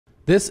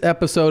This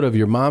episode of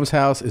Your Mom's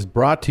House is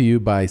brought to you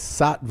by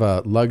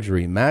Sattva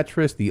Luxury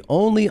Mattress, the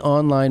only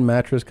online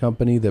mattress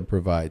company that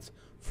provides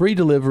free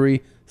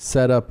delivery,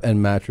 setup,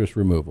 and mattress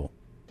removal.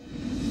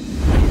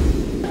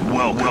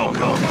 Welcome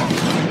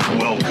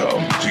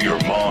to Your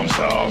Mom's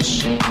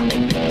House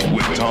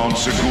with Tom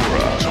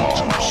Segura,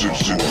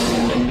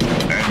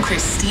 and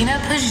Christina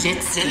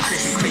Pajitsin.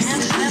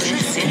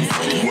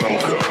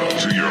 welcome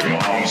to Your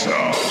Mom's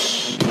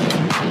House.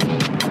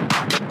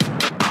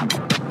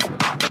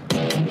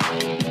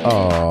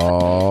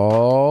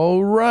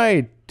 All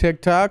right,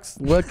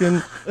 TikToks,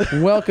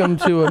 welcome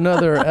to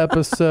another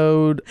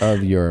episode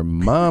of Your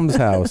Mom's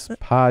House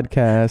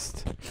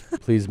podcast.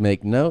 Please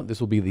make note,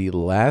 this will be the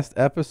last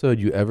episode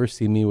you ever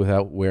see me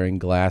without wearing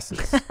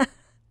glasses.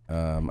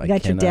 You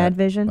got your dad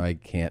vision? I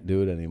can't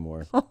do it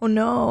anymore. Oh,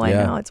 no, I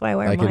know. That's why I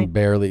wear I mine. can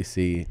barely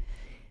see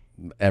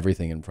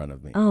everything in front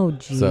of me. Oh,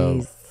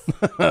 jeez.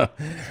 So,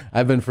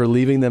 I've been for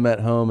leaving them at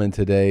home, and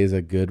today is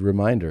a good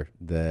reminder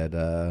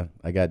that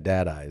I got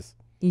dad eyes.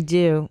 You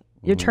do.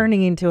 You're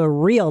turning into a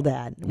real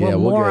dad. Well,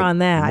 more on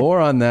that. More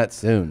on that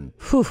soon.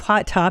 Whew,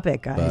 hot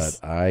topic, guys.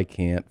 But I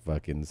can't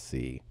fucking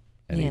see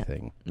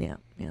anything. Yeah.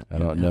 I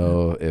don't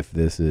know if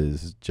this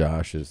is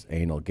Josh's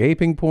anal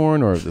gaping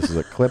porn or if this is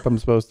a clip I'm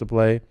supposed to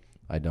play.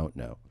 I don't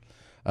know.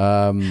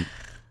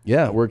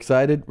 Yeah, we're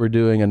excited. We're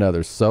doing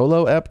another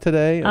solo ep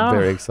today. I'm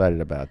very excited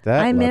about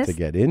that. A lot to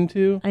get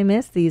into. I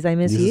miss these. I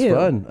miss This you. is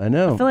fun. I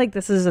know. I feel like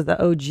this is the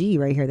OG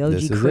right here, the OG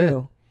This is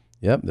crew.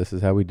 Yep, this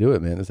is how we do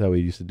it, man. This is how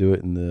we used to do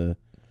it in the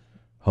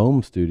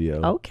home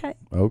studio. Okay.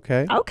 All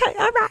right.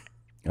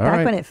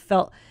 Back when it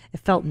felt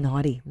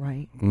naughty,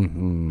 right?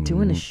 Mm-hmm.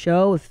 Doing a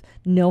show with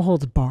no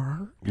holds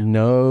bar.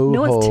 No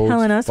one's holds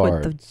telling us farts.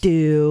 what to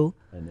do.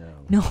 I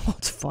know. No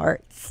holds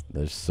farts.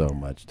 There's so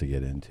much to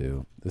get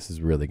into. This is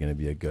really going to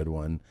be a good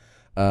one.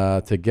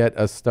 To get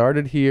us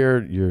started here,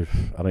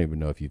 I don't even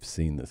know if you've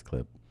seen this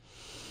clip,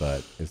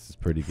 but this is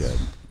pretty good.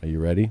 Are you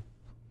ready?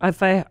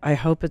 I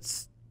hope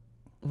it's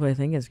what I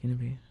think it's going to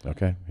be.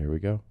 Okay, here we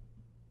go.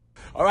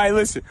 All right,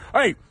 listen. All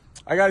right,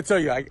 I got to tell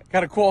you, I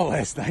got a call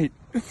last night.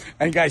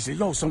 And the guy said,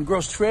 yo, some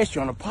girls trash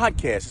you on a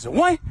podcast. I said,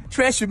 what?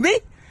 Trashing me?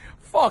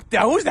 Fuck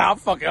that. Who's that?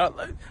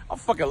 I'll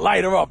fucking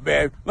light her up,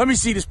 man. Let me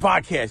see this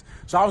podcast.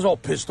 So I was all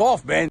pissed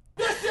off, man.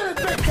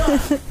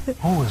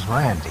 Who is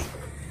Randy?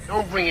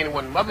 Don't bring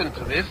anyone mother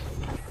into this.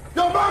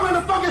 Yo, mom in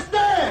the fucking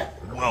stand!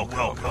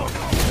 Welcome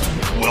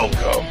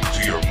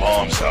to Your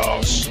Mom's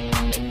House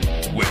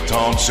with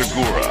Tom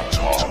Segura,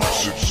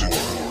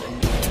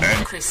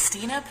 and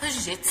Christina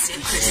Pajitsin.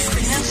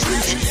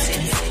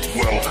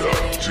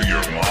 welcome to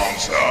Your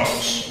Mom's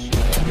House.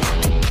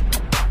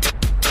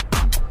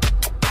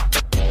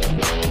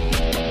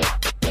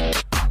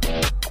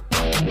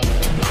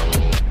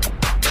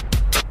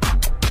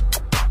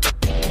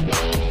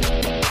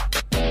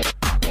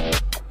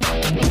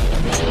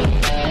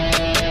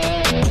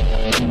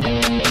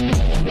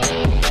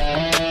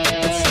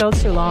 It's still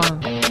too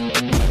long.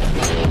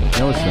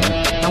 No, it's not.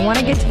 I want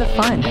to get to the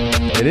fun.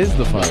 It is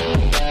the fun.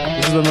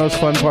 This is the most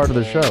fun part of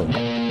the show.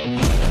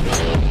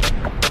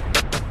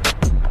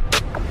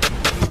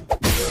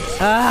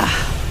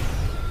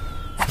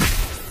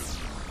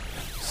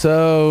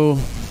 So,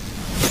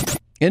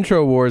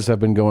 intro wars have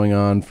been going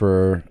on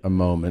for a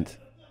moment,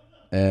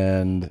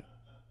 and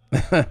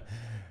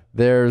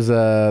there's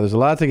a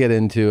lot to get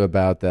into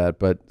about that.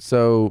 But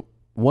so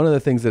one of the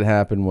things that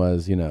happened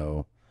was,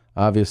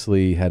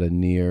 obviously had a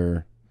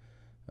near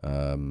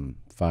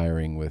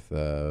firing with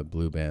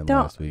Blue Band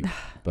last week.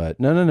 But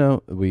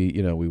no. We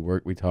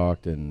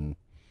talked, and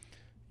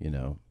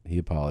he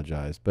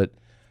apologized. But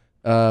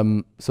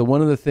so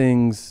one of the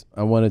things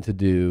I wanted to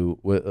do,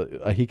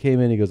 he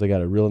came in, he goes, I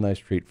got a real nice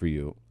treat for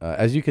you.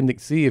 As you can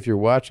see, if you're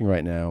watching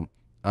right now,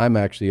 I'm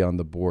actually on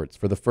the boards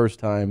for the first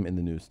time in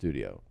the new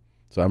studio.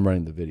 So I'm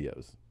running the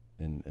videos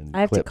and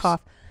I have clips. to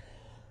cough.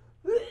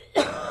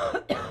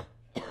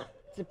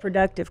 It's a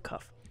productive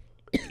cough.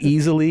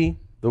 Easily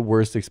the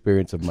worst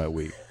experience of my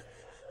week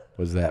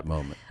was that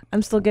moment.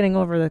 I'm still getting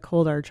over the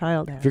cold our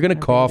child had. If you're going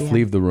to cough,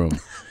 leave the room.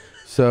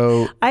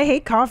 So I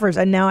hate coughers,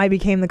 and now I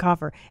became the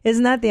cougher.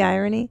 Isn't that the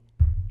irony?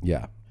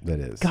 yeah, that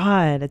is.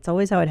 God, it's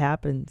always how it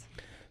happens.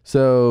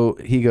 So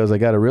he goes, I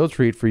got a real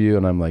treat for you.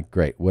 And I'm like,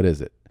 great, what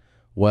is it?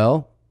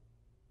 Well,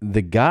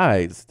 the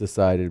guys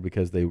decided,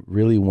 because they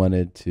really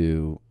wanted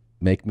to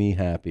make me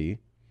happy,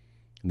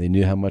 and they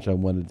knew how much I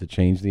wanted to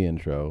change the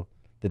intro,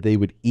 that they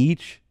would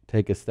each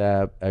take a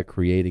stab at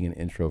creating an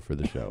intro for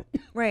the show.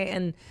 Right,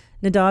 and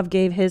Nadav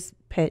gave his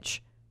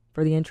pitch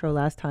for the intro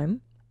last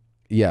time.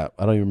 Yeah,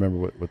 I don't even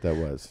remember what that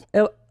was.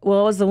 It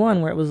was the one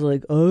where it was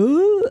like,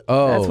 oh,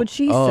 that's what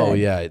she said. Oh,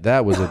 yeah,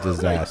 that was a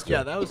disaster.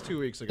 Yeah, that was 2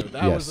 weeks ago.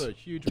 That was a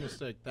huge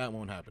mistake. That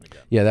won't happen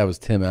again. Yeah, that was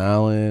Tim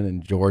Allen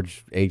and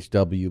George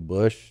H.W.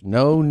 Bush.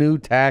 No new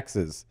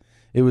taxes.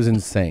 It was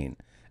insane.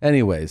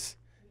 Anyways,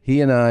 he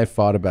and I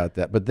fought about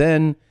that. But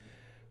then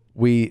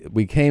we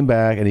came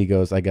back, and he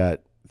goes, I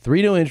got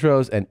 3 new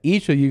intros, and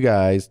each of you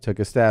guys took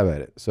a stab at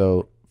it.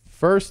 So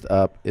first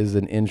up is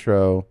an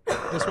intro.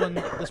 This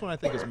one I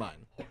think is mine.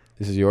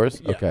 This is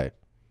yours? Yeah. Okay.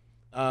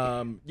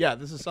 Yeah,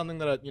 this is something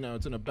that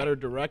it's in a better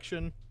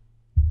direction.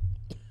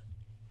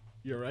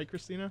 You're right,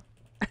 Christina.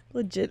 I'm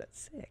legit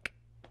sick.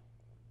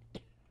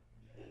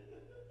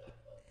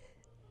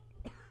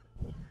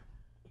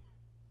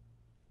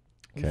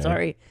 Okay. I'm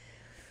sorry.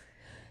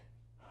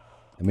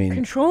 I mean,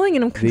 Controlling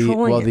and I'm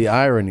controlling it. The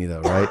irony,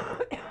 though, right?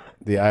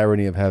 The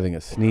irony of having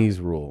a sneeze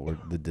rule, or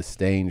the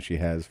disdain she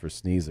has for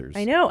sneezers.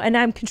 I know, and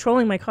I'm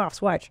controlling my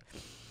coughs. Watch.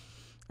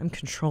 I'm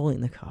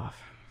controlling the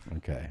cough.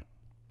 Okay.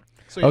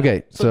 So, yeah,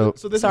 Okay, so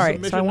this sorry,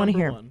 is so I want to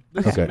hear. one.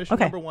 This is submission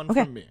number one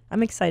from me.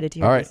 I'm excited to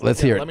hear All right, this. let's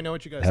hear it. Let me know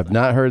what you guys Have think.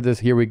 not heard this.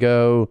 Here we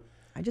go.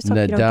 I just hope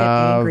you don't get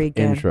angry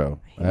again. Intro.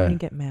 I hate when you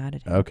get mad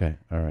at him. Okay,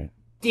 all right.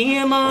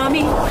 Dear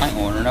Mommy,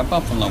 I ordered a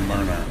buffalo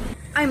burger.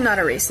 I'm not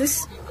a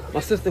racist.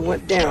 My sister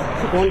went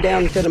down. Going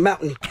down to the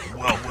mountain.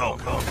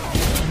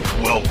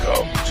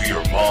 Welcome to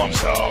your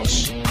mom's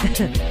house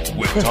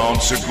with Tom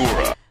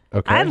Segura.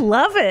 Okay. I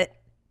love it.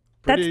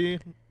 Pretty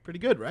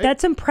good, right?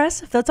 That's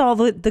impressive. That's all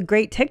the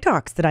great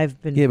TikToks that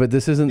I've been. Yeah, but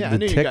this isn't Yeah, I the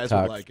knew you TikTok.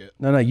 guys would like it.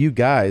 No, you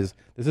guys.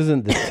 This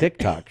isn't the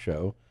TikTok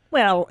show.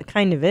 Well, it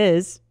kind of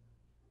is.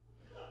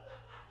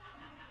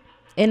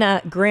 In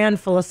a grand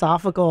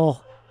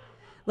philosophical,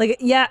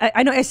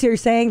 I know I see what you're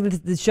saying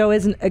that the show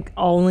isn't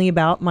only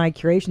about my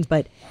curations,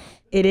 but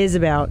it is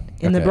about,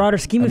 in the Okay. broader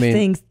scheme of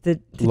things, the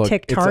look,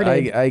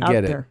 TikTarded I out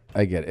get it. there.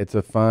 I get it. It's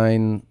a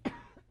fine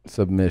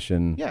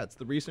submission. Yeah, it's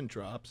the recent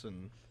drops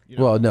and.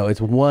 Well, no, it's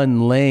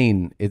one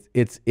lane.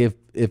 It's if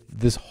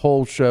this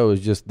whole show is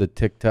just the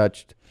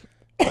tick-touched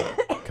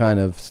kind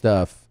of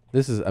stuff.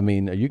 This is. I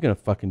mean, are you gonna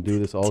fucking do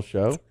this all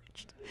show?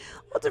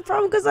 What's the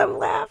problem? Because I'm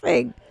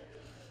laughing.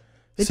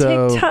 The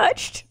So,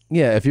 tick-touched.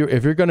 Yeah, if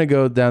you're gonna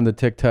go down the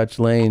tick-touch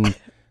lane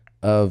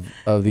of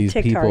these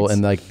people Tick-tards.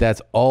 and like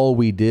that's all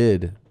we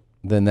did,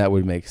 then that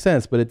would make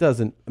sense. But it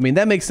doesn't. I mean,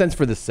 that makes sense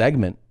for the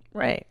segment.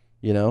 Right.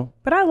 You know.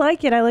 But I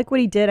like it. I like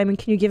what he did. I mean,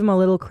 can you give him a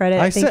little credit?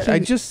 I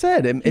just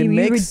said it you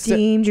makes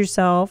redeemed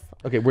yourself.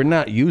 Okay, we're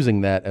not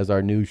using that as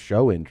our new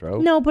show intro.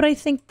 No, but I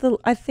think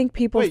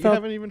people Wait, you felt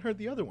haven't even heard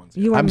the other ones.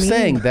 you were I'm mean.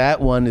 saying that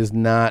one is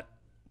not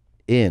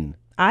in.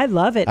 I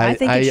love it. I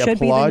think it should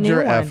be the applaud new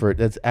your one. effort.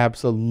 That's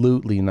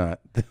absolutely not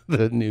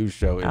the new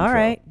show intro. All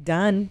right,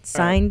 done,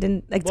 signed,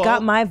 and it's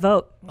got my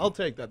vote. I'll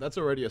take that. That's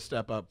already a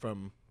step up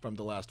from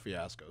the last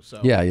fiasco. So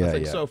Yeah. I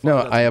think so far No,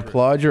 that's I improved.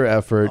 applaud your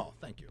effort. Oh,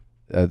 thank you.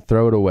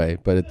 Throw it away,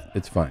 but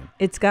it's fine.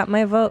 It's got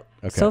my vote.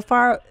 Okay. So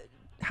far,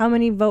 how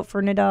many vote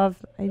for Nadav?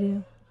 I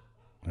do.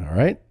 All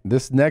right.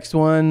 This next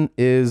one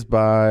is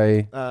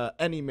by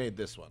And he made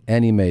this one.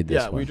 and he made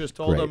this Yeah, one. we just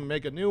told Great. him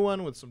make a new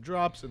one with some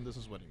drops, and this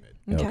is what he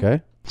made.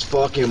 Okay. It's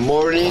fucking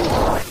morning.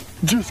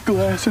 Just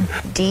glassing.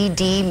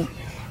 DD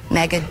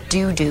Mega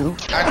Doo Doo.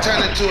 I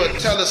turn into a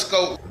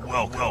telescope.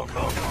 Welcome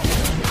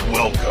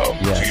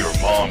Yes. to your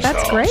mom's That's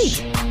house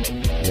great.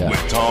 Yeah.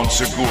 with Tom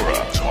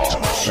Segura.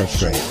 That's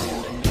great.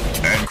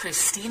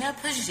 Christina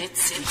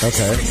Pajitsin.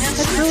 Okay.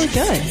 That's really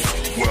good.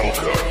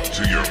 Welcome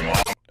to your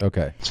mom.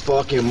 Okay. It's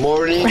fucking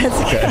morning.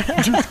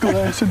 Just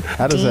glassing.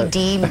 How does that?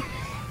 DD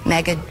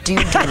Mega Doo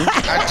Doo.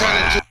 I turn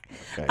into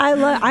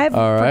I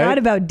forgot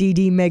about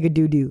DD Mega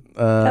Doo Doo.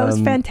 That was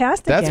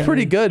fantastic. That's Andy.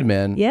 pretty good,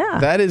 man. Yeah.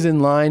 That is in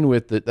line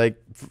with the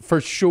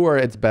for sure.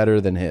 It's better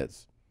than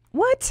his.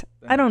 What?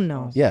 I don't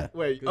know. Yeah.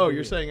 Wait,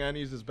 you're saying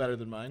Annie's is better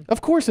than mine?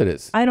 Of course it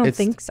is. I don't It's-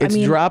 think so. I It's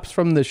mean- drops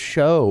from the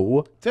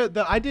show.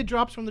 I did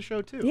drops from the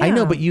show too. Yeah. I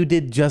know, but you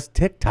did just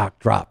TikTok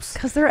drops.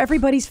 Because they're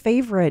everybody's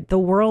favorite. The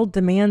world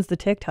demands the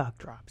TikTok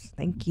drops.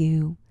 Thank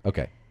you.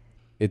 Okay.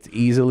 It's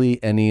easily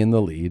any in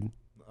the lead.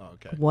 Oh,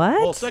 okay. What?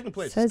 Well, second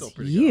place Says is still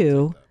pretty you. good.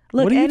 I'll take that.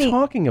 Look, What are you Annie-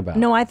 talking about?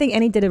 No, I think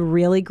Annie did a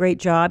really great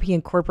job. He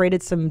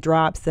incorporated some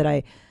drops that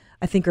I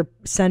think are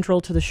central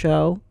to the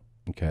show.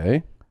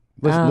 Okay.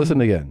 Listen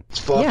again. It's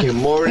fucking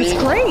morning.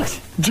 It's great.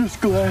 Just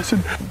glassing.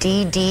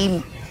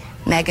 DD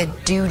Mega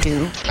Doo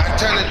Doo. I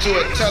turn into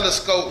a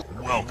telescope.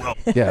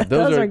 Yeah,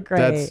 Those are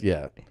That's great.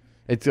 yeah.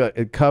 It's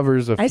it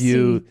covers a I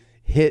few see.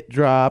 hit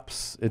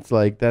drops. It's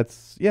like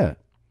that's yeah.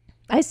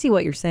 I see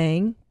what you're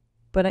saying,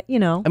 but I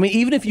mean,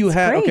 even if you It's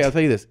had great. okay, I'll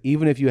tell you this.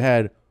 Even if you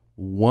had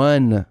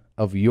one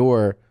of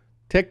your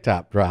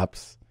TikTok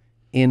drops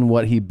in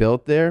what he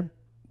built there,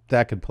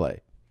 that could play.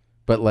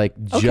 But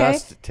like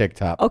just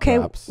TikTok okay.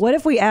 drops. What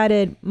if we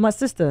added my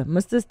sister?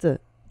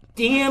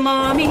 Dear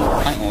Mommy,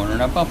 I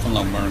ordered a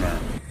buffalo burger.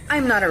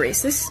 I'm not a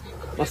racist.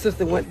 My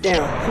sister went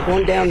down.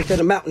 Going down to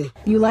the mountain.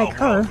 You like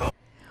her?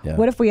 Yeah.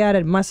 What if we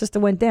added my sister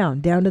went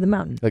down to the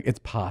mountain? Like it's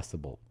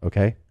possible,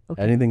 okay?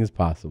 Anything is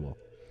possible.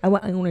 I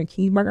ordered a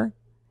cheeseburger.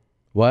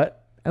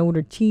 What? I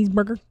ordered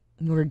cheeseburger.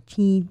 I ordered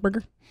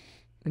cheeseburger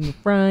and the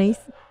fries.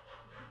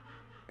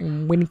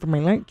 I'm waiting for my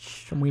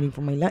lunch.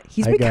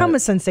 He's I got become it. a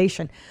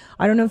sensation.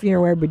 I don't know if you're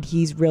aware, but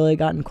he's really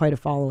gotten quite a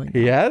following.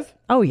 He has?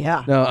 Oh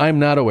yeah. No, I'm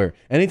not aware.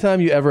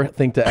 Anytime you ever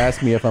think to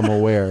ask me if I'm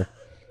aware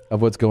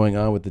of what's going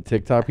on with the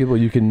TikTok people,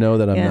 you can know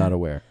that I'm Yeah. not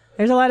aware.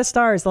 There's a lot of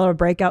stars, a lot of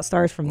breakout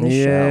stars from this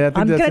show. Yeah, I think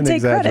I'm that's gonna an take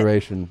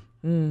exaggeration.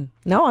 credit.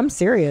 No, I'm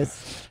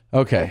serious.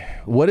 Okay,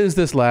 what is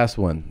this last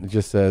one? It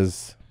just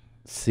says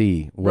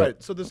C. What?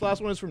 Right. So this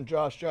last one is from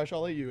Josh. Josh,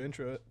 I'll let you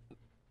intro it.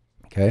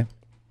 Okay.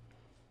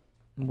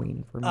 I'm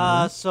waiting for me.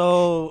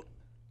 So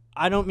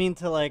I don't mean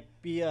to like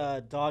be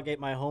a dog ate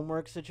my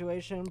homework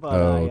situation, but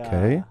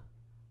Okay.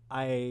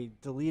 I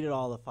deleted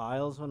all the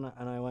files and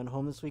I went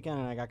home this weekend,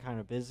 and I got kind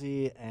of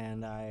busy,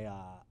 and I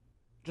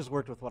just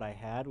worked with what I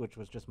had, which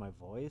was just my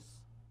voice.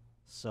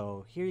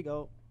 So here you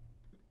go.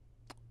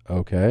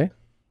 Okay.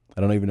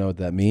 I don't even know what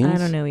that means. I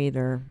don't know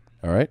either.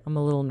 All right. I'm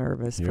a little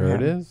nervous. Here for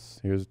it him. is.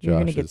 Here's Josh's You're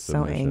gonna get so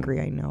submission.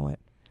 angry. I know it.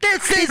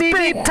 This is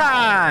beep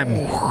time!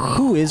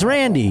 Who is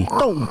Randy?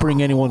 Don't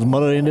bring anyone's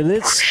mother into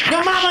this.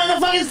 Your mama in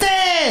the fucking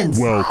stands!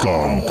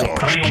 Welcome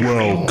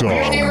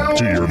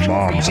to your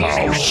mom's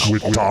house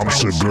with Tom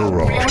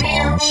Segura.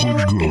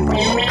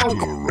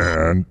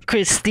 And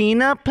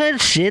Christina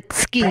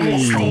Pajitsky.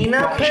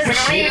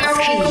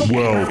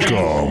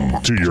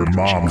 welcome to your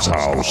mom's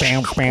house.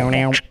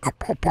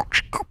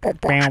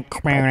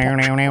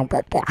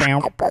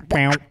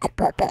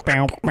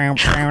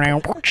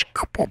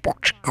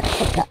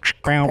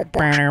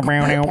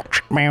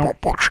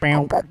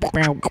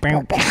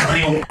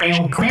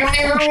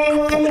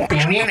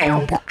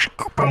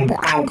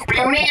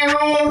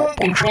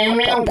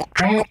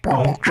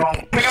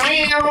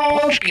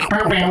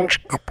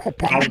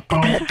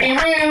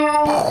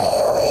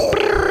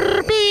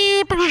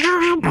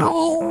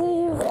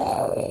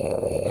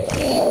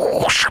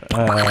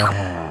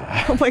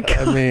 Oh my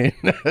god! I mean,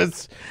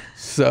 that's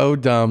so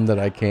dumb that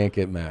I can't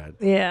get mad.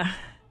 Yeah,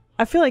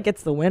 I feel like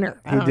it's the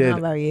winner. I He don't did know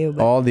about you,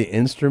 but all the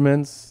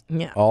instruments,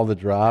 Yeah. all the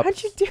drops.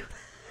 how'd you do that?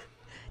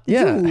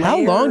 Yeah, you how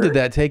long layer? did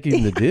that take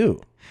you to do?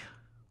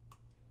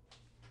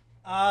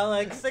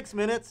 Like 6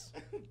 minutes.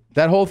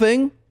 That whole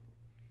thing?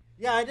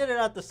 Yeah, I did it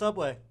at the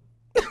subway.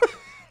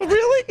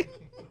 Really?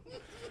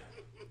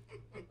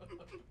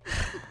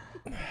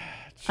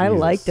 I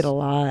liked it a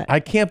lot. I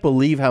can't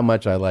believe how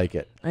much I like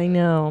it. I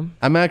know.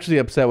 I'm actually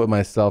upset with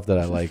myself that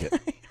I like it.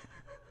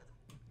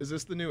 Is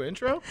this the new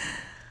intro?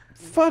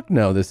 Fuck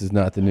no, this is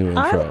not the new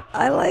intro.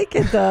 I like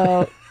it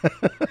though.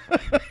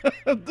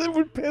 That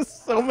would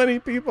piss so many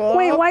people off.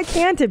 Wait, why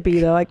can't it be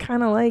though? I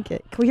kind of like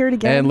it. Can we hear it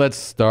again? And let's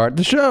start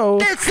the show.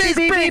 This is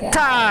beep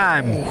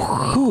time!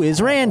 Who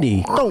is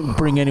Randy? Don't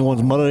bring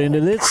anyone's mother into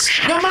this.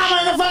 Your mama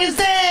in the fucking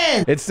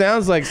stands! It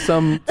sounds like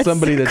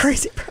somebody that's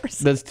crazy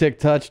person. that's tick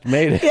touched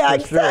made it. Yeah,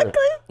 for sure.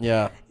 exactly.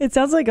 Yeah. It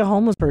sounds like a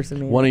homeless person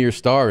made One it. of your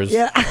stars.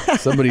 Yeah.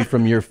 Somebody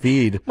from your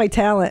feed. My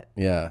talent.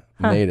 Yeah,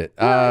 Huh. made it.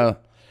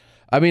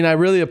 I mean, I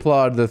really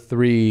applaud the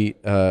three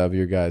of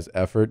your guys'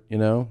 effort, you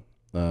know.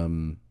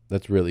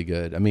 That's really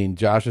good. I mean,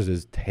 Josh's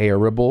is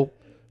terrible,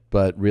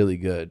 but really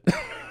good.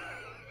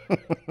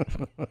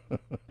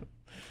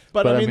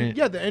 But I mean,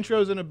 yeah, the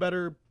intro's in a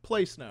better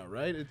place now,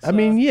 right? It's, I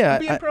mean, yeah,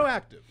 being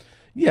proactive.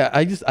 Yeah,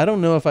 I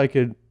don't know if I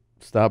could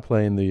stop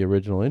playing the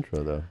original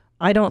intro though.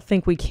 I don't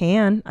think we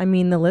can. I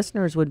mean, the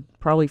listeners would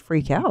probably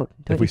freak out.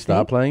 don't If we you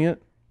stop think? playing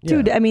it?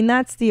 Dude, I mean,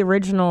 that's the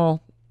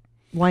original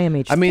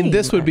YMH I mean, theme,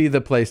 this would but- be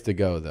the place to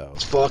go though.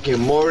 It's fucking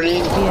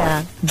morning.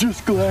 Yeah.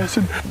 Just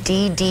glassing.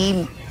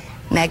 DD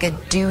Mega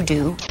Doo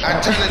Doo.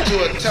 I turn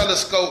into a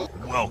telescope.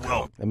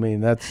 Welcome. I mean,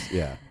 that's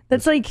yeah.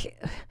 That's like,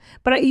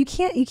 but you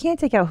can't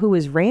take out who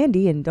is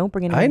Randy and don't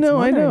bring anyone. I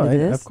know. Into I,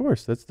 this. of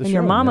course, that's the and show.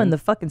 your mama man. in the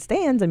fucking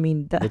stands. I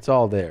mean, duh. It's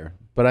all there.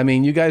 But I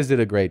mean, you guys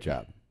did a great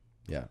job.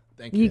 Yeah.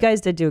 Thank you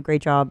guys did do a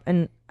great job,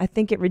 and I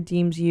think it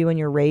redeems you and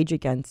your rage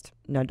against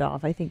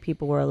Nadav. I think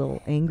people were a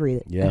little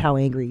angry Yeah. at how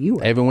angry you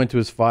were. I even went to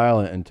his file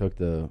and took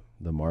the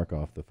mark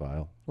off the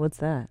file. What's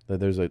that?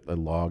 There's a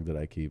log that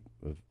I keep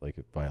of like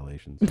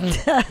violations.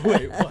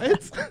 Wait,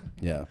 what?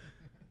 Yeah.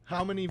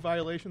 How many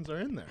violations are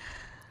in there?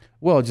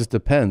 Well, it just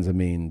depends. I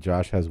mean,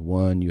 Josh has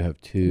one, you have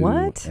two.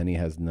 What? Annie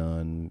has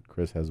none.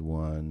 Chris has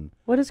one.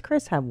 What does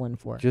Chris have one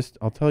for? Just,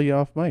 I'll tell you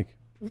off mic.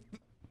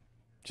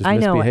 Just I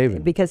know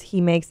misbehaving. because he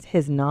makes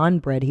his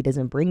non-bread. He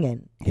doesn't bring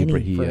in any for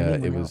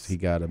anyone else. He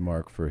got a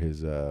mark for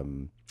his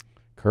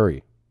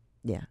curry.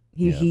 Yeah,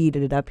 he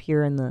heated it up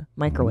here in the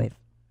microwave.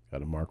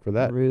 Got a mark for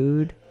that.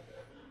 Rude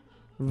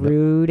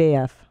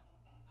AF.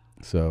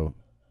 So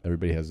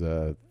everybody has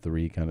a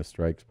 3 kind of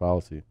strikes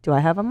policy. Do I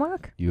have a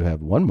mark? You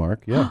have 1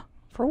 mark, yeah.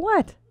 For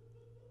what?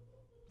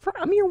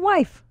 I'm your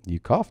wife. You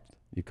coughed.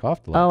 You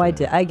coughed a lot. Oh, I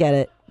today. did. I get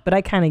it, but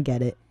I kind of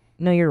get it.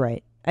 No, you're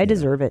right. I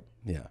deserve it.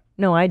 Yeah.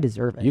 No, I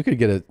deserve it. You could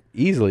get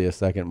easily a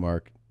second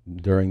mark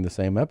during the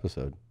same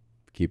episode.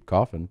 Keep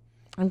coughing.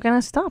 I'm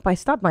gonna stop. I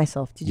stopped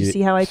myself. Did you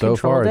see how I so controlled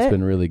far, it? it's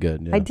been really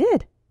good. Yeah. I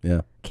did.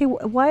 Yeah. Okay,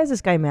 why is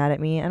this guy mad at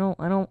me? I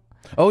don't.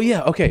 Oh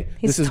yeah. Okay.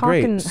 He's this is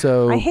talking, great.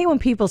 So I hate when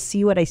people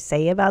see what I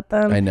say about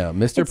them. I know,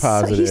 Mr.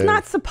 Positive. He's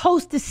not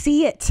supposed to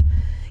see it.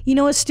 You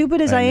know, as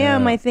stupid as I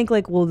am, know. I think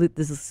like, well, this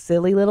is a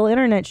silly little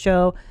internet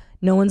show.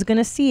 No one's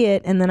gonna see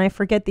it, and then I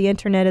forget the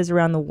internet is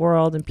around the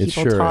world and It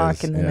people sure talk,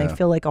 is, and then I yeah.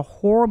 feel like a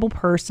horrible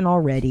person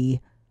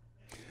already.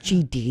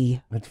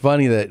 GD. It's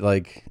funny that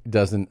like it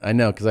doesn't. I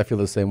know because I feel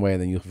the same way.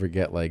 And then you'll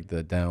forget like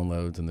the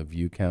downloads and the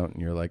view count,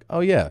 and you're like,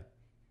 oh yeah,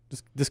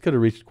 this could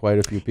have reached quite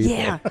a few people.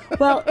 Yeah.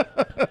 Well,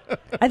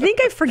 I think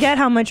I forget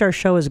how much our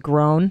show has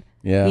grown.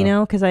 Yeah. You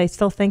know, because I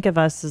still think of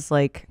us as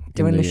like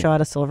doing the show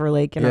out of Silver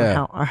Lake, and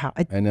Yeah. our how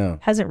it I know.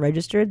 hasn't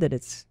registered that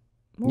it's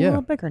a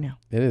little bigger now.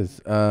 It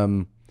is.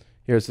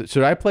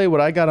 Should I play what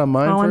I got on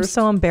mine Oh, I'm first?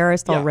 so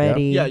embarrassed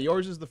already. Yeah,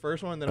 yours is the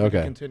first one, then we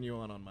can continue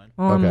on mine.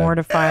 Oh, I'm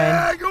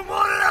mortified. Good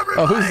morning,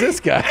 everybody. Oh, who's this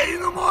guy? Hey,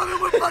 good morning.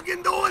 We're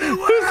fucking doing it.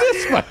 Who's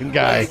this fucking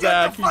guy?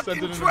 Zach, he sent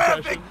it in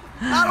Traffic.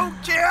 I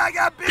don't care. I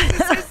got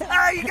businesses.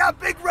 Hey, you got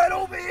Big Red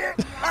over here.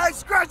 I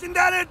scratching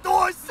down at the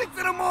door 6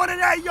 in the morning.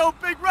 Hey, yo,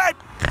 Big Red.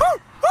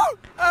 Woo,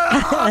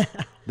 woo.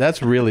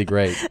 That's really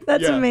great.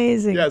 That's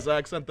amazing. Yeah,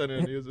 Zach sent that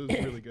in. It was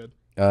really good.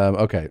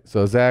 Okay,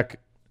 so Zach,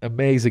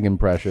 amazing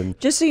impression.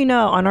 Just so you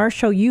know, on our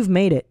show, you've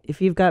made it.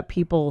 If you've got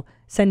people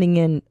sending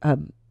in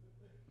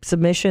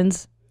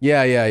submissions,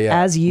 Yeah.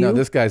 As you? No,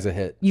 this guy's a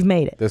hit. you've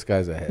made it. This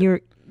guy's a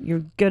hit.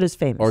 You're good as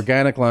famous.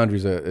 Organic laundry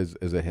is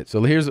a hit.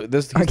 So here's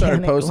this. He started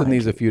Organic posting laundry.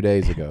 these a few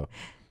days ago.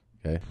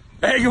 Okay.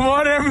 Hey, good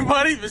morning,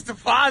 everybody.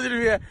 Mr. Positive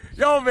here.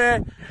 Yo,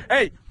 man.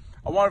 Hey,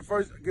 I want to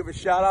first give a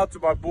shout out to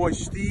my boy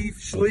Steve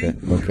Schlee.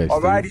 Okay,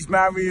 All right, Steve. he's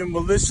marrying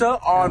Melissa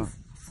on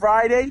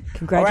Friday.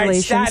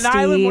 Congratulations, All right, Staten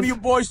Island, one of Steve.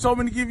 your boys told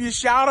me to give you a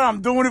shout out.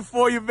 I'm doing it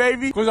for you,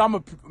 baby, because I'm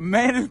a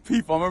man of the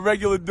people. I'm a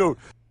regular dude.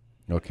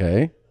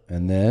 Okay.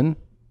 And then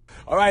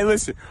All right,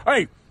 listen.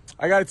 Hey,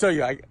 I got to tell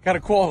you, I got a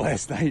call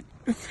last night.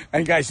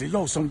 And the guy said,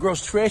 yo, some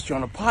girls trashed you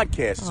on a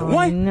podcast. I said,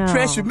 what? no.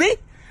 Trashing me?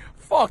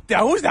 Fuck that.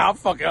 Who's that?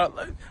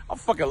 I'll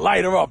fucking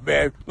light her up,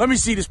 man. Let me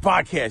see this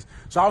podcast.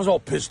 So I was all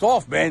pissed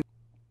off, man.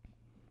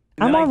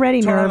 And I'm then I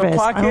already turn on the nervous.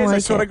 I podcast, don't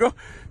like sort it. of go,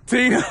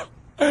 Tina.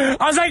 I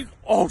was like,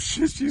 oh,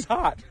 shit, she's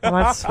hot. Well,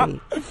 that's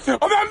sweet.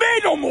 I'm not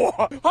mad no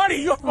more.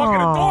 Honey, you're fucking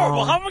Aw.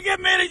 adorable. How am I gonna get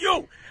mad at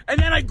you? And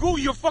then I Google,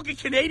 you're fucking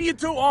Canadian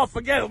too? Oh,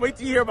 forget it. Wait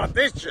till you hear about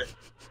this shit.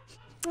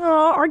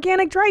 Oh,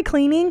 organic dry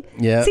cleaning.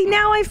 Yeah. See,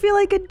 now I feel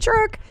like a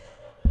jerk.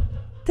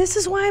 This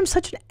is why I'm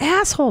such an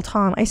asshole,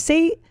 Tom. I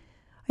say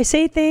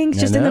things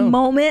I just in the know.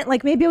 moment.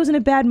 Like maybe I was in a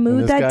bad and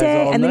mood this that guy's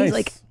day, all and then nice. he's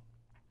like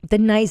the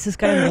nicest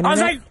guy on the internet. I was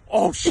like,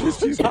 oh, shit,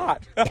 she's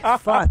hot.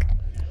 fuck.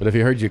 But if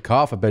he heard you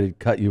cough, I bet he'd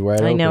cut you right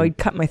I open. know he'd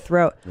cut my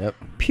throat. Yep.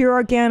 Pure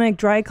organic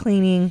dry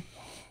cleaning.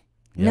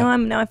 Yeah.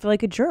 Now I feel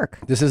like a jerk.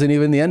 This isn't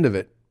even the end of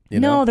it. You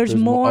No, know? there's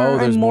more. Oh,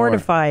 there's I'm more.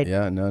 mortified.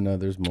 Yeah, no,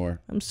 there's more.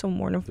 I'm so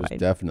mortified. There's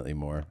definitely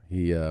more.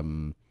 He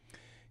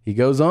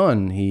goes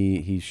on.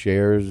 He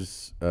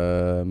shares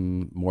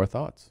more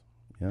thoughts.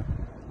 Yeah.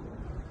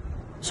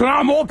 So now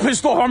I'm all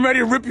pissed off. I'm ready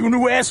to rip you a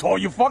new asshole.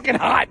 You're fucking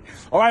hot.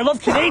 All right, I love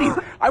Canadians.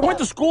 I went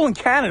to school in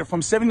Canada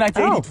from 79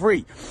 to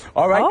 83.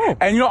 All right,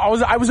 and you know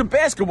I was a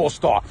basketball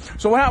star.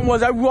 So what happened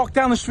was I walked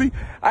down the street.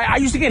 I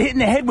used to get hit in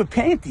the head with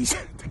panties.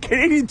 The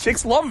Canadian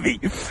chicks love me.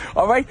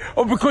 All right,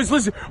 because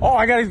listen. Oh,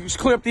 I gotta just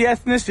clear up the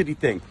ethnicity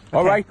thing.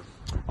 All right.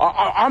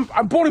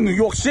 I'm born in New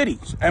York City,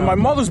 and my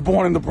mother's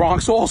born in the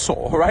Bronx also,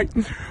 all right?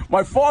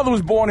 My father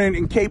was born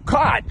in Cape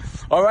Cod,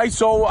 all right?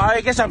 So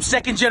I guess I'm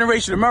second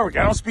generation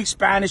American. I don't speak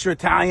Spanish or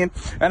Italian,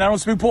 and I don't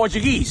speak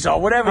Portuguese, so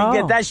whatever you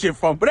get that shit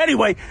from. But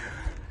anyway,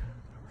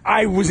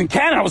 I was in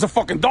Canada. I was a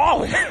fucking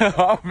darling.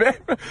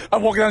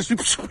 I'm walking down the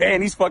street,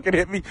 panties fucking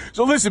hit me.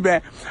 So listen,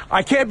 man,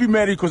 I can't be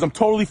mad at you because I'm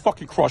totally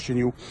fucking crushing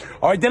you.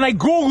 All right, then I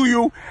Google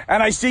you,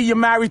 and I see you're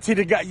married to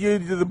the guy,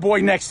 the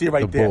boy next to you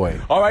right there. boy.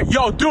 All right,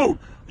 yo, dude.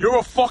 You're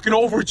a fucking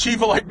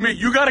overachiever like me.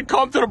 You got to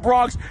come to the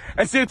Bronx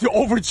and sit at the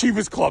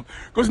Overachievers Club.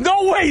 Because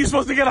no way you're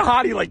supposed to get a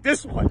hottie like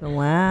this one.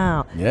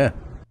 Wow. Yeah.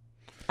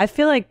 I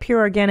feel like pure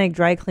organic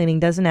dry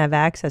cleaning doesn't have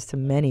access to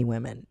many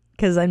women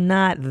because I'm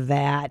not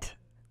that.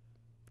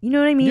 You know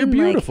what I mean? You're Like,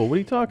 beautiful. What are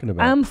you talking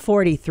about? I'm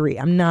 43.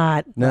 I'm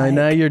not.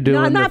 Now you're doing.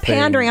 No, I'm not the thing.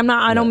 pandering. I'm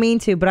not. I don't mean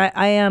to, but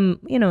I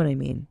am. You know what I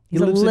mean? He's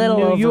He a lives in little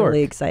New overly York.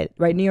 excited,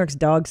 right? New York's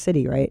dog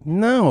city, right?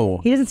 No.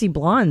 He doesn't see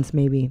blondes.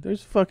 Maybe.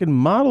 There's fucking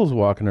models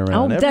walking around.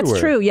 Oh, everywhere. that's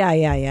true.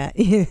 Yeah.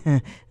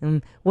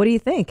 What do you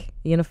think?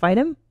 You gonna fight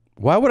him?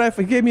 Why would I?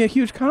 He gave me a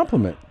huge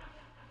compliment.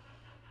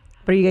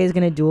 But are you guys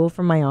gonna duel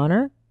for my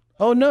honor?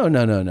 Oh no.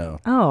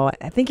 Oh,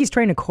 I think he's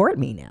trying to court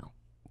me now.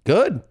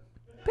 Good,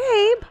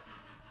 babe.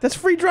 That's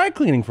free dry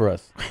cleaning for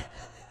us.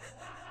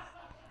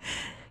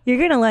 You're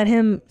gonna let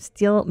him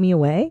steal me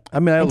away? I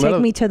mean, and take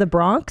me to the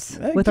Bronx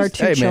with our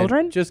two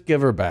children? Man, just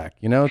give her back.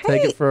 You know,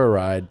 take it for a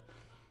ride.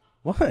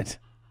 What?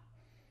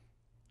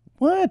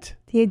 What?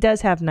 He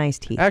does have nice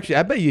teeth. Actually,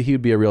 I bet you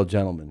he'd be a real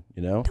gentleman.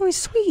 You know. No, he's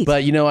sweet.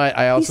 But you know,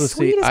 I also He's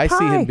sweet as see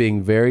pie. him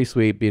being very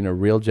sweet, being a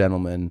real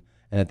gentleman,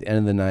 and at the end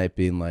of the night,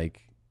 being like,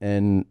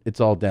 and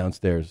it's all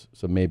downstairs,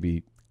 so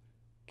maybe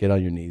get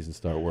on your knees and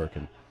start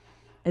working.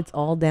 It's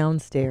all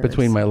downstairs.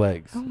 Between my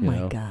legs. Oh you my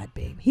know? God,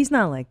 babe. He's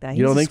not like that. He's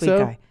You don't a think sweet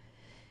so? guy.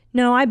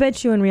 No, I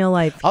bet you in real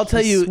life. I'll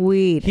tell he's you,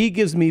 sweet. he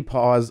gives me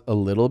pause a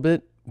little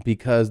bit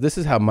because this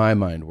is how my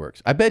mind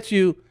works. I bet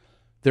you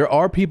there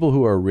are people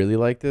who are really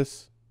like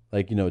this.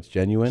 Like, you know, it's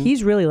genuine.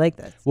 He's really like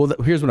this. Well,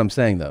 here's what I'm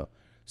saying though.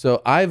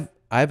 So I've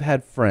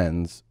had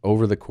friends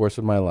over the course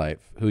of my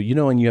life who, you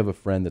know, when you have a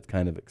friend that's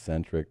kind of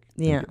eccentric,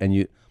 Yeah. and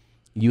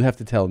you have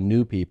to tell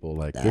new people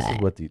like this is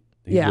what he's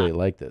Yeah. really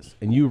like this,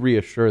 and you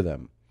reassure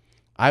them.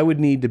 I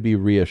would need to be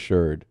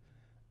reassured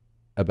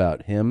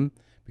about him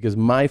because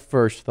my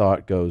first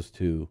thought goes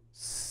to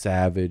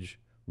savage,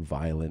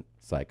 violent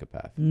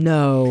psychopath.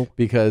 No.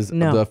 Because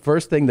No. the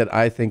first thing that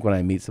I think when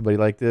I meet somebody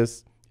like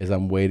this is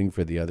I'm waiting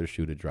for the other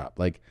shoe to drop.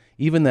 Like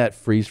even that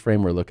freeze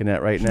frame we're looking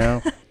at right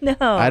now. No.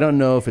 I don't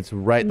know if it's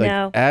right. Like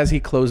No. as he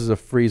closes a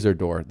freezer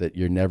door that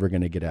you're never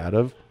going to get out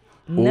of.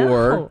 No.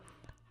 Or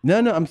no,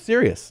 I'm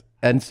serious.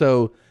 And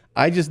so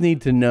I just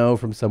need to know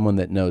from someone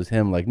that knows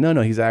him, like, no,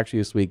 he's actually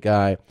a sweet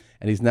guy.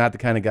 And he's not the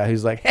kind of guy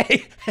who's like,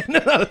 hey,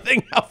 another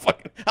thing,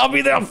 I'll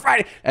be there on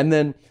Friday. And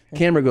then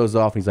camera goes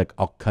off and he's like,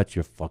 I'll cut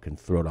your fucking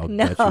throat. I'll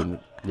No. get you.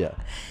 Yeah.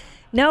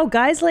 No,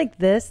 guys like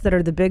this that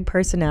are the big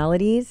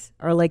personalities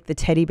are like the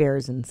teddy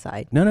bears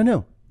inside.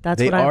 No. That's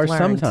they what I've are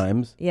learned.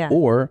 sometimes. Yeah.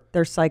 Or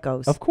they're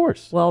psychos. Of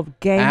course. Well,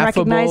 game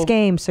Affable. recognized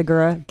game,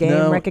 Segura. Game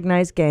No.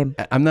 recognized game.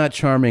 I'm not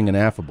charming and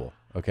affable,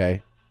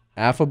 okay?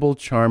 Affable,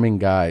 charming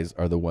guys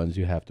are the ones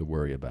you have to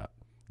worry about.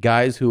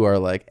 Guys who are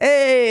like,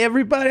 hey,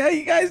 everybody, how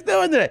you guys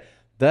doing today?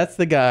 That's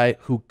the guy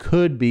who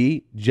could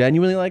be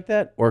genuinely like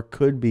that or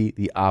could be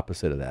the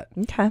opposite of that.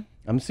 Okay.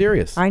 I'm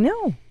serious. I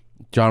know.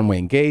 John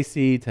Wayne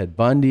Gacy, Ted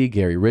Bundy,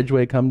 Gary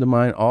Ridgway come to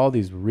mind. All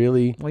these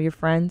really... All your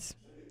friends.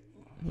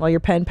 All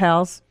your pen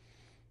pals.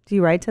 Do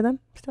you write to them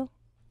still?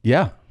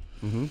 Yeah.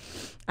 Mm-hmm.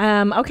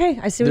 Okay,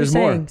 I see what There's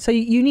you're saying. more. So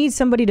you need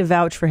somebody to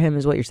vouch for him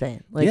is what you're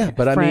saying. Like yeah,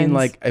 but I mean, friends.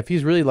 like, if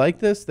he's really like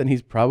this, then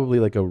he's probably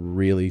like a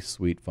really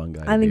sweet, fun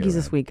guy. I think he's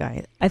a sweet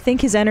guy. I think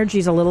his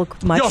energy's a little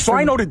much. Yo, so for I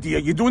me. know the deal.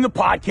 You're doing the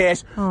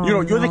podcast.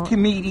 You're the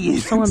comedian.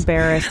 I'm so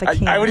embarrassed. I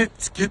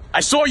can't.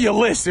 I saw your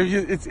list.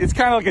 It's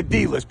kind of like a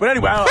D list. But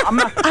anyway, I'm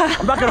not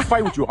gonna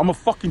fight with you. I'm a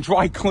fucking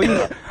dry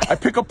cleaner. I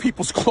pick up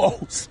people's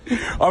clothes.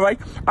 All right.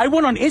 I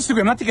went on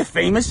Instagram not to get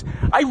famous.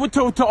 I went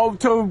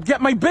to get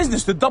my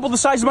business to double the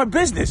size of my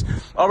business.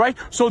 All right.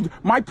 So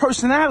my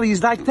personality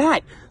is like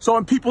that. So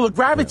when people have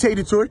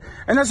gravitated to it,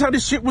 and that's how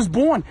this shit was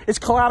born. It's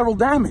collateral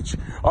damage.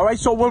 All right.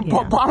 So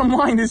bottom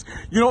line is,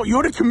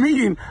 you're the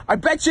comedian. I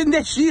bet you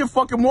next year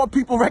fucking more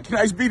people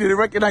recognize me than they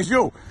recognize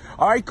you.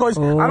 All right, because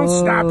I don't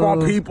snap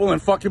on people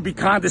and fucking be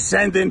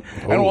condescending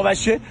and all that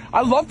shit.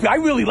 I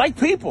really like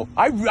people.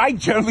 I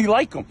generally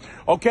like them.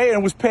 Okay, and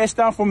it was passed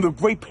down from the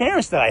great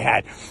parents that I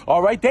had.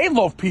 All right, they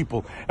love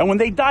people. And when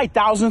they died,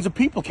 thousands of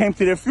people came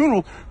to their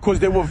funeral because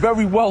they were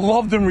very well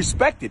loved and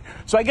respected.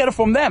 So I get it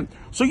from them.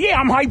 So yeah,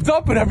 I'm hyped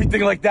up and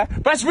everything like that.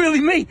 But that's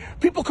really me.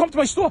 People come to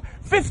my store.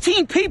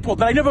 15 people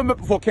that I never met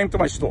before came to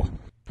my store.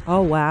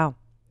 Oh wow.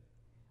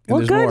 And Well,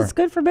 there's good. more. It's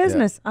good for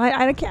business. I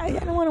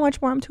don't want to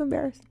watch more. I'm too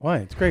embarrassed. Why?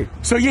 It's great.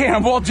 So yeah,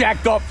 I'm all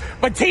jacked up.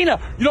 But Tina,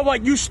 you know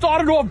what? You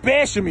started off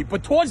bashing me,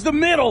 but towards the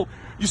middle,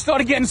 you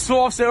started getting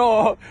soft. Said,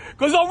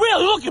 because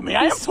really, look at me.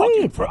 I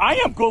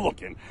am good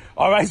looking.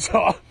 All right,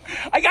 so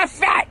I got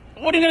fat.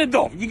 What are you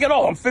gonna do? You get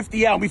old. I'm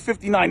 50 out. I'll be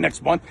 59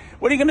 next month.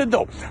 What are you gonna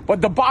do?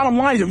 But the bottom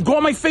line is, go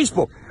on my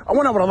Facebook. I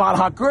went out with a lot of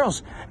hot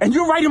girls, and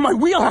you're right in my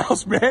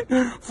wheelhouse, man.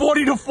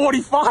 40 to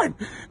 45.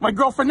 My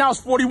girlfriend now is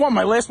 41.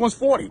 My last one's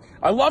 40.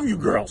 I love you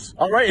girls,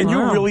 all right? And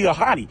you're really a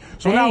hottie.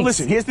 So now Thanks.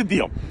 listen, here's the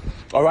deal,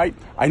 all right?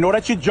 I know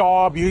that's your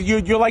job.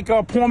 You're like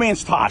a poor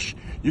man's Tosh.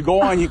 You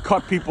go on, you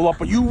cut people up,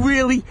 but you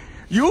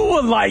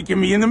were liking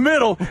me in the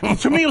middle.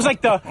 To me, it was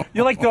like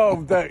you're like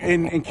the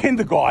in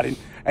kindergarten.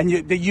 And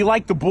you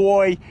like the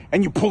boy,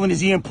 and you're pulling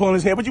his ear and pulling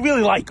his hair, but you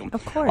really like him.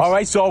 Of course. All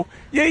right, so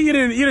yeah, you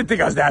didn't think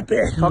I was that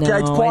bad. Okay, No,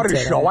 it's part of the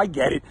I show. didn't. I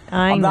get it.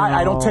 I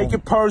I don't know. take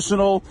it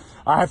personal.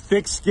 I have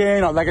thick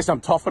skin. Like I said,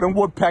 I'm tougher than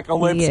woodpecker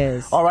lips. He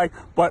is. All right,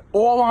 but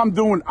all I'm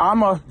doing,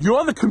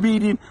 you're the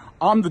comedian.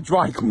 I'm the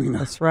dry cleaner.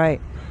 That's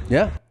right.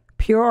 Yeah.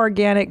 Pure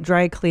organic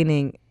dry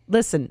cleaning.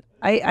 Listen,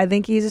 I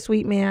think he's a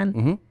sweet man.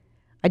 Mm-hmm.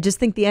 I just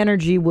think the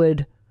energy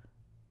would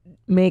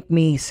make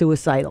me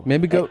suicidal.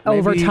 Maybe go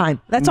over maybe-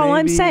 time. That's all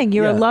I'm maybe- saying.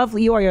 You are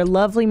a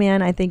lovely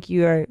man. I think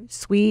you are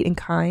sweet and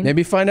kind.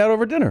 Maybe find out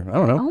over dinner. I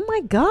don't know. Oh my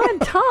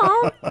God,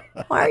 Tom!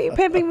 Why are you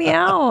pimping me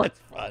out? It's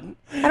fun.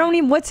 I don't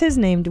even. What's his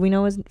name? Do we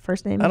know his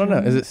first name? I don't know.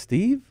 Is it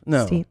Steve?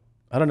 No. Steve.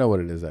 I don't know what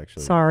it is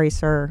actually. Sorry,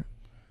 sir.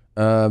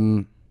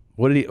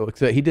 What did he?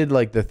 So he did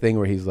like the thing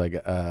where he's like,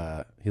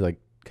 he like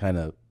kind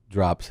of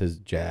drops his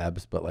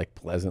jabs, but like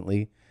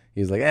pleasantly.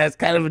 He's like, it's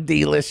kind of a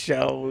D-list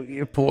show.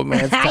 You poor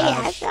man's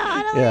Tosh.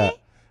 Yeah.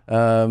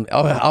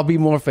 I'll be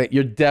more famous.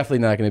 You're definitely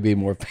not going to be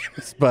more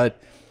famous,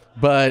 but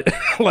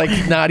like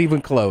not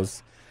even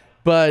close.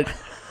 But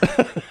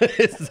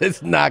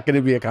it's not going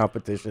to be a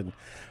competition.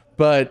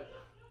 But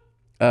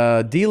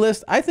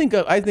D-list, I think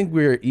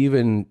we're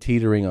even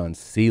teetering on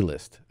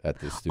C-list at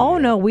this studio. Oh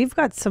no, we've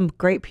got some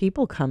great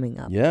people coming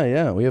up.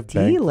 Yeah, we have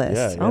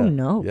D-list. Yeah, Oh yeah,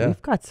 no, yeah.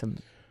 we've got some.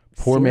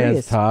 Poor man's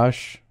serious-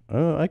 Tosh.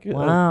 Oh, I could.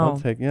 Wow. I'll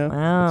take. Yeah,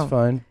 Wow. that's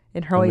fine.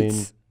 It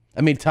hurts.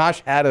 I mean,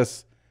 Tosh had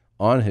us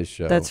on his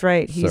show. That's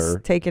right. He's sir.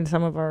 taken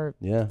some of our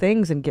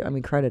things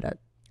and credit it.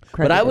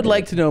 But I would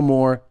like to know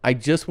more. I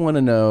just want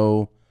to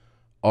know: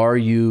 are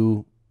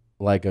you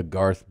like a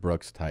Garth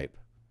Brooks type,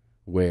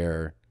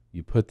 where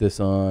you put this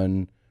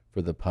on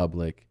for the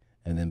public,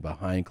 and then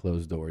behind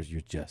closed doors,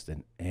 you're just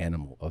an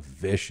animal, a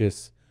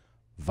vicious,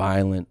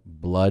 violent,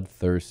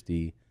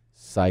 bloodthirsty,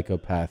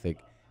 psychopathic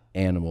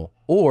animal,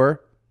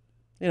 or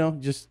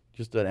just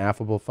an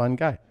affable, fun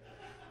guy?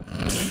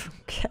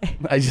 Okay.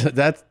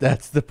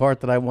 That's the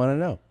part that I want to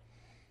know.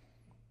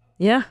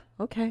 Yeah.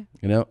 Okay.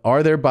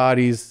 Are there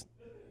bodies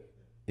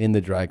in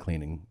the dry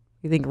cleaning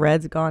You think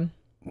Red's gone?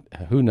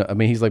 Who knows? I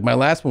mean, he's like, my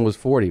last one was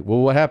 40. Well,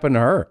 what happened to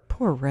her?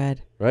 Poor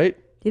Red. Right?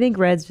 Do you think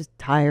Red's just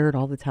tired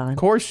all the time? Of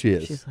course she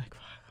is. She's like,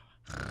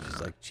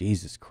 She's like,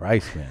 Jesus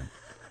Christ, man.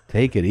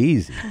 Take it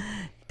easy.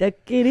 take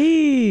it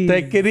easy.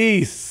 Take it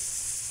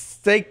easy.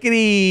 Take it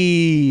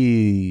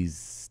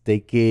easy.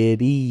 Take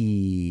it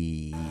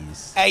easy.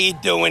 How you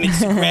doing?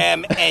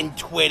 Instagram and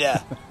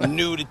Twitter.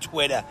 New to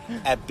Twitter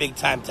at Big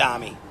Time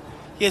Tommy.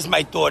 Here's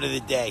my thought of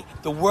the day.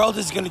 The world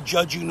is going to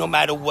judge you no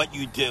matter what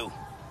you do.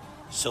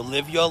 So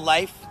live your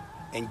life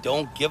and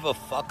don't give a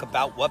fuck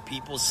about what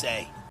people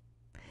say.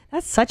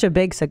 That's such a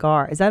big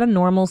cigar. Is that a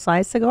normal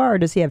size cigar or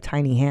does he have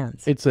tiny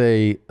hands? It's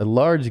a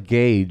large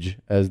gauge,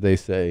 as they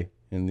say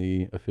in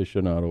the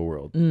aficionado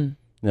world.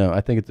 No,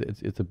 I think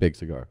it's a big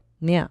cigar.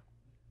 Yeah.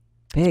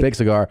 It's a big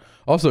cigar.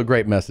 Also a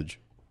great message.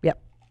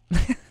 Yep.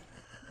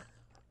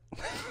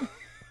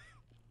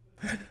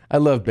 I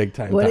love Big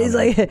Time What Tommy. he's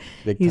like,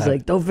 Big he's time.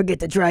 like, don't forget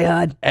to try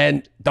hard.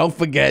 And don't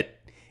forget,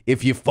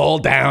 if you fall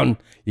down,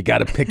 you got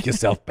to pick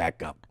yourself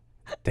back up.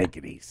 Take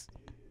it easy.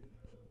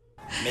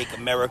 Make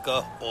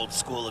America old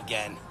school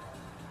again.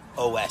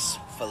 OS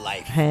for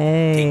life.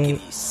 Hey. Take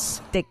it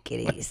easy. Take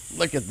it easy.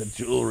 Look at the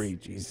jewelry,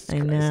 Jesus I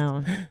Christ.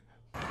 know.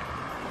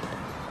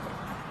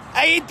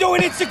 How you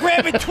doing,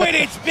 Instagram and Twitter?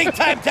 It's Big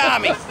Time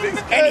Tommy.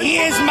 And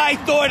here's my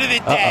thought of the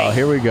day. Uh-oh,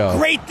 here we go.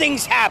 Great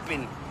things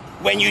happen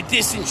when you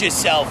distance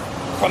yourself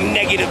from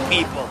negative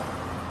people.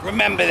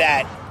 Remember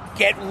that.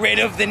 Get rid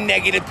of the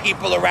negative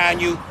people around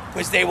you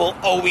because they will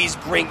always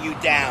bring you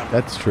down.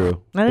 That's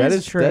true. That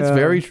is true. That's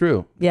very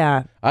true.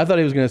 Yeah. I thought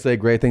he was going to say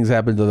great things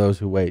happen to those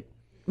who wait.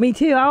 Me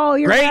too. Oh,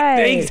 you're Great right.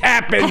 things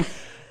happen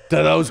to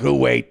those who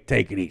wait.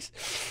 Take it easy.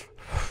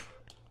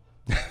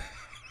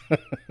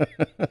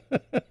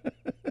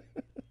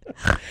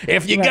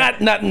 If you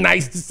got nothing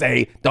nice to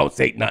say, don't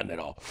say nothing at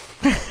all.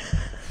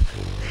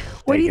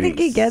 Where do you think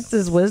he gets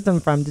his wisdom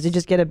from? Does he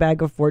just get a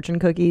bag of fortune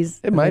cookies?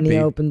 It might and be.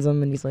 He opens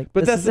them and he's like,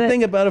 But this that's is the it.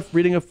 thing about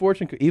reading a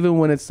fortune cookie. Even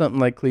when it's something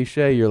like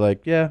cliche, you're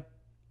like, yeah,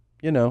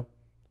 you know,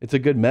 it's a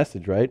good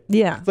message, right?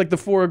 Yeah. It's like the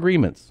 4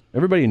 Agreements.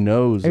 Everybody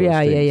knows those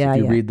Yeah, things. yeah, If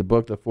you yeah. read the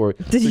book, the 4.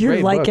 Did you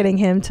like getting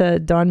him to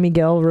Don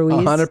Miguel Ruiz?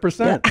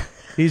 100%. Yeah.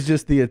 He's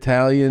just the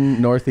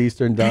Italian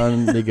Northeastern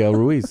Don Miguel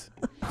Ruiz.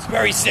 It's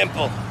very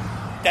simple.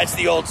 That's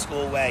the old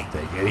school way.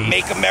 Take it easy.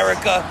 Make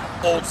America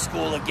old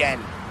school again.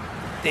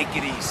 Take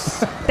it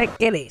easy. Take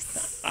it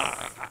easy.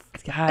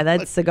 God,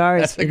 that cigar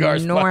is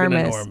cigar's fucking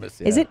enormous. enormous,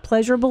 Is yeah. it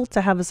pleasurable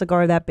to have a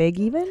cigar that big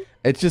even?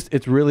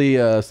 It's really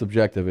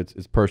subjective.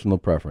 It's personal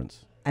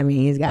preference. I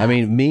mean, he's got...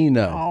 me,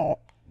 no.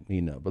 Me,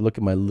 no. But look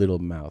at my little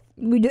mouth.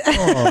 We do-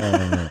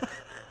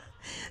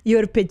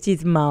 Your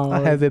petite mouth. I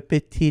have a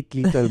petite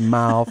little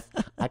mouth.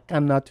 I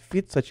cannot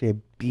fit such a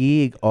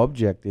big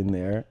object in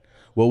there.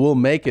 Well, we'll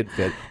make it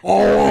fit.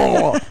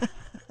 Oh!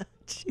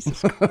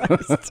 Jesus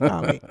Christ,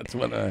 Tommy. That's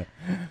when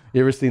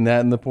you ever seen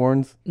that in the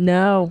porns?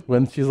 No.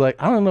 When she's like,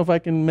 I don't know if I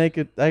can make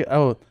it. I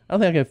don't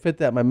think I can fit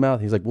that in my mouth.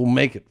 He's like, we'll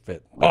make it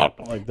fit. Like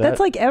that. That's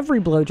like every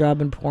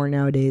blowjob in porn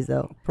nowadays,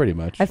 though. Pretty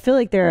much. I feel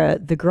like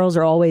the girls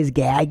are always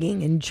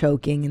gagging and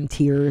choking and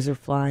tears are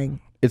flying.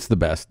 It's the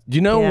best. Do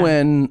you know Yeah.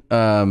 when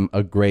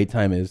a great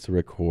time is to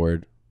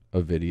record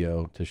a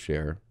video to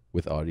share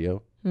with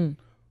audio?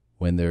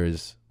 When there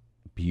is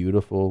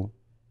beautiful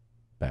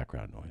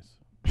background noise.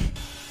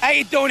 How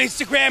you doing,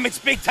 Instagram? It's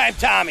Big Time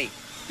Tommy.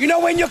 You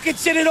know when you're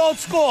considered old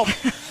school?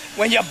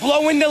 When you're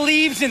blowing the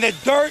leaves and the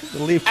dirt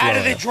leaf out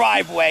of blower. the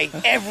driveway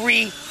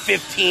every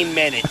 15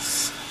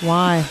 minutes.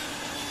 Why?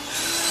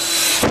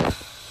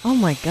 Oh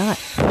my God.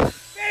 That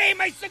ain't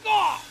my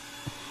cigar.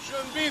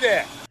 Shouldn't be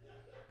there.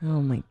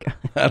 Oh my God.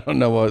 I don't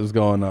know what was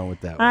going on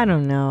with that one. I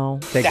don't know.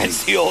 Take it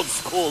That's the old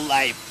school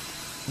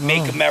life.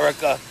 Make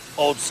America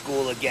old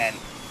school again.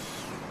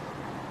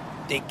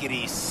 Take it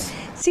easy.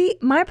 See,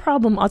 my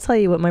problem, I'll tell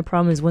you what my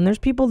problem is. When there's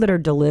people that are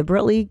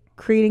deliberately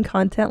creating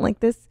content like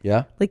this,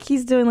 Yeah? like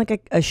he's doing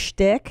like a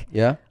shtick,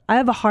 Yeah? I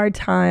have a hard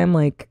time,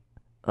 like,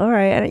 all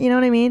right, you know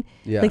what I mean?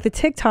 Yeah. Like the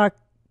TikTok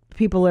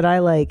people that I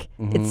like,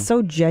 Mhm. it's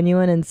so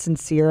genuine and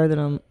sincere that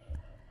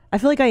I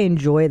feel like I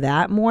enjoy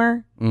that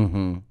more,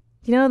 Mm-hmm.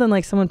 you know, than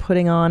like someone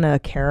putting on a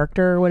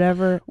character or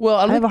whatever. Well,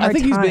 I have a hard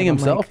think he's time. being I'm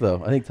himself, like,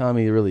 though. I think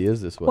Tommy really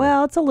is this way.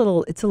 well, it's a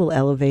little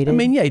elevated. I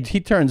mean, yeah, he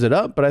turns it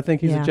up, but I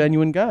think he's Yeah. a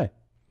genuine guy.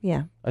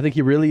 Yeah. I think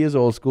he really is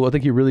old school. I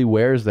think he really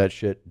wears that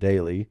shit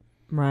daily.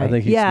 Right. I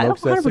think he Yeah,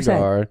 smokes that 100%.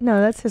 cigar. No,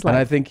 that's his And I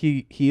life. think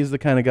he is the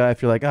kind of guy,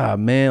 if you're like, ah,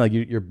 man, like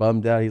you're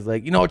bummed out, he's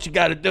like, you know what you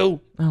got to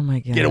do? Oh, my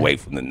God. Get away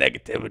from the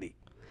negativity.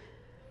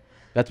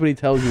 That's what he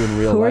tells you in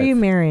real Who life. are you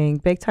marrying,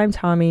 Big Time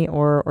Tommy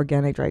or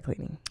Organic Dry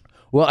Cleaning?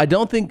 Well, I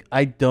don't think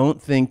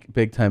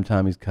Big Time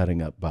Tommy's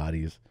cutting up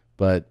bodies,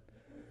 but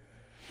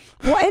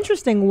Well,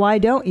 interesting. Why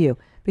don't you?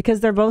 Because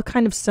they're both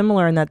kind of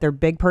similar in that they're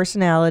big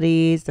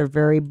personalities. They're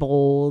very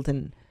bold,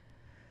 and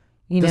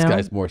this know,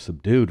 guy's more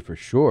subdued for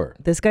sure.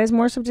 This guy's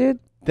more subdued.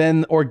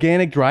 Than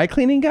Organic Dry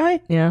Cleaning guy?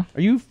 Yeah.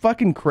 Are you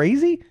fucking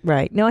crazy?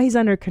 Right. No, he's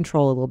under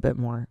control a little bit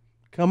more.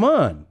 Come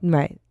on.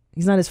 Right.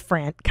 He's not as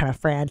kind of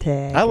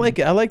frantic. I like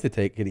it. I like to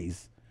take it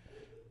easy.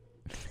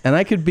 And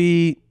I could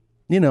be,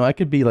 you know, I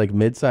could be like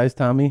mid-sized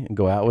Tommy and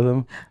go out with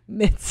him.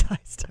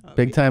 Mid-sized Tommy.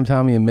 Big time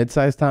Tommy and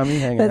mid-sized Tommy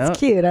hanging out. That's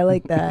cute. I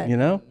like that. You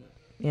know?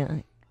 Yeah.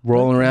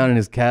 Rolling around in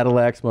his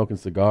Cadillac, smoking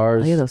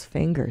cigars. Look at those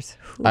fingers.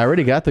 I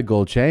already got the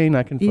gold chain.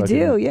 I can You fucking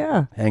do,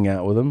 yeah. hang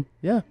out with him.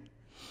 Yeah.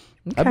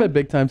 I Okay. bet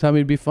Big Time Tommy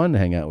would be fun to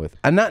hang out with.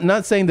 I'm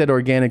not saying that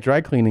organic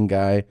dry cleaning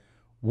guy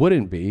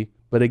wouldn't be,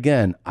 but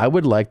again, I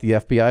would like the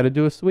FBI to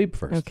do a sweep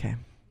first. Okay.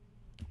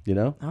 You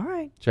know? All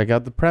right. Check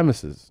out the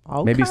premises.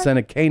 Okay. Maybe send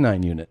a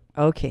canine unit.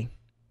 Okay.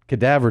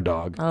 Cadaver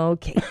dog.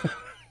 Okay.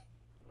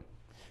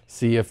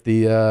 See if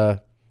the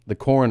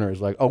coroner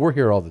is like, oh, we're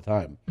here all the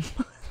time.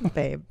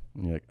 Babe.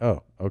 And you're like,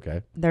 oh,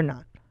 okay. They're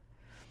not.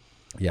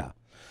 Yeah.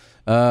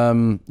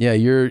 Yeah,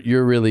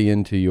 you're really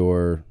into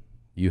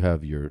you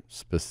have your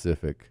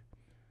specific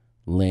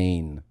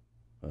lane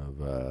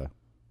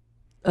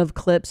Of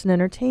clips and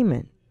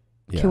entertainment.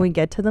 Yeah. Can we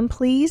get to them,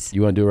 please?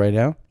 You want to do it right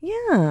now?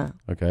 Yeah.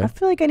 Okay. I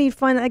feel like I need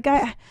fun. That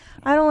guy,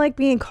 I don't like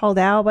being called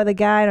out by the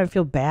guy. I don't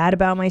feel bad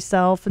about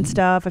myself and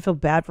stuff. I feel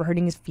bad for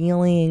hurting his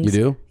feelings.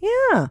 You do?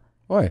 Yeah.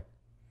 Why?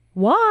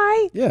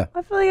 Why? Yeah.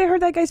 I feel like I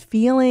hurt that guy's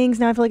feelings.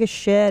 Now I feel like a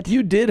shit.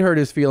 You did hurt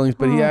his feelings,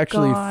 but he Oh,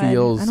 actually God.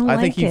 feels. I don't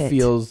think like he it.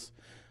 feels.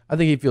 I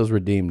think he feels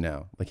redeemed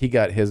now. Like he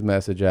got his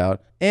message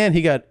out, and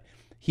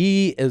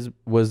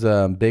was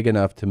big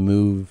enough to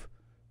move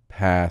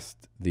past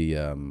the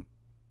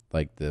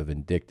like the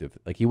vindictive.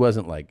 Like he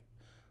wasn't like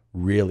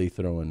really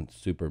throwing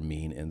super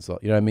mean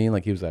insult. You know what I mean?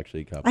 Like he was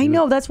actually. I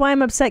know. That's why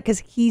I'm upset, because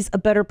he's a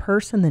better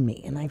person than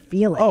me, and I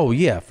feel it. Oh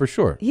yeah, for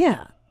sure.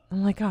 Yeah.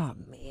 I'm like, oh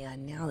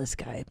man, now this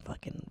guy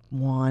fucking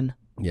won.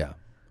 Yeah.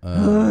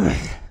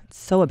 It's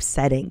so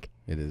upsetting.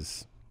 It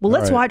is. Well,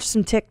 let's All right. watch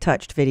some Tick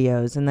Touched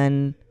videos, and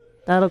then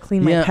that'll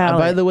clean my Yeah. palate.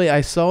 By the way,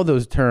 I saw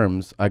those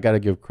terms. I got to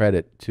give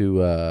credit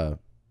to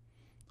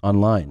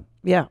online.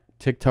 Yeah.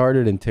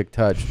 Tick-tarted and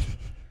tick-touched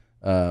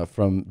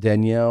from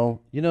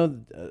Danielle. You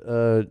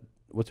know,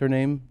 what's her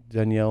name?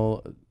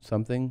 Danielle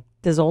something?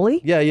 Dezzoli?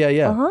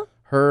 Yeah. Uh-huh.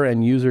 Her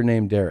and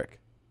username Derek.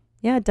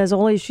 Yeah,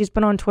 Dezzoli, she's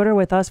been on Twitter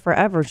with us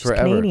forever. She's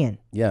Forever. Canadian.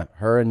 Yeah,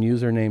 her and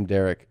username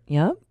Derek.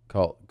 Yep.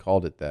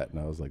 Called it that, and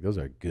I was like, those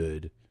are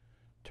good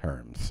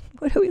terms.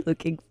 What are we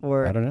looking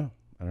for? I don't know.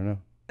 I don't know.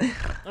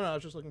 I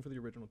was just looking for the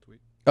original tweet.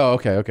 Oh,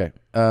 okay.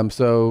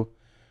 So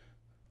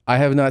I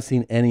have not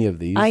seen any of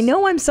these. I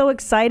know. I'm so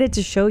excited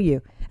to show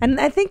you.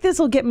 And I think this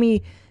will get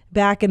me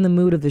back in the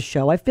mood of the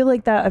show. I feel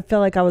like I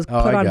was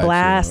Oh, put I on got you.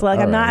 blast. Like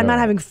All I'm right, not all right.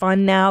 having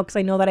fun now because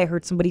I know that I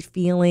hurt somebody's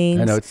feelings.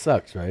 I know it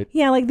sucks, right?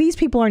 Yeah, like these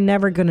people are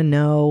never gonna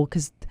know,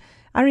 because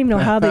I don't even know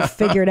how they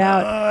figured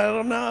out. I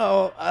don't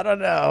know.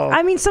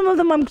 I mean, some of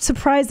them I'm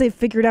surprised they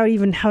figured out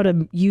even how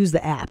to use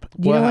the app.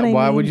 Do you know what I mean?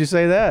 Why would you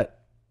say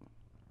that?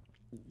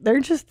 They're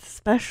just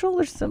special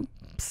or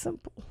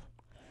simple.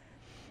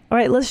 All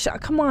right,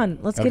 come on,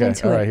 let's get Okay,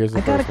 into all it. right, here's the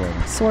I got first a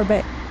one.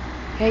 sorbet.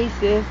 Hey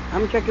sis,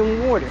 I'm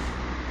drinking water.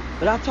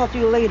 But I'll talk to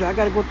you later. I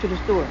gotta go to the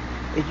store.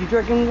 Is you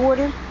drinking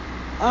water?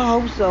 I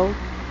hope so.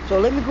 So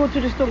let me go to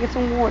the store and get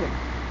some water.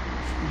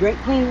 Drink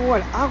clean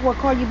water. I'll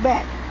call you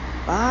back.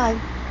 Bye.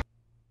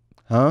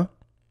 Huh?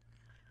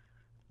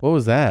 What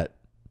was that?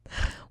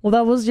 Well,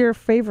 that was your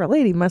favorite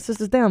lady. My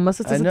sister's down. My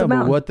sister's I at know, the but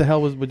mountain. what the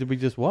hell did we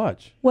just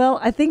watch? Well,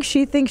 I think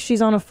she thinks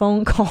she's on a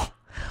phone call.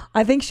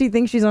 I think she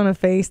thinks she's on a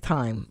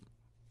FaceTime.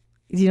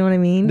 Do you know what I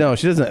mean? No,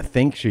 she doesn't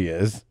think she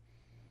is.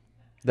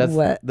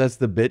 What? That's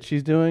the bit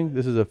she's doing?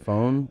 This is a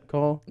phone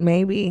call?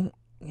 Maybe.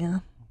 Yeah.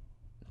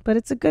 But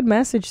it's a good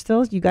message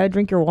still. You got to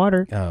drink your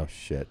water. Oh,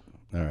 shit.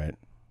 All right.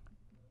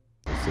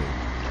 Let's see.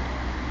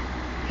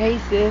 Hey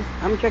sis,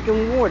 I'm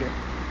drinking water.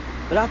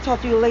 But I'll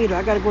talk to you later.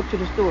 I gotta go to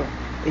the store.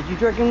 Is you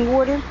drinking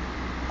water?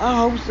 I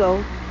hope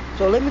so.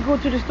 So let me go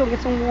to the store and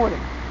get some water.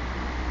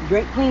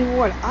 Drink clean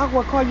water.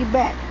 I'll call you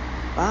back.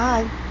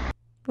 Bye.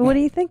 But what do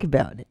you think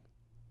about it?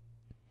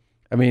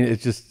 I mean,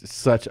 it's just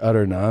such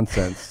utter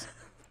nonsense.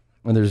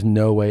 And there's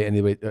no way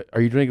anybody...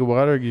 Are you drinking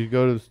water? You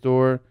go to the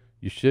store?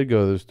 You should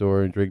go to the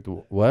store and drink the...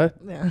 What?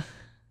 Yeah.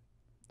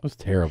 That was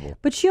terrible.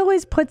 But she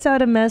always puts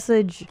out a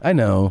message I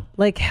know.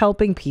 like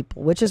helping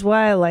people, which is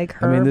why I like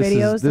her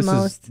videos the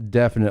most. This is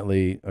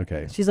definitely...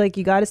 Okay. She's like,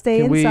 you got to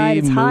stay Can inside.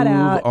 It's hot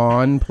out.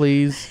 on,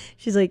 please?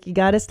 She's like, you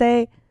got to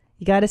stay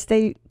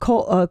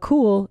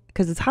cool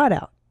because it's hot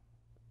out.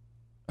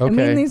 Okay.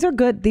 I mean, these are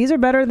good. These are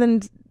better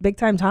than Big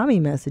Time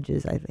Tommy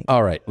messages, I think.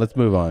 All right, let's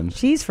move on.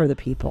 She's for the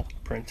people.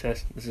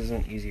 Princess, this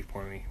isn't easy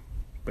for me,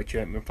 but you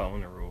haven't been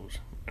following the rules.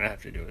 I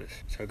have to do this.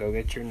 So go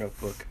get your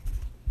notebook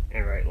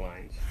and write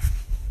lines.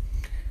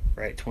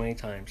 Write 20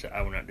 times that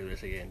I will not do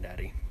this again,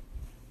 Daddy.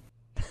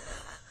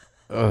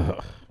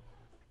 Ugh.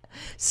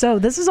 So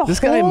this is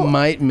This guy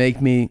might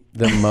make me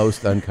the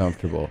most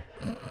uncomfortable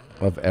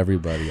of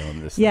everybody on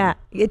this. Yeah,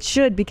 it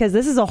should, because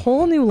this is a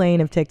whole new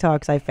lane of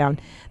TikToks I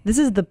found. This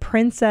is the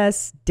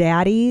princess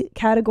daddy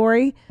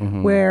category,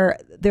 Mhm. where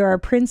there are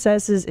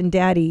princesses and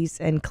daddies,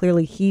 and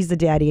clearly he's the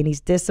daddy and he's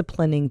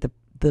disciplining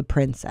the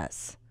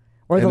princess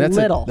or And the that's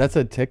little. That's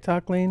a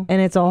TikTok lane?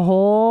 And it's a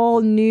whole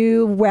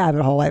new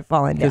rabbit hole I've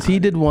fallen down. Because he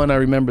did one, I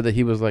remember that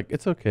he was like,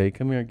 it's okay,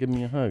 come here, give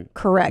me a hug.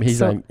 Correct. He's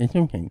So- like, it's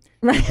okay.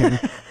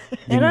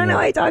 I don't know.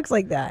 He talks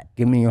like that.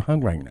 Give me a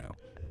hug right now.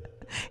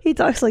 He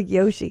talks like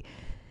Yoshi.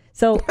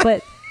 So,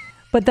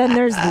 but then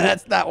there's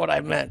That's not what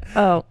I meant.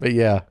 Oh, But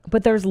yeah.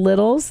 but there's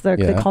littles. They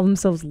Yeah. call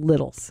themselves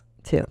littles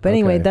too. But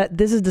anyway, Okay.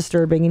 this is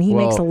disturbing, and he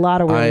makes a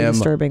lot of I really am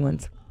disturbing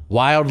ones.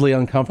 Wildly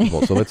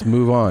uncomfortable, so let's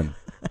move on.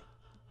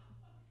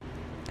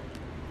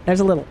 There's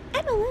a little.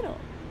 I'm a little.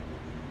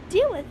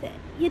 Deal with it.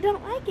 You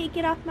don't like it,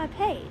 get off my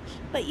page.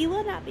 But you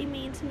will not be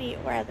mean to me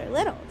or other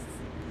littles.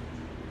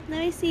 Let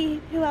me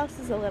see who else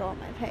is a little on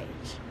my page.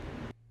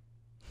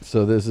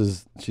 So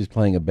she's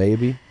playing a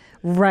baby?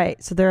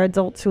 Right. So they're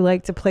adults who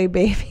like to play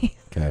baby.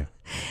 Okay.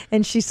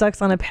 And she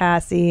sucks on a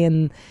passy,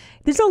 and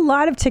there's a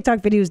lot of TikTok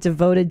videos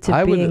devoted to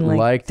I would being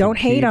like to don't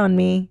hate keep- on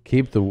me.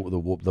 Keep the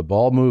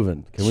ball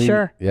moving. Can we?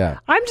 Sure. Yeah.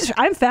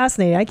 I'm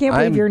fascinated. I can't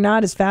believe you're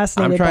not as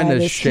fascinated I'm trying by to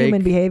this shake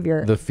human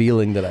behavior. the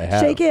feeling that I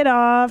have. Shake it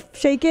off.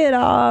 Shake it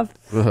off.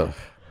 Ugh.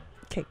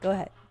 Okay, go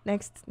ahead.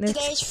 Next.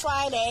 Today's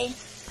Friday.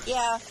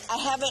 Yeah, I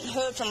haven't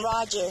heard from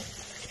Roger.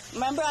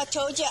 Remember I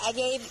told you I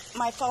gave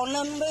my phone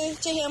number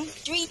to him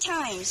 3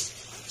 times.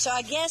 So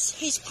I guess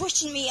he's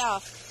pushing me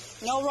off.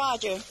 No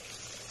Roger.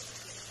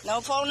 No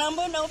phone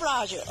number, no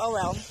Roger. Oh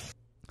well.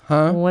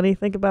 Huh? What do you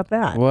think about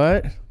that?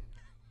 What?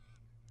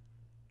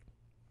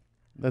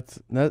 That's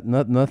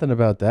nothing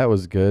about that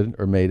was good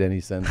or made any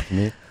sense to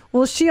me.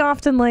 Well, she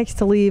often likes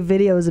to leave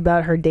videos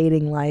about her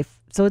dating life,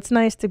 so it's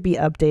nice to be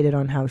updated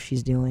on how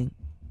she's doing.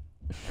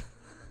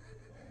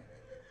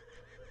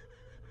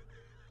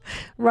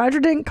 Roger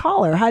didn't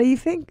call her. How do you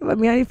think? I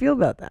mean, how do you feel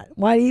about that?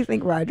 Why do you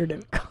think Roger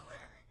didn't call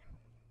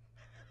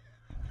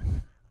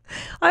her?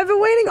 I've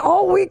been waiting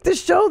all week to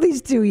show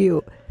these to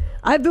you.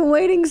 I've been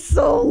waiting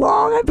so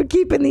long. I've been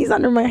keeping these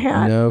under my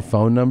hat. No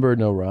phone number,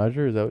 no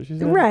Roger. Is that what she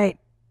said? Right.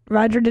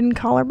 Roger didn't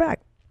call her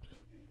back.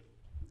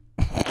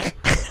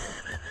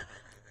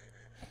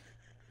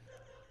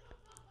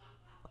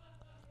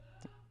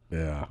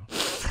 Yeah.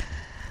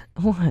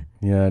 What?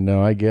 Yeah.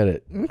 No, I get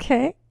it.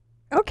 Okay.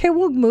 Okay,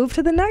 we'll move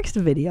to the next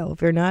video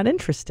if you're not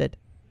interested.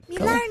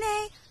 Hello.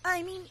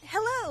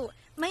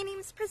 My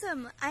name's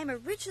Prism. I'm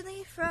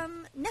originally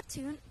from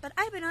Neptune, but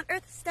I've been on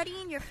Earth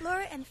studying your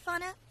flora and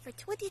fauna for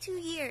 22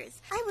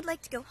 years. I would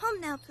like to go home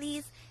now,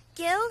 please.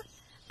 Gil,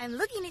 I'm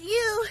looking at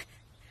you.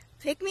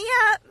 Pick me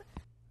up.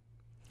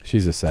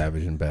 She's a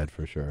savage in bed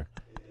for sure.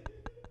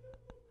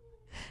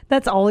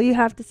 That's all you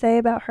have to say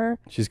about her?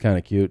 She's kind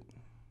of cute.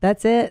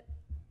 That's it?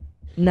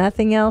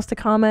 Nothing else to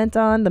comment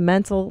on? The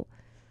mental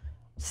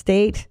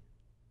state?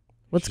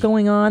 What's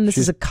going on? This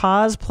is a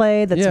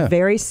cosplay that's Yeah.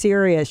 very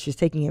serious. She's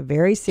taking it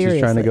very seriously.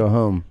 She's trying to go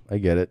home. I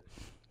get it.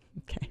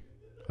 Okay.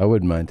 I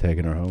wouldn't mind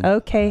taking her home.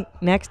 Okay,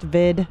 next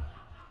vid.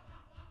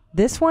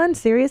 This one?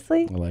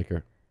 Seriously? I like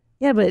her.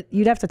 Yeah, but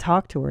you'd have to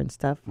talk to her and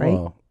stuff, right?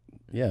 Well,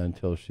 yeah,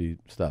 until she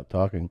stopped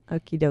talking.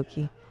 Okie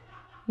dokie.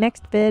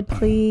 Next vid,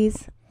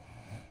 please.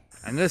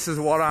 And this is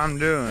what I'm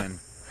doing.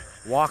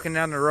 Walking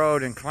down the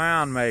road in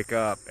clown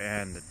makeup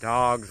and the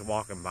dog's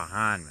walking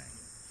behind me.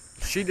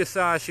 She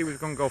decided she was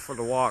going to go for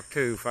the walk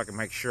too if I could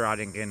make sure I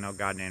didn't get in no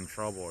goddamn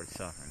trouble or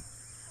something.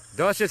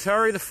 Duchess,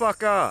 hurry the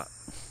fuck up.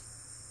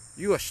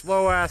 You a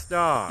slow ass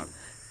dog.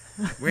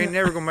 We ain't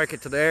never going to make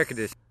it to the air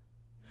conditioner.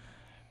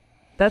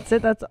 That's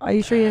it? Are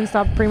you sure you didn't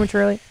stop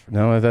prematurely?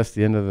 No, that's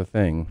the end of the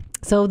thing.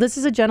 So this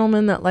is a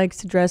gentleman that likes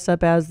to dress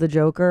up as the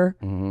Joker,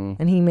 Mhm.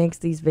 and he makes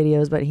these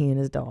videos about he and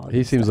his dog.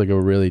 He seems like a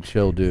really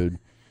chill dude.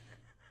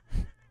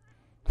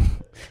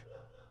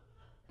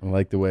 I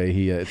like the way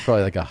he, it's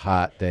probably like a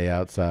hot day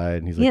outside,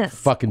 and he's like, Yes.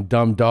 fucking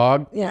dumb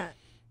dog. Yeah.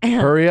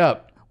 Hurry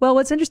up. Well,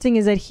 what's interesting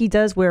is that he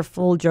does wear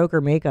full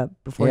Joker makeup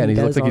before Yeah, he and he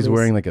does looks like all he's these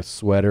wearing like a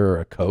sweater or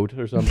a coat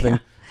or something.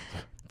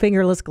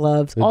 fingerless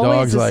gloves. The Always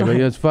dog's a like,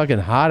 sign. it's fucking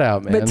hot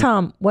out, man. But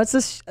Tom, what's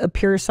this a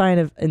pure sign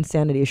of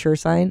insanity? A sure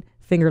sign?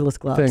 Fingerless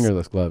gloves.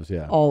 Fingerless gloves,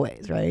 yeah.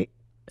 Always, right?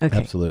 Okay.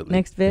 Absolutely.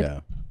 Next vid. Yeah.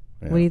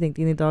 What do you think?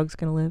 Do you think the dog's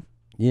gonna live?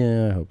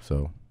 Yeah, I hope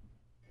so.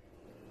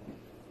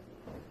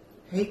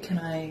 Hey, can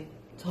I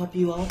top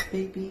you off,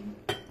 baby?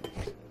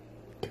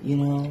 You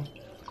know,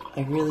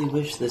 I really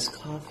wish this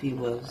coffee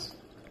was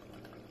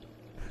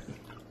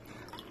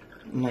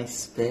my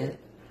spit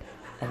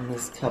and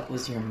this cup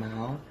was your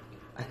mouth.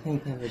 I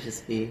think that would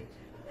just be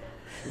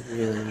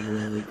really,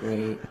 really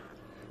great.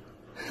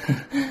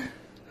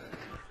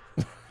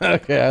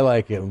 Okay, I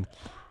like him.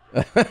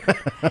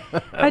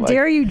 How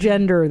dare you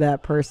gender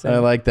that person? I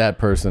like that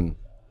person.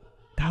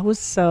 That was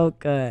so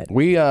good.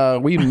 We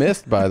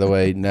missed, by the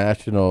way,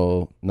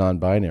 National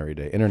Non-Binary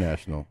Day,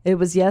 International. It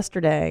was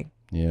yesterday.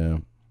 Yeah.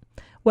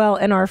 Well,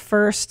 and our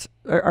first,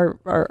 our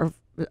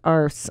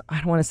I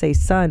don't want to say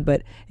son,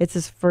 but it's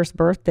his first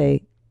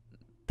birthday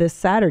this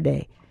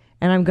Saturday,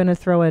 and I'm going to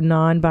throw a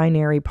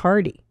non-binary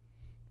party.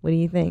 What do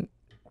you think?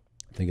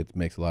 I think it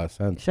makes a lot of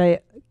sense. Should I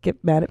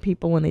get mad at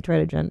people when they try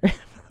to gender?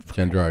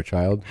 Gender our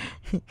child.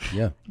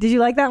 Yeah. Did you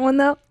like that one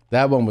though?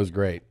 That one was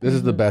great. This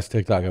is the best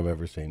TikTok I've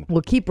ever seen.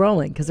 Well, keep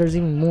rolling because there's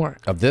even more.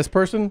 Of this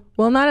person?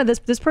 Well, not of this.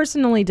 This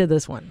person only did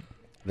this one.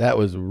 That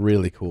was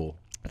really cool.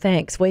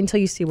 Thanks. Wait until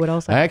you see what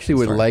else I actually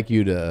would like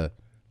you to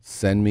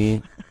send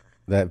me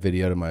that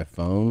video to my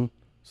phone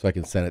so I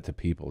can send it to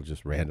people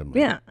just randomly.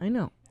 Yeah, I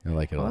know. I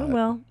like it a lot.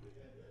 Well.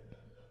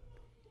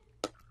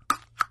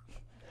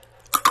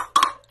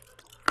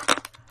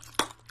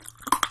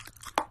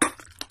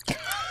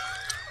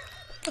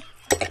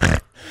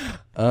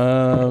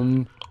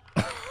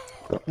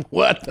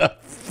 What the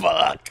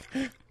fuck?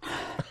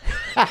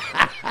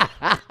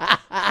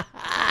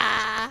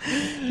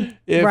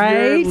 If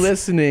Right? you're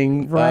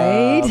listening,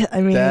 Right?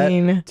 I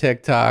mean- that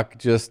TikTok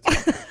just,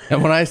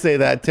 and when I say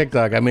that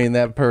TikTok, I mean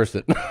that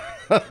person.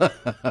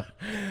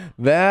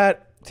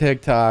 That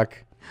TikTok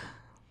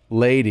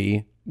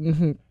lady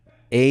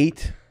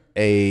ate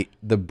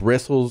the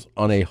bristles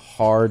on a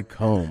hard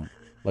comb,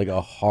 like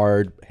a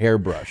hard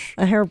hairbrush.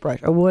 A hairbrush,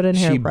 a wooden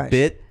hairbrush. She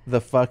bit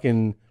the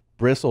fucking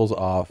bristles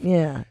off.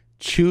 Yeah.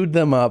 Chewed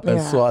them up and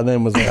Yeah. and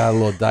then was like, got a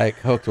little Diet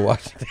Coke to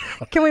wash it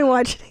down. Can we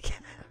watch it again?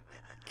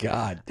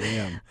 God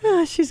damn.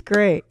 Oh, she's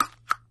great.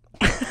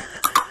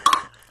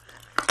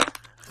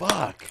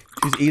 Fuck.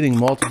 She's eating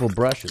multiple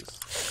brushes.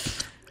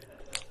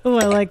 Oh,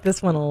 I like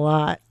this one a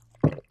lot.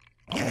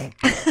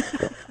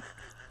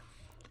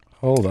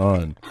 Hold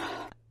on.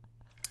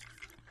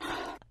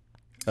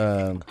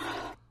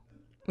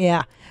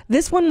 Yeah.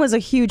 This one was a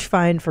huge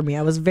find for me.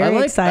 I was very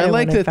excited. I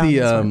like when that I found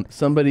this one.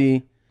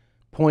 somebody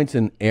points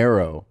an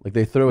arrow, like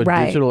they throw a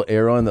Right. digital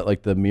arrow and that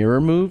like the mirror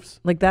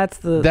moves. Like that's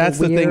the thing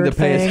to weird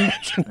pay thing.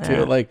 attention to.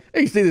 Yeah. Like,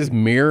 hey, you see this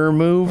mirror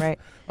move Right.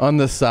 on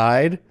the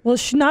side? Well,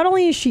 not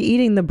only is she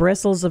eating the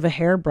bristles of a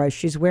hairbrush,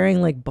 she's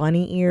wearing like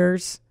bunny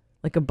ears,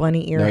 like a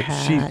bunny ear No,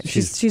 hat.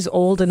 She's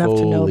old enough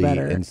to know fully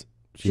better.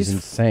 She's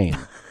insane.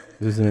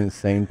 This is an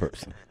insane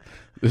person.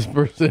 This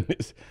person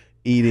is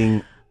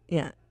eating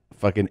Yeah.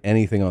 fucking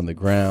anything on the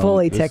ground.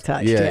 Fully This-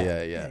 TikTok.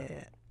 Yeah.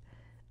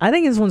 I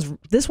think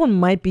this one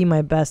might be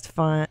my best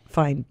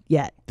find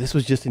yet. This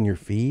was just in your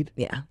feed?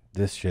 Yeah.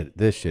 This shit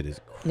is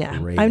Yeah,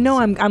 crazy. I know.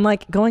 I'm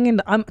like going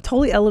into. I'm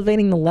totally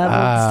elevating the level.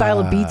 The style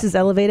of beats is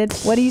elevated.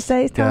 What do you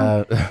say,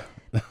 Tom?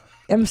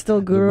 I'm still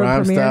The Guru and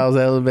rhyme Premier. style's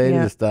elevated,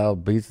 Yeah. the style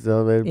of beats is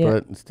elevated, Yeah.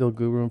 but it's still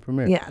Guru and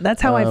Premier. Yeah,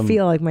 that's how I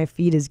feel like my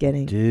feed is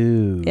getting.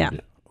 Dude. Yeah.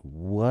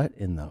 What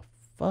in the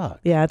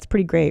fuck? Yeah, it's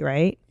pretty great,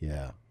 right?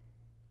 Yeah.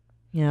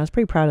 Yeah, I was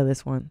pretty proud of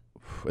this one.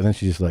 And then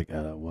she's just like,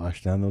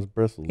 wash down those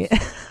bristles. Yeah.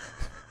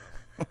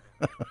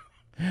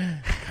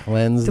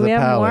 Cleanse Do the we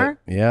have palate. more?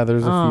 Yeah,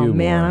 there's a Oh few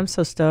man, more. I'm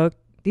so stoked.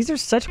 These are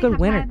such good I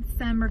winners. have had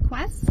some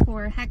requests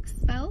for hex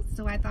spells,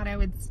 so I thought I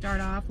would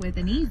start off with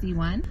an easy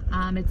one.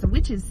 It's a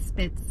witch's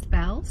spit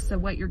spell. So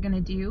what you're going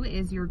to do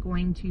is you're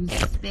going to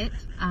spit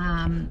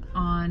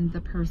on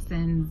the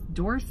person's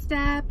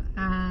doorstep,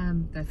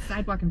 the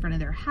sidewalk in front of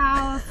their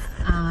house,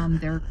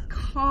 their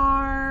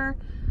car,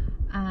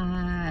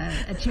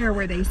 a chair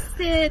where they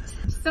sit,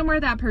 somewhere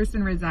that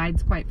person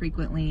resides quite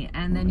frequently.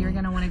 And then you're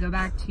going to want to go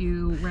back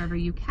to wherever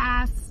you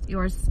cast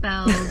your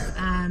spells.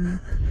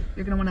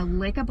 You're going to want to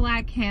lick a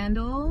black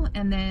candle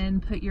and then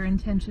put your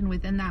intention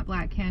within that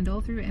black candle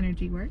through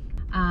energy work.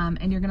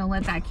 And you're going to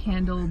let that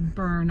candle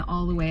burn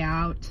all the way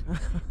out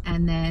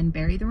and then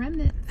bury the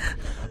remnant.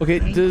 Okay,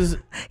 does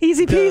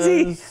Easy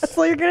peasy. That's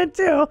what you're gonna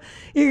do.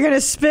 You're gonna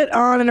spit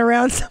on and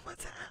around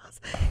someone's house.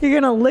 You're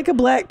gonna lick a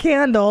black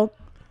candle.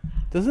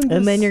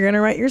 And then you're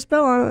gonna write your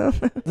spell on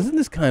it. Doesn't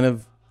this kind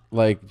of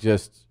like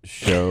just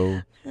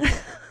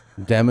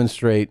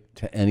demonstrate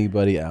to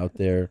anybody out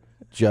there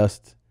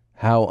just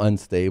how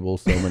unstable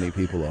so many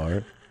people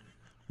are?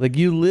 Like,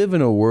 you live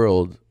in a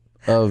world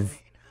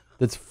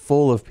that's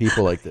full of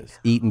people like this,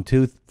 eating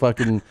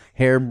fucking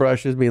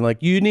hairbrushes, being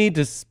like, you need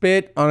to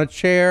spit on a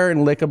chair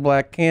and lick a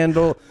black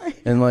candle,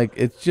 and like,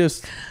 it's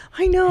just,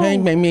 I know. Hey,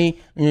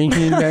 baby,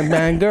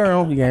 bad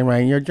girl, you gotta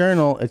write in your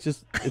journal. It's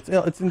just,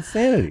 it's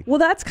insanity. Well,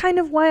 that's kind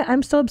of why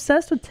I'm so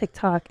obsessed with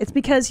TikTok. It's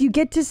because you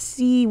get to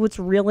see what's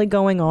really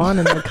going on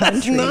in the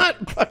country.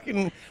 Not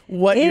fucking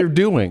what you're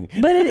doing.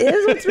 But it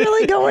is what's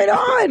really going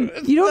on.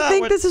 You don't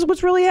think this is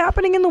what's really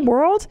happening in the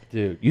world?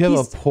 Dude, you have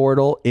a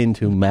portal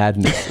into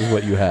madness is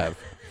what you have.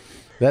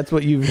 That's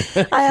what you've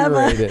I have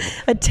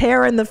curated. a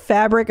tear in the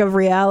fabric of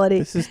reality.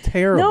 This is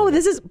terrible.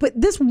 No, but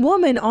this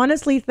woman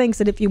honestly thinks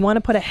that if you want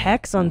to put a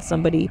hex on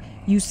somebody,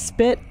 you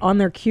spit on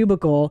their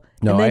cubicle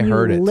No, and then I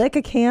heard you it. lick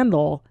a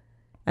candle.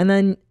 And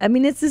then, I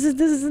mean, this is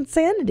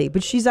insanity,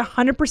 but she's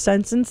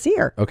 100%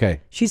 sincere. Okay.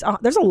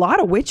 There's a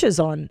lot of witches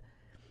on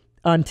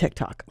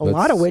TikTok, a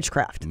lot of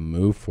witchcraft.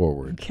 Move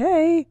forward.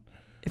 Okay,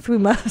 if we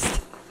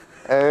must.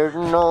 There's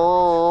an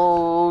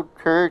old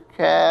church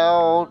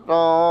house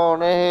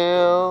on a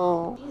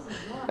hill.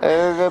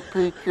 There's a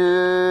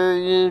preacher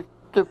used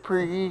to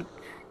preach,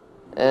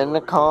 and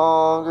the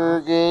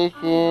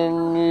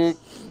congregation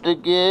used to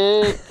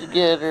get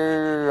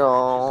together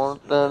on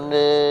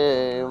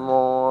Sunday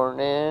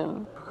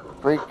morning.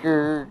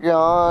 Preacher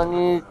John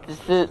used to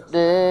sit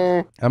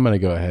there. I'm gonna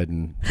go ahead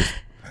and just,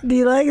 Do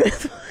you like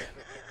this?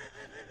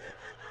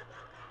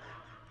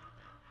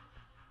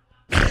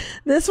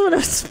 This one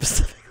was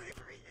specifically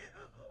for you.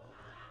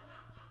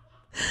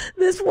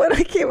 This one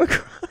I came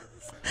across.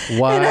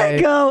 Why? And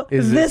I go,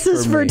 this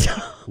is for me?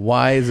 Tom.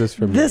 Why is this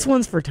for me? This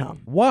one's for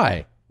Tom.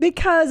 Why?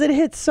 Because it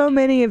hits so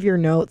many of your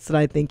notes that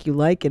I think you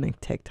like in a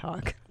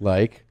TikTok.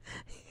 Like?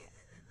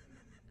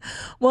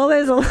 Well,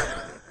 there's a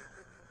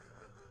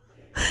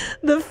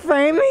the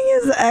framing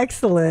is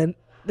excellent.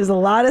 There's a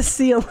lot of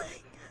ceiling.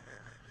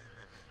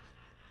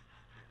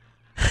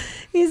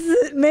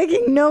 He's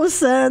making no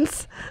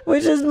sense,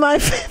 which is my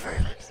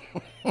favorite.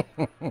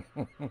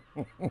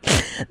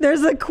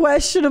 There's a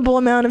questionable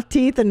amount of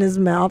teeth in his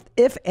mouth,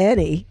 if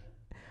any.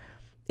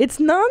 It's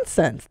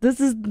nonsense. This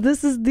is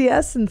the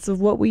essence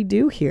of what we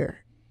do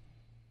here.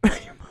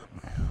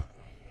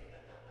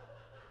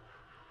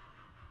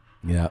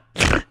 Yeah.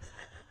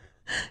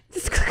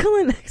 Just click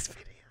on the next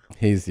video.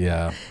 He's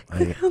I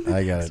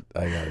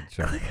gotta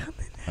jump.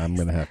 I'm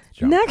gonna have to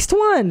jump. Next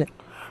one.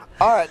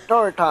 All right,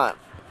 story time.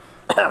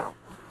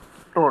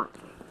 Story.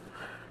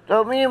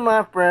 So me and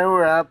my friend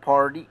were at a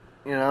party,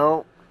 you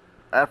know,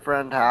 at a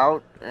friend's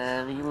house,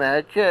 and he met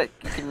a chick.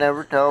 You can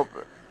never tell.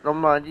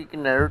 Sometimes you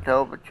can never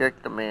tell if a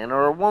chick's a man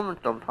or a woman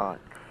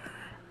sometimes.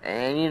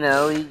 And, you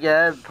know, he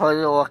got to play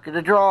the luck of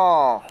the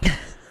draw.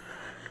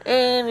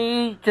 And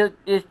he took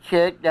this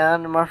chick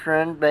down to my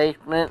friend's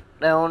basement,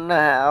 down in the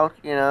house,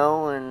 you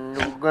know, and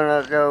we're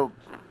going to go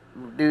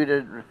do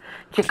the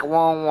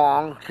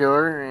chicka-wong-wong to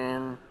her.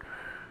 And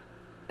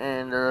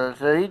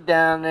so he's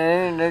down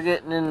there, and they're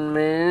getting in the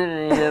mood,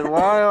 and he said,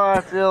 why do I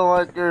feel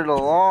like there's a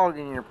log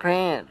in your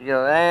pants? He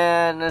goes,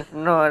 that's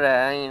not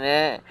that, ain't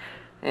that.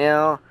 You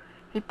know,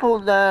 he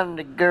pulled down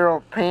the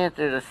girl's pants,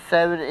 there's a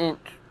 7-inch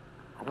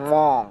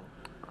long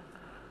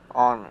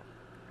on it.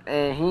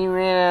 And he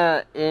ran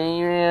out of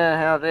the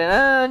house saying,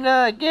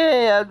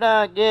 I'm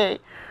not gay.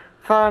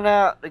 Found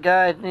out the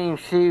guy's named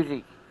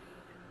Susie.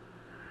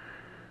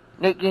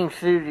 Nicknamed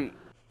Susie.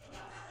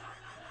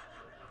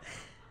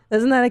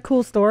 Isn't that a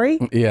cool story?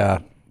 Yeah.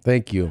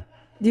 Thank you.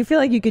 Do you feel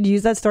like you could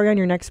use that story on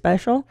your next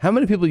special? How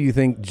many people do you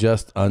think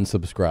just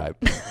unsubscribe?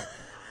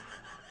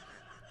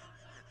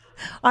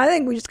 I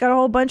think we just got a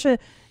whole bunch of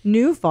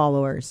new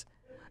followers.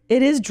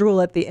 It is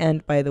drool at the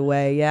end, by the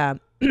way. Yeah.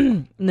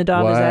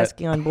 Nadav is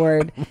asking on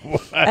board.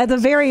 At the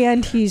very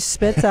end, he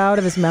spits out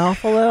of his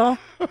mouth a little.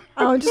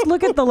 Oh, just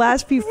look at the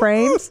last few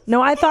frames.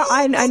 No, I thought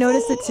I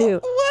noticed it too.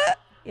 What?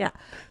 Yeah.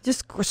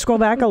 Just scroll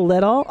back a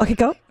little. Okay,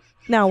 go.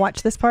 Now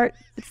watch this part.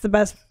 It's the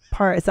best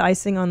part. It's the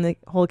icing on the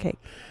whole cake.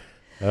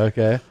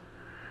 Okay.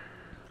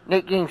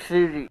 Nicknamed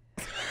Susie.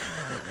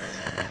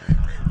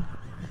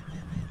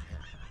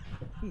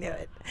 Knew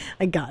it.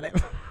 I got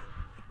him.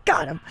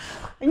 Got him.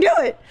 I knew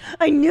it.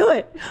 I knew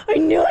it. I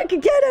knew I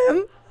could get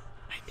him.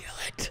 I knew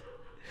it.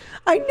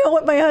 I know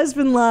what my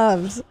husband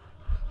loves.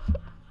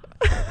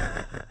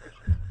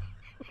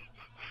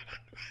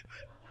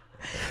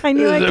 I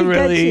knew I could get you. It's a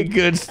really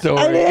good story.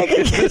 I knew I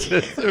could get you.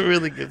 It's a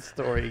really good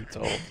story he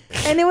told.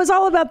 And it was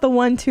all about the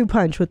 1-2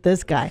 punch with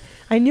this guy.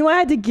 I knew I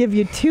had to give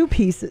you two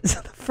pieces.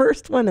 The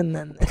first one and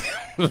then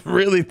this.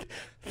 Really?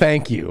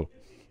 Thank you.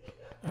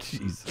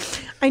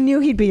 Jesus. I knew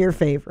he'd be your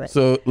favorite.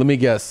 So let me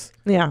guess.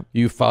 Yeah.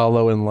 You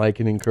follow and like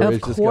and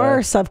encourage this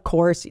guy? Of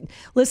course.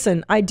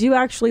 Listen, I do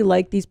actually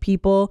like these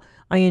people.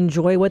 I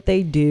enjoy what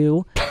they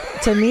do.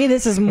 To me,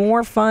 this is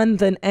more fun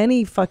than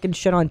any fucking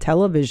shit on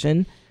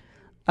television.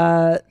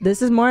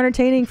 This is more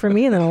entertaining for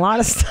me than a lot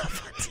of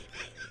stuff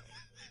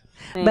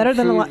on TV. Better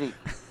than a lot.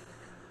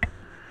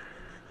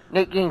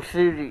 Nicknamed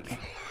Susie.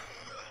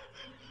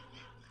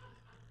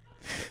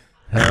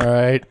 All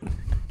right.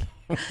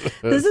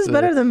 This is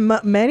better than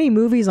many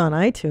movies on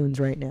iTunes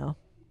right now.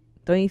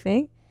 Don't you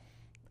think?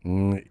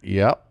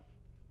 Yep.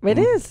 It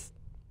is.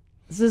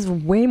 This is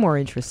way more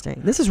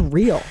interesting. This is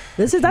real.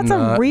 That's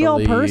a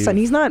real person.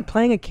 He's not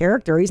playing a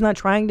character. He's not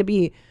trying to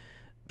be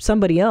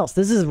somebody else.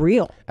 This is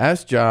real.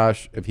 Ask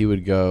Josh if he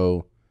would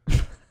go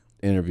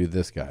interview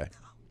this guy.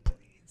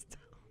 Please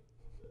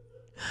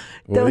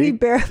don't. Don't he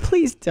bear?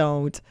 Please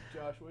don't.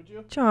 Josh, would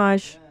you?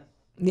 Josh.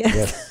 Yes.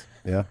 Yes.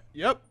 Yeah.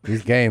 Yep.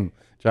 He's game.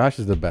 Josh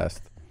is the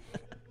best.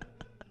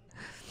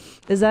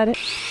 Is that it?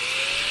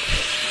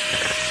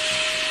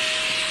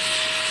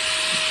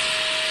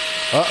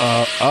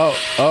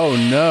 Oh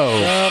no.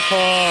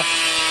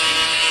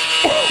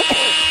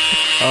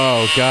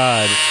 Oh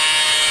God.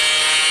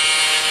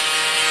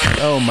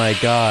 Oh my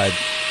God.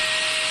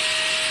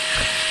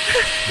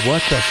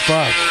 What the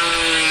fuck?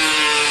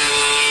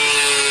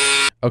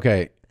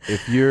 Okay,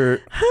 if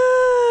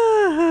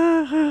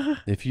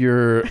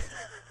you're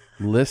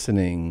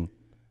listening,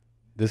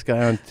 this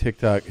guy on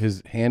TikTok,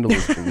 his handle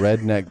is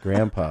Redneck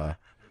Grandpa.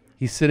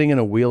 He's sitting in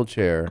a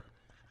wheelchair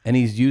and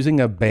he's using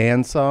a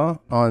bandsaw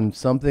on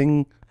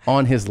something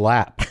on his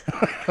lap.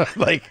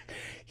 Like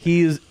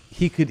he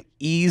could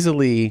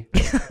easily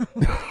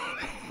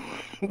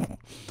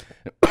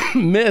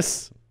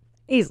miss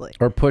easily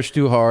or push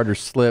too hard or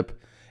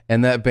slip,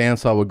 and that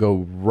bandsaw would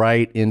go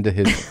right into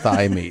his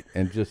thigh meat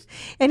and just.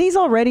 And he's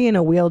already in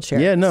a wheelchair.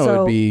 Yeah, no, so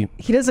it'd be.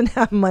 He doesn't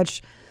have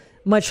much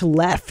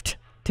left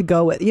to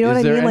go with. You know what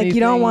I mean? Like you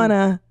don't want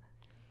to.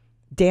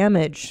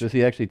 damage. Does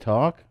he actually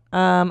talk?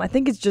 I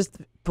think it's just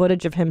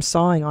footage of him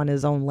sawing on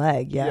his own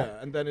leg. Yeah.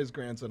 and then his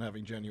grandson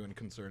having genuine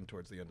concern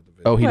towards the end of the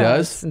video. Oh, he Well,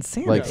 does? it's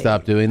insanity. Like,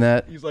 stop doing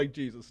that? He's like,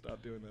 Jesus,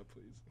 stop doing that,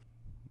 please.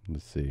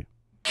 Let's see.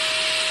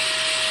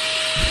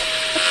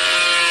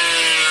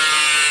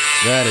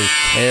 That is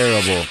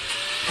terrible.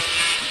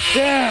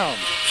 Damn!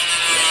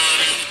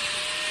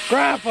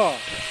 Grandpa!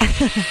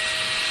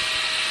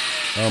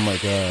 Oh my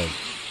god.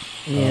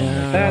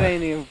 Yeah. That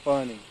ain't even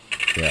funny.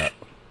 Yeah.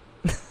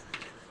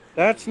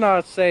 That's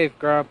not safe,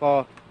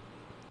 Grandpa.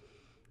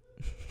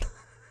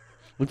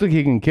 Looks like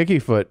he can kicky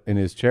foot in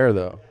his chair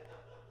though.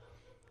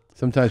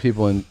 Sometimes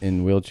people in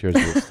wheelchairs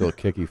will still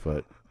kicky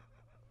foot.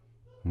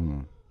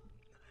 Really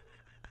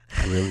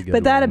good.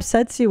 But that one.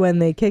 upsets you when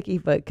they kicky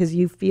foot because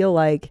you feel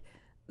like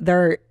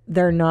they're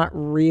not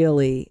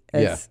really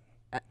as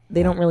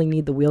they don't really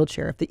need the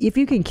wheelchair. If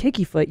you can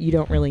kicky foot, you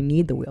don't really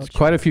need the wheelchair.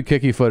 Quite a few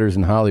kicky footers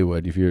in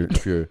Hollywood. If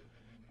you're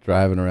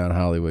driving around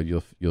Hollywood,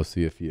 you'll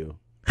see a few.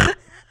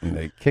 And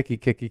they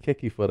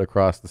kicky foot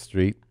across the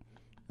street,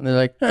 and they're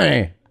like,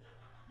 "Hey,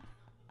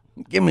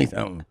 give me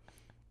something."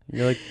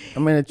 You're like,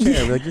 "I'm in a chair."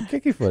 They're like, "You're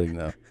kicky footing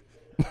though."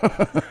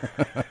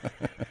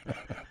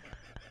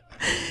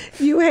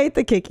 You hate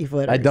the kicky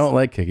footers. I don't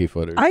like kicky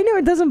footers. I know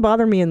it doesn't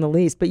bother me in the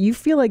least, but you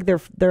feel like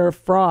they're a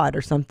fraud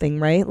or something,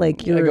 right?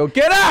 Like I go,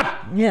 "Get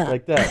up!" Yeah,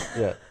 like that.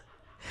 Yeah,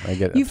 I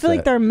get. You feel like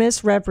upset. they're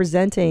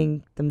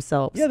misrepresenting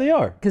themselves. Yeah, they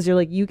are. Because you're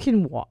like, you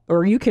can walk,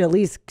 or you can at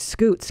least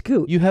scoot.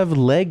 You have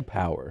leg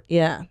power.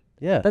 Yeah.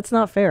 Yeah. That's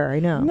not fair. I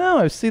know. No,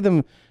 I see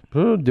them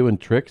doing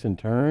tricks and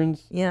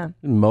turns. Yeah.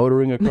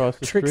 Motoring across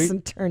the Tricks street.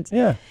 and turns.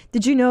 Yeah.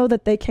 Did you know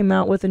that they came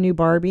out with a new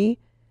Barbie?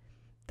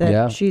 That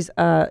Yeah.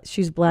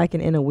 she's black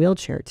and in a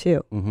wheelchair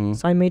too. Mhm.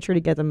 So I made sure to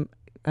get them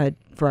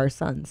for our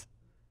sons.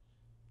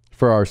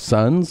 For our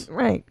sons?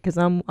 Right, because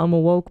I'm a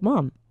woke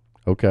mom.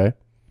 Okay.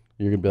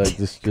 You're gonna be like,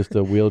 this is just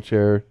a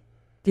wheelchair.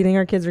 Do you think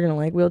our kids are gonna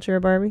like wheelchair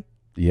Barbie?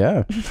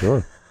 Yeah,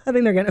 sure. I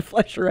think they're gonna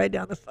flush her right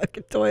down the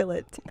fucking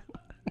toilet.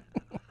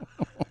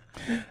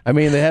 I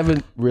mean, they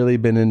haven't really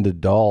been into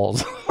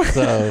dolls,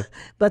 so.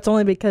 That's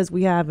only because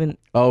we haven't.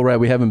 Oh right,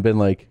 we haven't been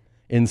like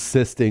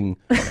insisting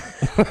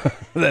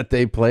that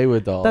they play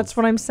with dolls. That's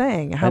what I'm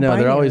saying. How I know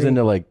they're always binary.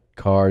 into like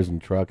cars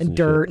and trucks and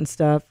dirt shit. and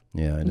stuff.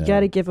 Yeah, I know. You got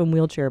to give them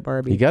wheelchair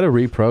Barbie. You got to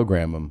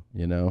reprogram them,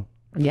 you know?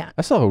 Yeah.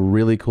 I saw a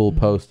really cool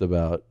post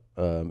about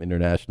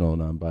international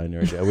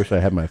non-binary day. I wish I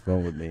had my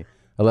phone with me.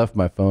 I left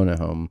my phone at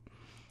home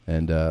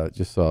and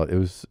just saw it. It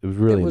was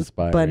really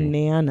inspiring.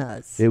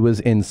 Bananas. It was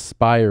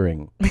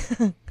inspiring.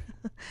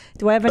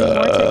 Do I have any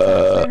more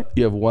TikToks there?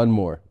 You have one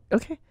more.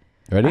 Okay.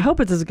 Ready? I hope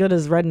it's as good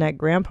as Redneck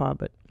Grandpa,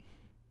 but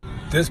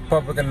This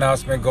public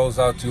announcement goes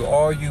out to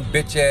all you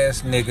bitch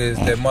ass niggas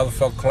that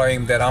motherfucker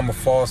claim that I'm a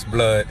false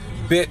blood.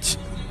 Bitch,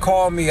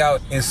 call me out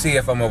and see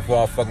if I'm a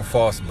motherfucking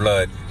false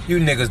blood. You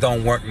niggas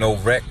don't work no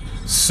wreck.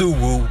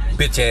 Suwoo,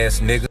 bitch ass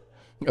nigga.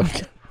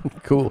 Okay,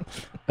 cool.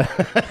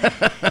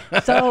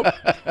 So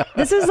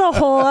this is a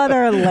whole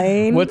other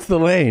lane. What's the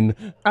lane?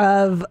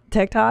 Of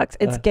TikToks?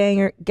 It's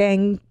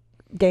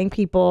gang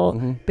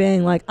people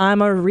being like,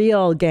 I'm a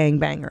real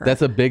gangbanger.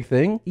 That's a big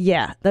thing?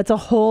 Yeah, that's a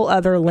whole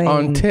other lane.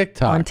 On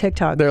TikTok. On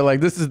TikTok. They're like,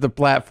 this is the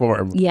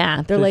platform.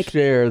 Yeah, they're to like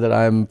share that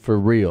I'm for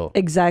real.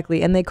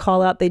 Exactly. And they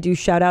call out, they do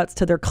shout outs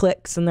to their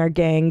cliques and their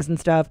gangs and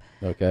stuff.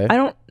 Okay. I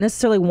don't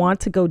necessarily want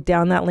to go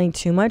down that lane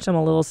too much. I'm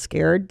a little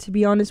scared, to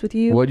be honest with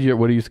you. What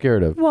are you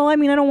scared of? Well, I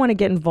mean, I don't want to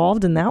get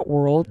involved in that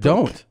world.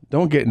 Don't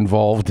get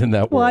involved in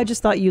that Well, world. I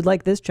just thought you'd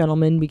like this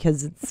gentleman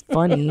because it's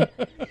funny.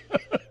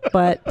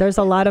 But there's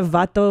a lot of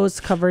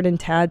vatos covered in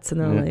tats, and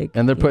they're like,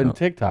 and they're you putting know,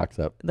 TikToks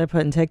up. They're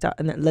putting TikTok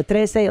and then Le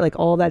Trece, like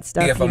all that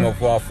stuff. If you I'm know? a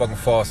motherfucking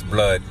false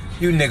blood.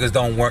 You niggas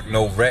don't work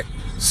no wreck.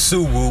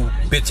 Suwoo,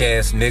 bitch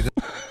ass nigga.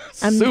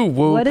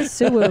 Suwoo. What does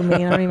Suwoo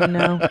mean? I don't even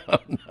know.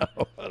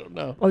 I don't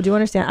know. Oh, do you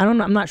understand? I don't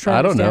know. I'm not sure.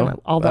 I don't understand know. what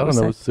all that I don't was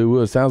know. said.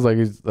 Suwoo. It sounds like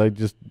he's like,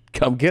 just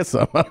come get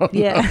some. I don't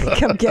Yeah, know.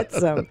 come get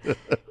some.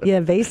 Yeah,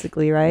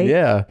 basically, right?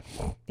 Yeah.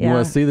 You Yeah.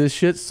 want to see this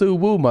shit?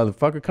 Suwoo,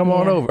 motherfucker. Come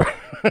on Yeah. over.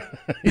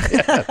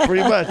 Yeah,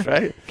 pretty much,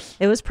 right?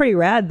 It was pretty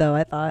rad, though,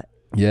 I thought.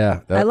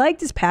 Yeah. I liked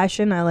his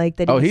passion. I liked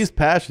that. Oh, he's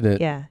passionate.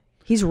 Yeah.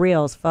 He's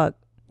real as fuck.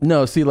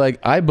 No, see, like,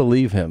 I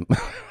believe him.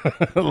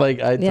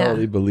 Like, I Yeah.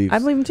 totally believe. I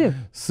believe him too.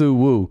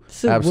 Suwoo.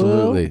 Suwoo?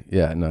 Absolutely.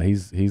 Yeah, no,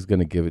 he's going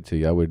to give it to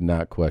you. I would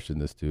not question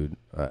this dude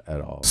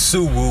at all.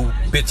 Suwoo,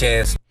 bitch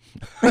ass.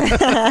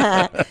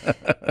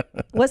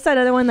 What's that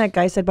other one that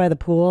guy said by the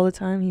pool all the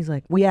time? He's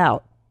like, we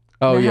out.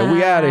 Oh, yeah,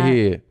 we out of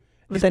here.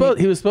 But then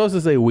He was supposed to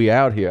say we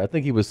out here. I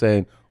think he was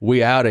saying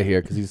we out of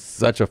here because he's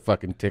such a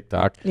fucking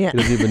TikTok. Yeah. He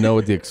doesn't even know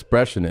what the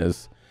expression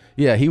is.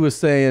 Yeah, he was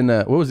saying,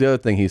 what was the other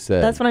thing he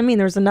said? That's what I mean.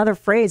 There was another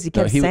phrase he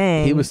No, kept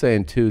saying. He was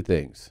saying two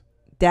things.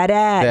 Dead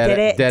ass.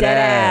 Dead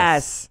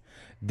ass.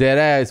 Dead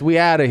ass. We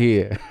out of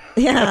here.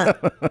 Yeah.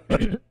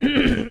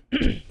 Yeah.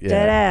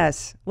 Dead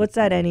ass. What's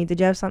that, Annie? Did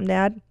you have something to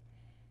add?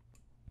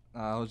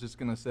 I was just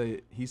gonna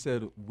say he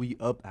said we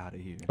up out of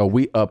here. Oh,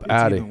 we up It's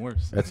out of even here.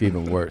 worse. That's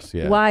even worse.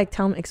 Yeah. Why?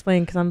 Tell him,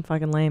 explain, because I'm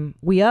fucking lame.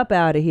 We up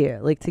out of here.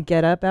 Like to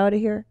get up out of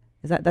here?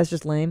 That's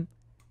just lame?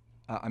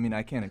 I mean,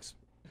 I can't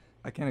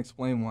I can't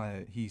explain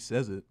why he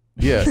says it.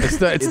 Yeah,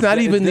 it's not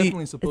even the.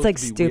 Definitely supposed like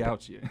to be stupid. We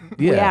out here.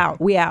 Yeah.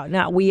 We out,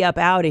 not we up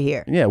out of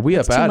here. Yeah, we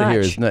That's up too out of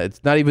here. much.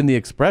 It's not even the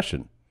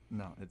expression.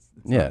 No, it's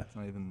yeah. It's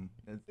not even.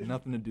 It's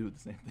nothing to do with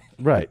the same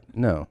thing. Right.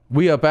 No,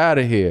 we up out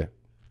of here,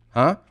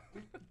 huh?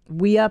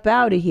 We up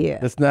out of here.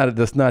 That's not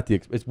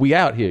the. It's we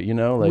out here. You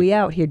know, like We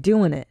out here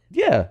doing it.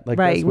 Yeah, like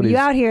right. That's what We he's,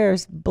 out here,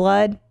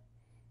 blood.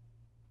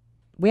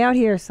 We out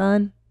here,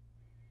 son.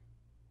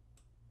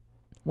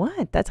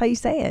 What? That's how you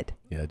say it.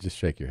 Yeah, just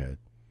shake your head.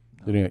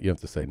 You don't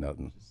have to say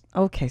nothing.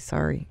 Okay,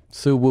 sorry.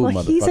 Sue Woo, well,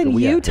 motherfucker. he's in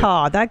we out here.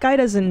 Utah. That guy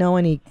doesn't know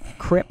any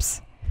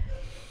Crips.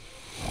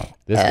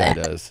 This guy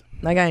does.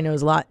 That guy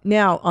knows a lot.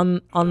 Now,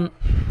 on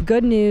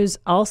good news,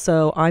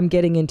 also, I'm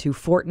getting into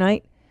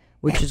Fortnite,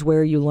 which is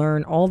where you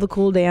learn all the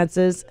cool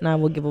dances, and I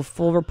will give a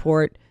full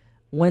report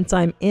once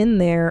I'm in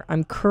there.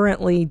 I'm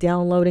currently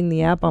downloading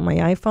the app on my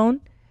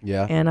iPhone.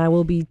 Yeah. And I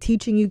will be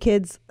teaching you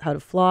kids how to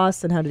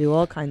floss and how to do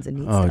all kinds of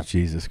neat Oh, stuff.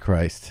 Jesus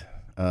Christ.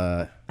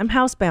 I'm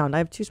housebound. I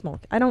have two small.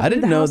 I don't. I leave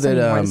didn't the know house that.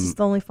 anymore. This is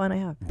the only fun I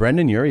have.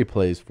 Brendan Urie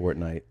plays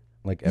Fortnite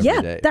like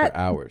every day for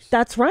hours.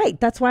 That's right.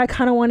 That's why I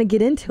kind of want to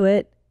get into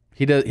it.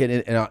 He does.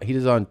 He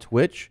does on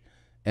Twitch,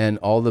 and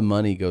all the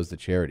money goes to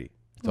charity.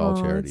 It's all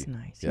charity. That's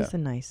nice. Yeah. He's the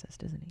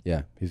nicest, isn't he?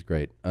 Yeah, he's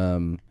great.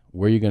 Where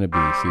are you going to be,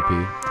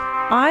 CP?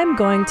 I'm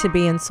going to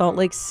be in Salt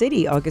Lake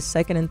City, August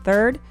 2nd and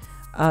 3rd.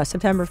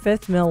 September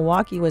 5th,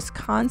 Milwaukee,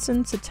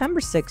 Wisconsin. September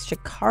 6th,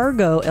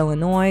 Chicago,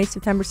 Illinois.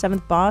 September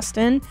 7th,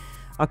 Boston.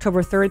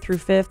 October 3rd through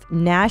 5th,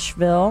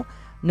 Nashville.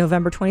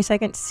 November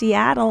 22nd,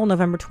 Seattle.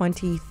 November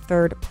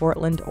 23rd,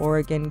 Portland,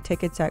 Oregon.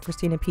 Tickets at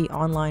Christina P.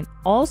 Online.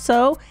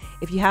 Also,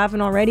 if you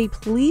haven't already,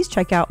 please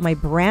check out my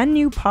brand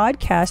new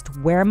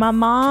podcast, Where My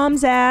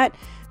Mom's At.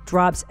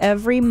 Drops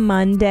every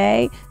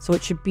Monday. So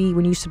it should be,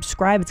 when you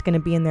subscribe, it's going to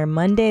be in there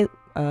Monday.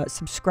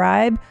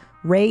 Subscribe,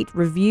 rate,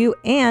 review,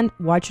 and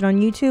watch it on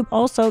YouTube.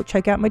 Also,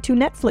 check out my 2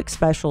 Netflix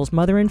specials,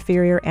 Mother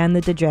Inferior and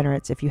The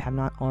Degenerates, if you have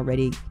not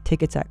already.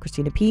 Tickets at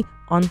Christina P.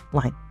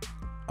 Online.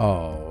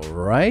 All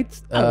right.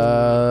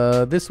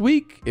 This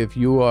week, if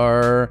you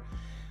are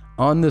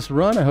on this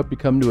run, I hope you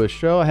come to a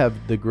show. I have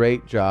the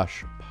great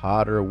Josh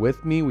Potter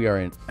with me. We are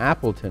in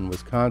Appleton,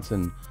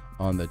 Wisconsin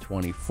on the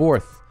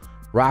 24th.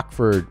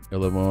 Rockford,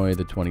 Illinois,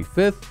 the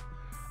 25th.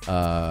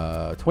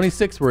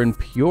 26th, we're in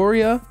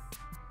Peoria.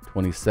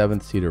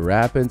 27th, Cedar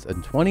Rapids,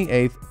 and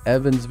 28th,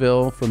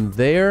 Evansville. From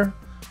there,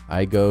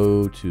 I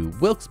go to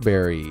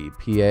Wilkes-Barre,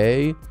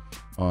 PA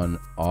on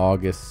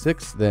August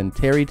 6th, then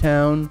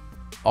Tarrytown,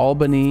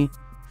 Albany,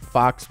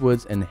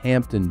 Foxwoods, and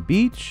Hampton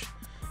Beach,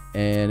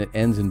 and it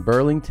ends in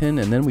Burlington,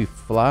 and then we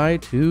fly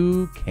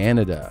to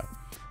Canada.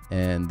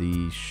 And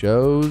the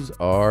shows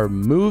are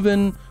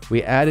moving.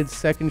 We added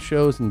second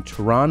shows in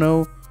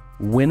Toronto,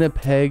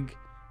 Winnipeg,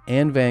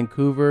 and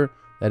Vancouver.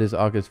 That is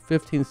August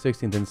 15th,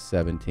 16th, and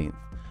 17th.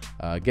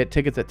 Get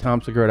tickets at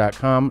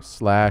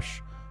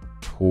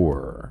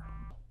tomsegura.com/tour.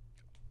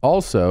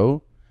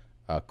 Also,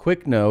 a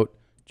quick note,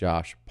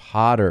 Josh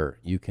Potter,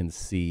 you can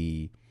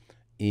see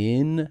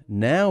in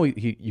now.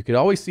 You could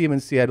always see him in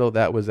Seattle.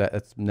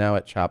 That's now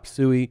at Chop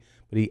Suey,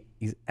 but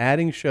he's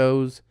adding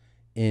shows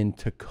in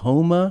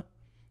Tacoma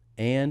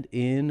and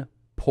in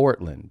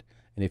Portland.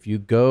 And if you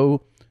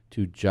go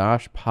to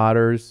Josh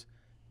Potter's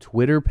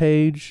Twitter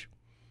page,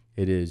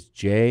 it is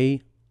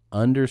J_Potter.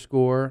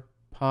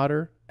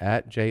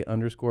 At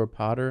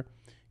J_Potter.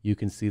 You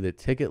can see the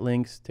ticket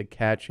links to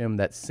catch him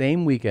that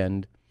same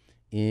weekend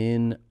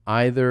in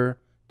either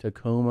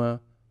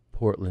Tacoma,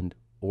 Portland,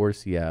 or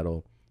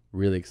Seattle.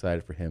 Really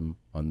excited for him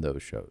on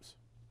those shows.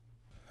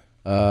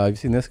 Have you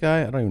seen this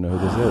guy? I don't even know who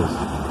this is.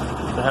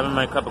 So having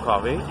my cup of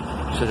coffee.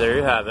 So there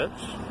you have it.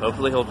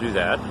 Hopefully he'll do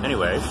that.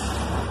 Anyway,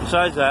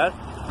 besides that,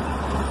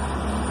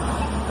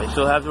 I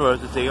still have the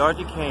roses. They are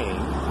decaying,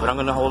 but I'm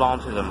going to hold on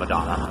to them,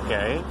 Madonna,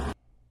 okay?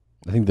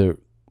 I think the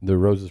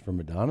roses from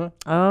Madonna?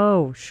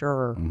 Oh,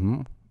 sure.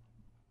 Mm-hmm.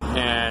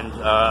 And,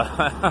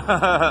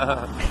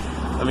 I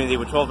mean, they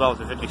were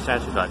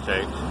 $12.50 for God's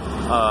sakes.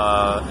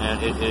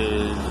 And it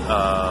is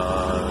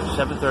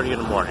 7:30 in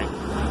the morning.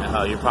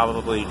 You're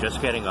probably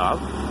just getting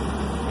up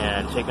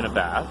and taking a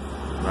bath,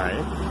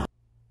 right?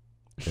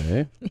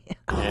 Okay.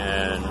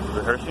 And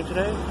rehearsing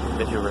today? I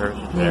guess you're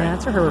rehearsing today. Yeah,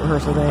 it's a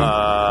rehearsal day.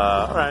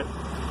 All right.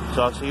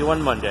 So I'll see you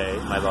on Monday,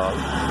 my love.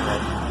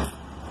 Okay.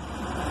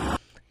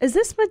 Is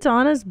this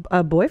Madonna's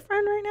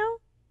boyfriend right now?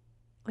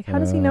 Like, how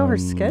does he know her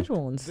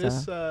schedule and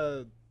stuff? This,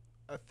 I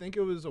think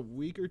it was a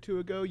week or two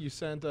ago, you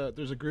sent,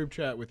 there's a group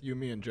chat with you,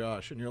 me, and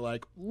Josh, and you're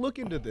like, look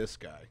into this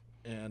guy.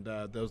 And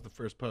that was the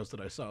first post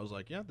that I saw. I was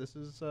like, yeah, this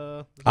is...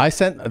 I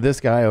sent this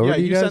guy over to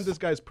you guys? Yeah, you sent this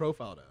guy's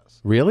profile to us.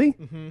 Really?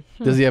 Mm-hmm.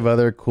 Does he have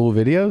other cool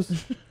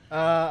videos?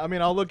 I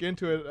mean, I'll look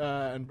into it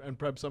and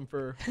prep some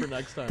for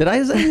next time. Did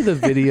I send you the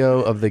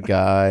video of the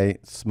guy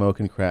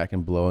smoking crack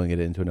and blowing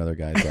it into another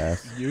guy's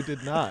ass? You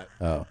did not.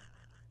 Oh.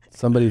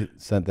 Somebody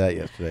sent that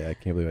yesterday. I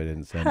can't believe I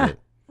didn't send it.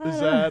 Is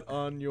that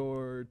on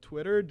your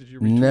Twitter? Did you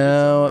retweet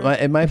No, it somewhere?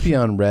 it might be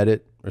on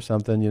Reddit or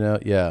something.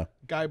 Yeah.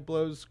 Guy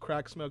blows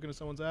crack smoke into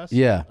someone's ass?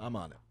 Yeah. I'm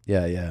on it.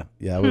 Yeah.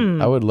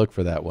 I would look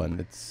for that one.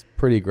 It's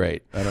pretty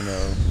great. I don't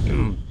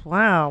know.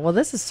 Wow. Well,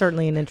 this is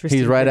certainly an interesting.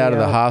 He's right out of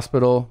the video.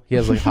 hospital. He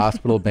has like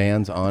hospital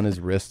bands on his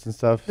wrists and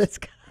stuff. This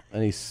guy.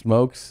 And he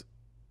smokes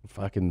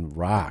fucking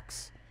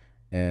rocks.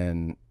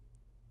 And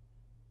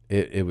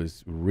it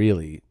was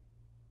really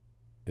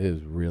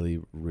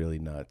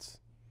nuts.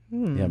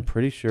 Yeah, I'm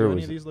pretty sure Do it any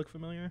was. of these look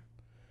familiar?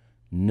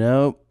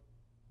 Nope.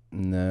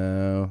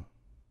 No.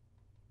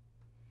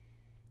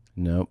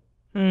 Nope.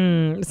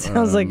 It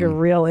sounds like a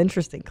real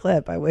interesting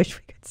clip. I wish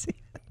we could see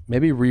it.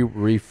 Maybe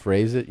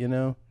rephrase it,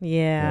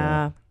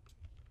 Yeah.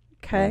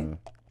 Okay.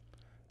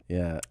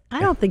 Yeah.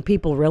 I don't think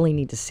people really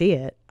need to see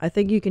it. I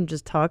think you can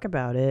just talk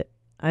about it.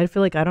 I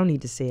feel like I don't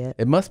need to see it.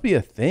 It must be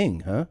a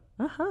thing, huh?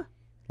 Uh-huh.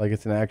 Like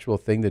it's an actual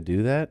thing to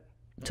do that?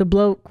 To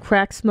blow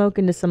crack smoke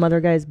into some other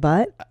guy's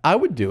butt? I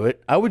would do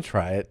it. I would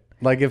try it.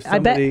 Like if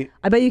somebody...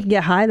 I bet you can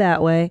get high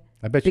that way.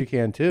 I bet you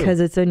can too. Because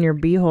it's in your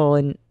beehole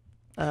and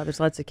there's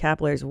lots of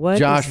capillaries. What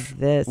Josh, is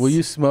this? will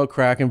you smoke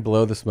crack and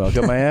blow the smoke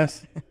up my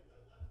ass?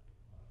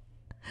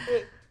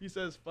 He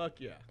says, fuck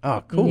yeah.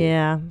 Oh, cool.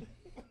 Yeah.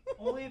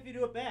 Only if you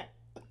do it back.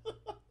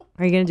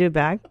 Are you going to do it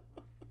back?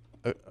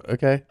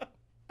 Okay.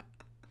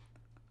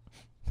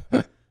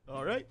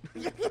 All right.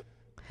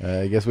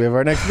 I guess we have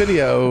our next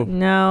video.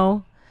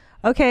 No.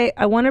 Okay,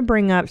 I want to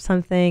bring up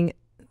something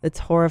that's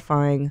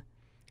horrifying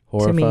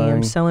to me. I'm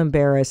Horrifying? so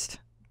embarrassed.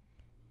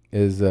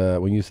 Is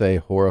when you say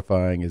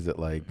horrifying, is it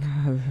like...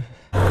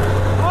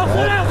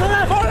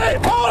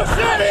 Oh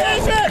shit! He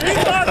ain't shit!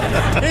 He's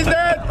done! He's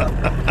dead!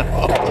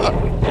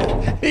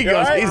 He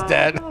goes, he's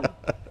dead.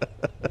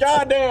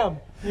 Goddamn!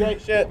 You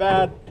ain't shit,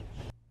 bad.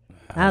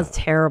 That was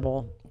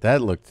terrible.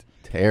 That looked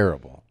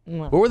terrible.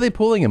 Mwah. What were they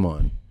pulling him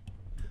on?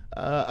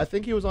 I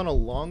think he was on a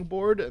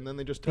longboard, and then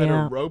they just tied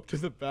Yeah. a rope to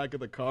the back of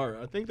the car.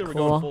 I think they were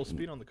Cool. going full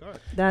speed on the car.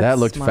 That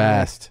looked smart.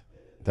 fast.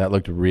 That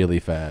looked really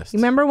fast. You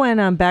remember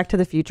when Back to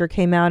the Future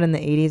came out in the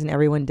 80s and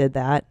everyone did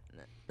that?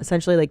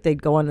 Essentially, like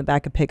they'd go on the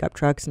back of pickup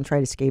trucks and try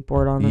to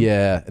skateboard on them.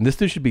 Yeah, and this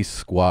dude should be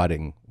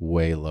squatting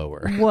way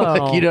lower. Whoa.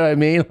 Like, you know what I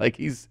mean? Like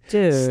he's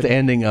Dude.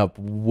 standing up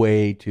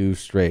way too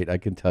straight. I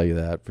can tell you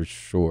that for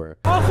sure.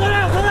 Oh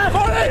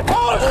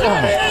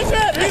shit! He ain't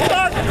shit! He's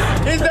done!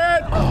 He's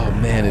dead! Oh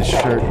man, his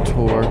shirt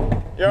tore.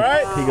 You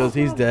alright? He goes,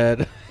 he's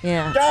dead.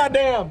 Yeah.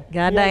 Goddamn!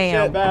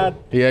 Goddamn. Shit, bad.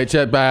 He ain't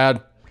shit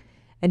bad.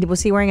 And was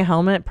he wearing a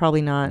helmet?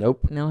 Probably not.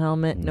 Nope. No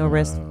helmet, no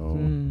wrist.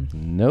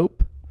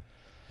 Nope.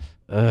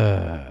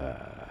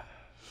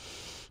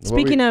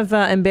 Speaking of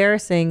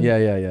embarrassing.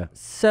 Yeah.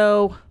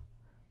 So,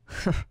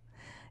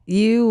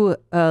 you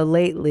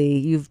lately,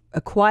 you've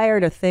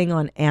acquired a thing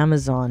on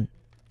Amazon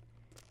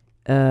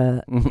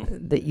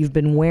that you've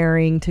been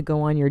wearing to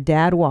go on your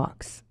dad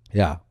walks.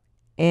 Yeah.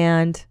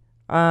 And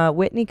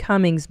Whitney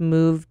Cummings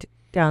moved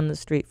down the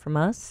street from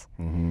us.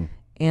 Mm-hmm.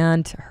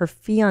 And her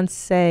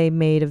fiance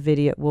made a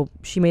video. Well,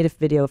 she made a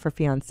video of her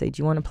fiance.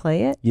 Do you want to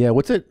play it? Yeah.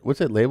 What's it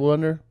labeled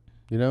under?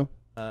 You know?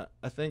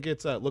 I think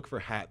it's look for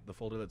hat, the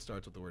folder that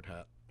starts with the word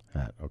hat.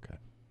 Hat. Okay.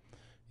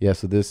 Yeah.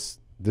 So this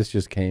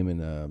just came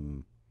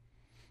in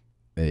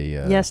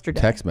a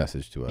yesterday text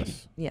message to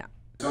us. Yeah.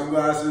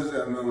 Sunglasses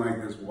and then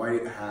like this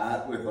white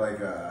hat with like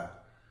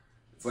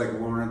it's like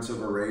Lawrence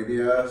of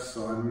Arabia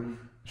sun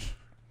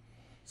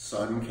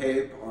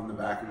cape on the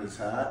back of his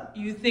hat.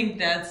 You think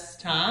that's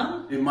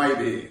Tom? It might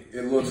be.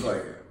 It looks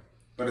like him,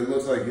 but it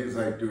looks like he's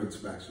like doing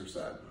some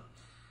exercise.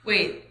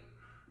 Wait.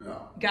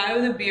 No. Guy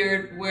with a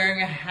beard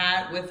wearing a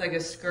hat with like a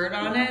skirt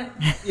on it?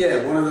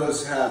 Yeah, one of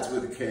those hats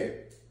with a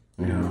cape.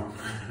 You know.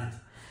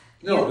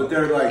 No, but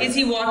they're like. Is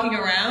he walking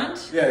around?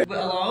 Yeah.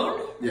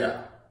 Alone?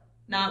 Yeah.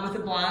 Not with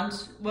a blonde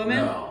woman?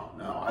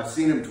 No. I've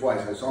seen him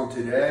twice. I saw him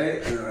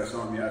today and then I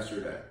saw him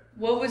yesterday.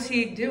 What was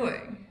he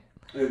doing?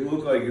 It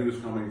looked like he was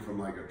coming from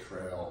like a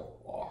trail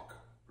walk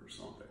or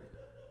something.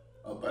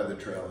 Up by the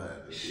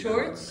trailhead.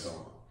 Shorts?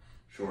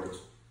 Shorts,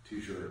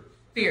 t-shirt.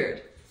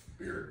 Beard.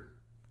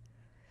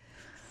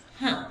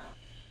 Huh.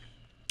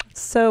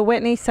 So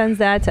Whitney sends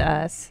that to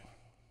us.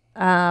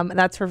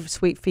 That's her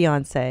sweet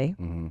fiance.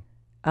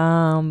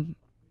 Mm-hmm.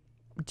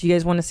 Do you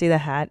guys want to see the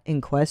hat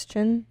in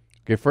question?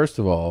 Okay. First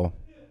of all,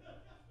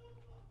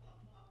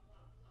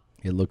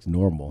 it looks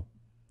normal.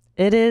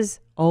 It is.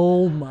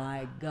 Oh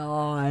my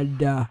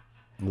God. It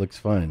looks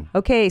fine.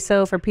 Okay,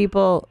 so for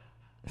people,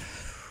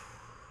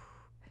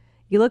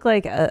 you look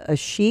like a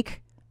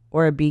sheik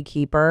or a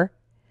beekeeper.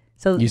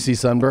 So You see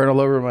sunburn all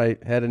over my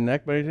head and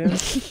neck by any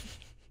chance?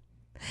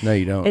 No,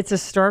 you don't. it's a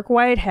stark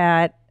white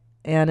hat,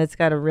 and it's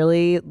got a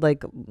really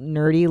like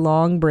nerdy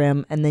long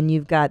brim, and then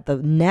you've got the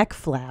neck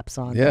flaps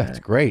on. Yeah, there. it's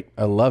great.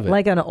 I love it.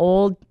 Like an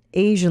old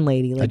Asian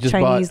lady, like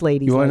Chinese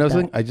ladies. You want to know like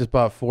something? I just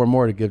bought 4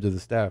 more to give to the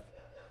staff.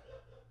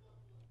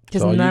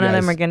 Because So all you none of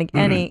them guys- are going to.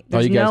 all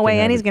There's you guys no way can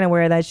have Annie's it. going to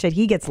wear that shit.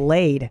 He gets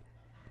laid.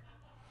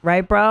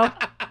 Right, bro?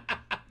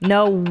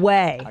 No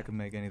way. I can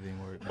make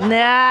anything work. Nah,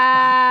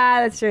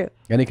 that's true.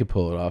 And he could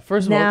pull it off.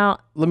 First of Now- all,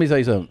 let me tell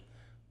you something.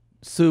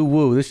 Sue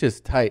Woo, this shit's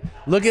tight.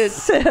 Look at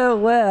so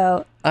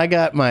well. I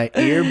got my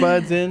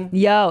earbuds in.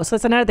 Yo, so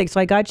that's another thing. So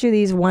I got you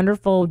these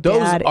wonderful. Those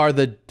dad- are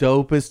the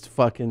dopest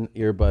fucking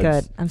earbuds.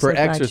 Good. I'm for so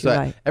glad you exercise.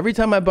 like. Every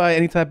time I buy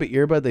any type of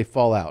earbud, they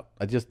fall out.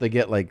 They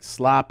get like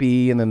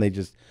sloppy and then they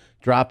just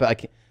drop it. I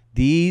can't.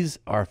 These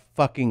are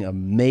fucking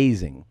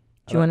amazing.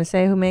 Do you want to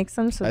say who makes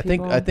them? So I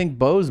think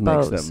Bose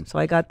makes them. So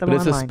I got them But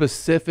it's a online.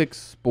 specific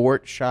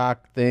Sport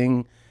Shock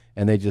thing,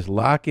 and they just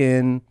lock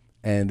in,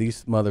 and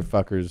these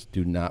motherfuckers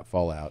do not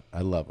fall out.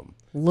 I love them.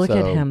 Look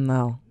at him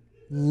though.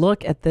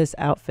 Look at this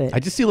outfit. I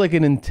just see like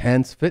an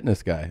intense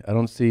fitness guy. I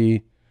don't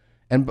see.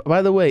 And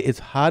by the way, it's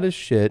hot as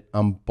shit.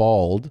 I'm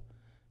bald.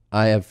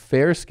 I have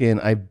fair skin.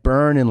 I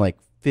burn in like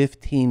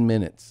 15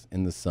 minutes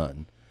in the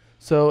sun.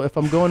 So if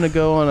I'm going to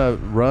go on a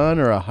run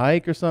or a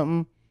hike or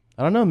something,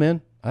 I don't know,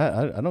 man.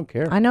 I don't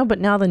care. I know, but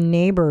now the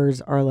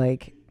neighbors are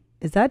like,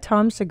 is that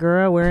Tom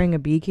Segura wearing a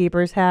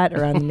beekeeper's hat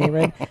around the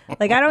neighborhood?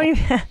 Like, I don't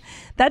even.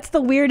 That's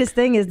the weirdest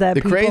thing is that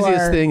The people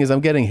craziest thing is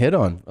I'm getting hit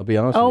on. I'll be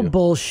honest with you.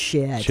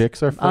 bullshit.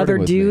 Chicks are flirting Other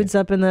with dudes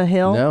up in the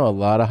hill? No, a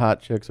lot of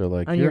hot chicks are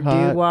like, On you're your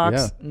hot. dude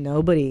walks? Yeah.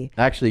 Nobody.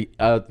 Actually, you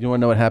want to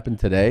know what happened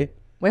today?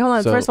 Wait, hold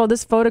on. So- First of all,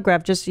 this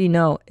photograph, just so you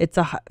know,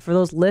 for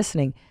those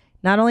listening,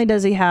 not only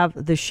does he have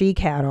the chic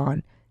hat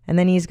on, and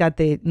then he's got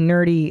the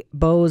nerdy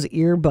Bose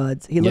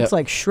earbuds. He looks Yep.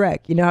 like Shrek.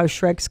 You know how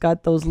Shrek's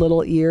got those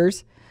little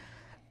ears?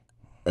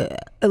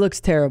 It looks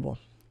terrible.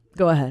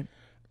 Go ahead.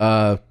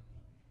 I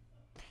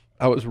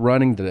was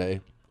running today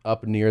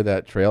up near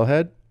that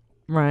trailhead.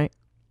 Right.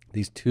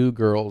 These two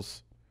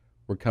girls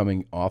were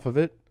coming off of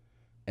it,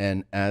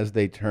 and as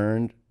they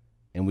turned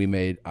and we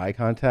made eye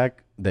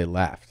contact, they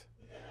laughed.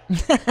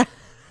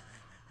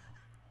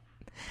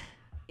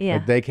 Yeah.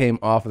 Like they came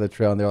off of the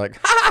trail and they're like,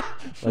 ha!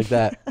 Like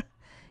that.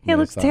 It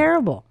looks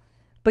terrible.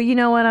 But you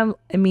know what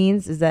it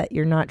means is that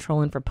you're not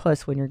trolling for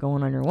puss when you're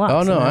going on your walks.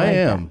 Oh no, and I like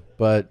am, that.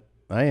 but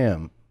I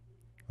am.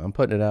 I'm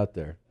putting it out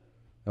there.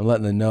 I'm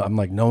letting them know. I'm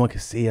like, no one can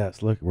see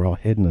us. Look, we're all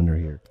hidden under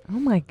here. Oh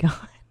my God.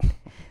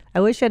 I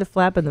wish you had a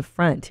flap in the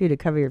front too to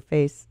cover your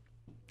face.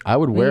 I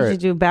would Maybe wear you it. should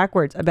do a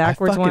backwards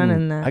one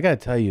and I gotta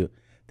tell you,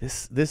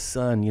 this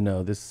sun,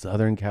 this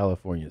Southern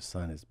California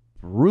sun is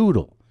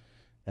brutal.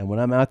 And when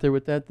I'm out there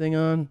with that thing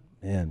on,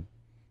 man,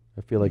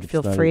 I feel like You it's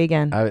feel not free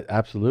again.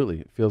 Absolutely,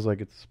 it feels like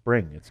it's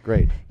spring. It's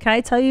great. Can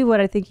I tell you what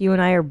I think you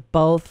and I are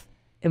both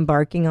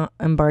embarking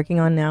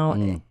on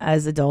now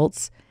as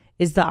adults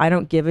is the I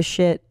don't give a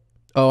shit.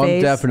 Oh, phase.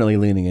 I'm definitely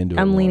leaning into it.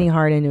 I'm more. leaning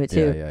hard into it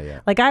too. Yeah.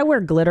 Like I wear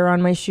glitter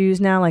on my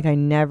shoes now, like I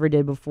never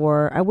did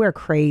before. I wear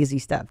crazy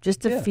stuff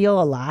just to feel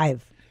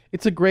alive.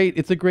 It's a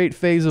great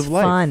phase of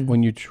life fun.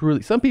 when you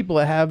truly. Some people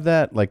have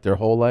that like their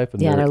whole life,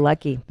 and Yeah, they're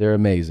lucky. They're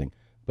amazing.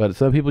 But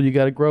some people you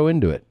got to grow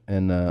into it,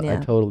 and I Yeah.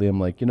 totally am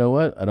like, you know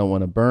what? I don't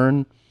want to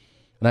burn,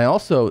 and I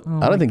also I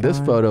my don't think this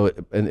God. photo,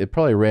 and it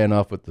probably ran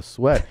off with the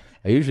sweat.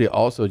 I usually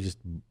also just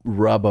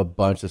rub a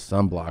bunch of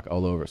sunblock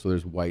all over, so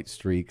there's white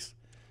streaks.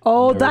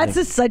 Oh, and that's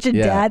everything. such a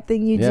Yeah. dad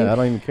thing you do. Yeah, I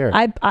don't even care.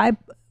 I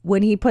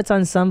when he puts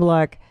on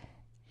sunblock,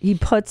 he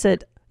puts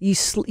it. You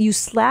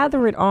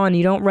slather it on.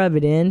 You don't rub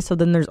it in. So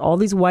then there's all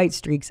these white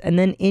streaks, and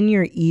then in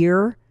your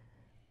ear,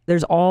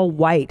 there's all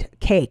white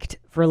caked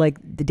for like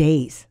the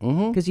days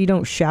because you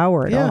don't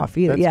shower it off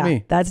either. that's Yeah,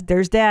 me.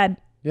 there's dad.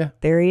 Yeah,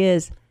 there he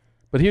is.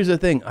 But here's the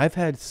thing: I've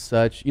had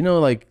such,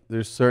 like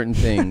there's certain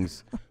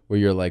things where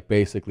you're like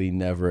basically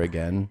never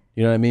again.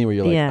 You know what I mean? Where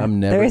you're like, Yeah. I'm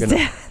never There's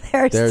gonna.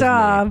 there's me.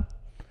 Tom.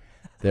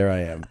 There I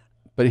am.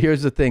 But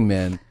here's the thing,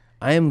 man.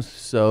 I am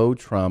so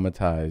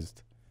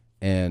traumatized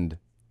and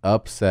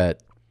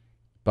upset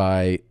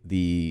by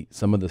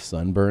some of the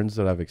sunburns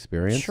that I've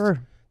experienced.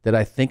 Sure. That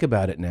I think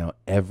about it now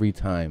every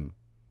time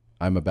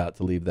I'm about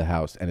to leave the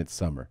house and it's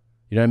summer.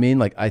 You know what I mean?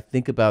 Like I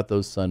think about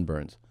those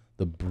sunburns,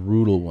 the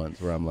brutal ones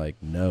where I'm like,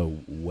 no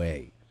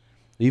way.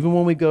 Even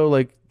when we go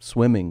like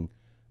swimming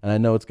and I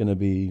know it's going to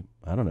be,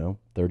 I don't know,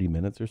 30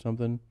 minutes or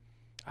something.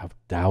 I've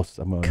doused.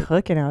 I'm gonna,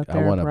 Cooking out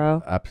there, I want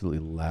bro. to absolutely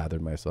lather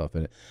myself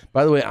in it.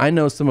 By the way, I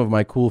know some of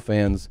my cool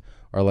fans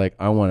are like,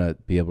 I want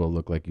to be able to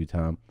look like you,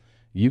 Tom.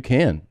 You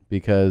can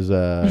because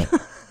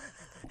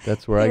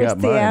that's where I Here's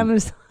got the mine.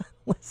 Amazon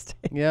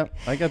listing. Yeah,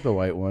 I got the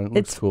white one. It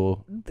looks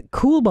cool. The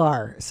Cool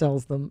Bar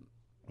sells them.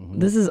 Mm-hmm.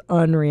 This is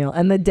unreal.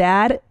 And the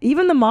dad,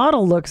 even the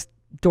model looks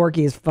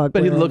dorky as fuck.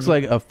 But he wearing looks them.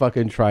 like a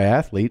fucking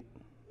triathlete.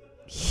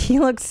 He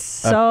looks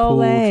so cool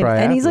lame.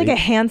 And he's like a triathlete.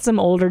 handsome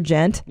older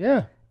gent.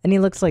 Yeah. And he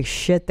looks like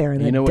shit there in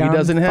the You know what he dumb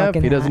doesn't have?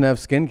 fucking He doesn't hat. have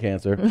skin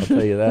cancer. I'll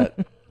tell you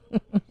that.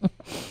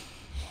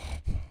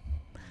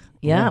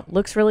 Yeah,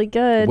 looks really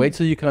good. Wait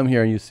till you come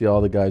here and you see all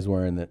the guys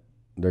wearing that.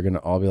 They're gonna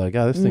all be like,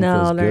 "Oh, this thing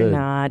No, feels they're good."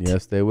 not.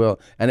 Yes, they will.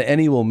 And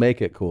he will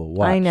make it cool.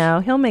 Watch. I know.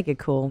 He'll make it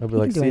cool. He'll be He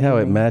like, can do "See how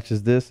it anything.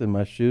 matches this in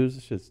my shoes?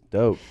 This shit's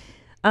dope."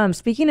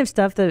 Speaking of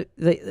stuff that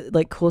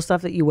like cool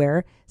stuff that you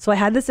wear, so I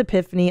had this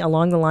epiphany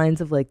along the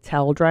lines of like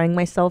towel drying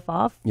myself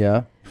off,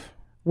 Yeah.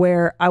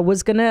 where I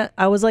was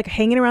like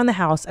hanging around the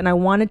house and I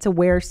wanted to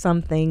wear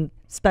something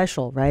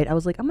special, right? I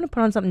was like, I'm gonna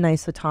put on something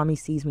nice so Tommy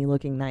sees me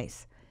looking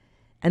nice.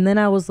 And then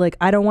I was like,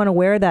 I don't want to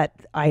wear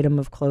that item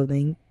of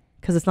clothing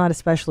because it's not a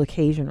special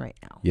occasion right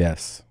now.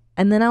 Yes.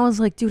 And then I was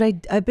like,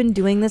 dude, I've been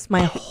doing this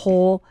my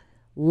whole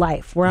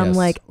life where I'm Yes,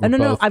 like, we're no,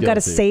 both I've got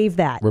to guilty. save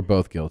that. We're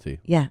both guilty.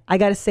 Yeah, I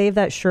got to save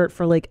that shirt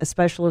for like a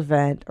special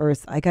event, or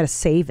I got to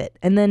save it.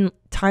 And then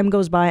time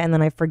goes by and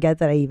then I forget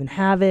that I even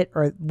have it,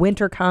 or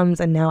winter comes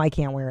and now I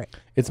can't wear it.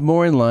 It's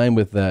more in line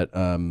with that,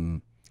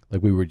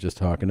 like we were just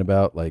talking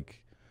about,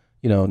 like,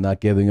 you know, not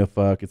giving a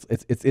fuck.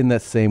 It's in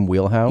that same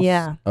wheelhouse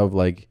Yeah. of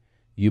like,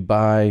 you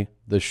buy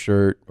the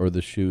shirt or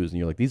the shoes and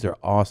you're like, these are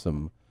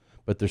awesome,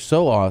 but they're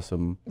so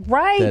awesome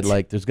Right. that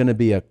like there's going to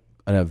be an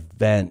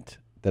event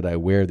that I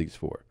wear these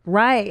for.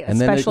 Right, a then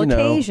special you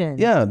know, occasion.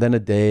 Yeah, then a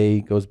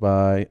day goes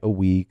by, a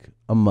week,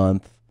 a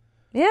month,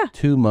 Yeah.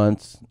 2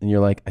 months, and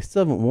you're like, I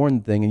still haven't worn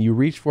the thing, and you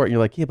reach for it and you're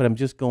like, yeah, but I'm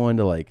just going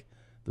to like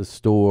the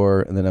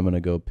store and then I'm going to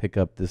go pick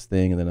up this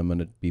thing and then I'm going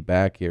to be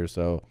back here,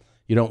 so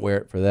you don't wear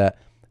it for that.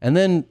 And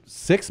then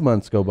 6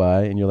 months go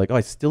by and you're like, oh,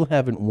 I still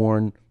haven't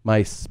worn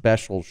my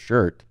special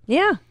shirt.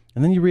 Yeah.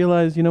 And then you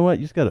realize, you know what?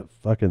 You just got to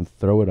fucking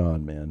throw it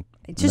on, man.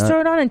 Just throw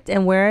it on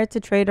and wear it to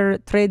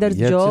Trader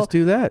Yeah, Joe. just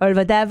do that. Or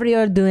whatever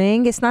you're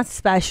doing. It's not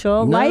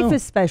special. No. Life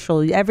is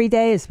special. Every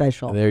day is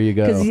special. There you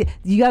go. Because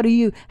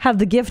you have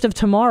the gift of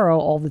tomorrow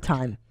all the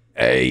time.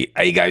 Hey,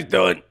 how you guys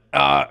doing?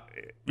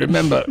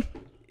 Remember,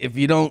 if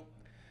you don't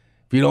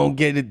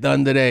get it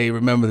done today,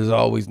 remember there's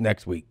always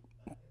next week.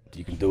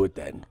 You can do it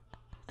then.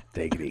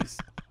 Take it easy.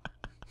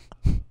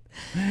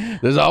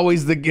 There's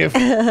always the gift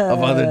of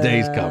other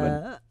days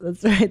coming.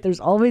 That's right. There's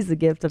always the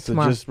gift of So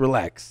tomorrow. just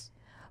relax.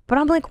 But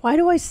I'm like, why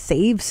do I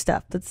save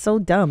stuff? That's so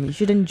dumb. You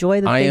should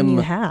enjoy the I thing am you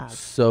have.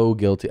 so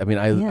guilty. I mean,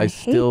 Yeah, I I hate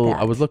still, that.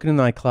 I was looking in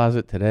my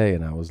closet today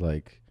and I was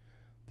like,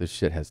 this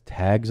shit has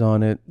tags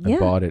on it. Yeah. I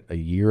bought it a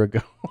year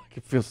ago. Like,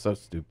 it feels so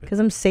stupid. Because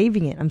I'm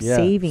saving it. I'm Yeah,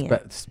 saving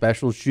it.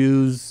 Special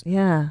shoes.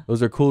 Yeah.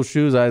 Those are cool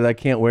shoes. I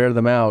can't wear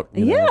them out.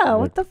 you know? Yeah, Like,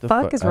 what the fu-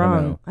 fuck is I don't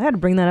wrong? know. I had to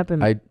bring that up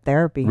in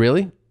therapy.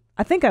 Really?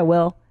 I think I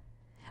will.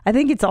 I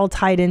think it's all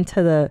tied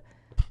into the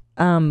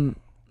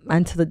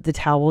the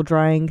towel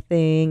drying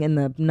thing and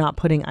the not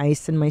putting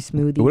ice in my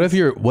smoothies.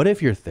 What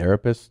if your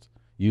therapist,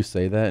 you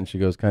say that and she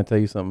goes, can I tell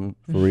you something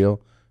for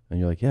real? And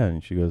you're like, yeah.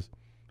 And she goes,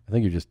 I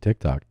think you're just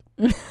TikToked.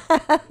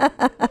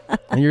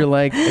 And you're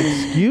like,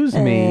 excuse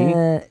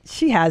me.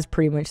 She has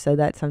pretty much said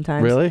that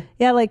sometimes. Really?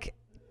 Yeah, like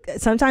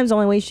sometimes the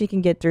only way she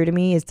can get through to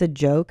me is to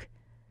joke.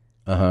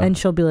 And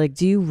she'll be like,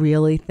 do you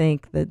really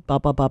think that blah,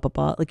 blah, blah, blah,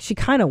 blah? Like she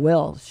kind of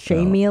will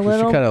shame me a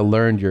little. She kind of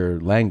learned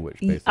your language,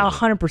 basically.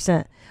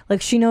 100%.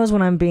 Like she knows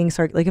when I'm being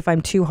like if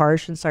I'm too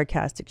harsh and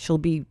sarcastic, she'll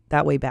be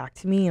that way back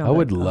to me. And I I'll be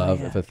would like, oh, love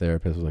yeah. if a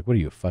therapist was like, what are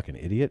you, a fucking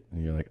idiot?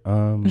 And you're like,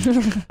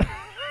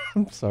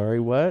 I'm sorry,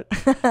 what?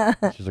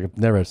 She's like, I've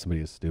never had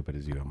somebody as stupid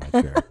as you on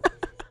my chair.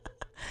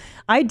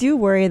 I do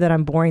worry that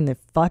I'm boring the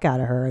fuck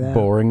out of her. Though.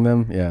 Boring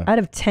them? Yeah.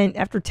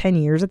 After 10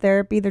 years of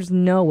therapy, there's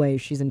no way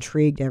she's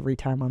intrigued every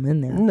time I'm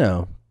in there.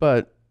 No,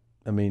 but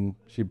I mean,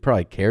 she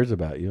probably cares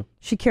about you.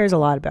 She cares a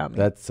lot about me.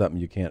 That's something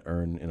you can't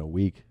earn in a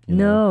week.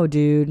 No,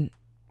 dude.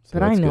 So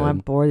but I that's know good. I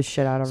bore the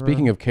shit out of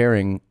Speaking her. of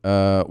caring,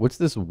 what's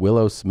this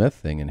Willow Smith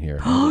thing in here?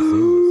 Have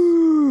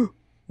you seen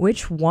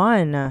Which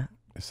one? this?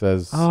 It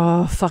says.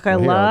 Oh, fuck, I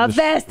Well, here, I'll love just-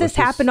 this. let's This just-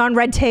 happened on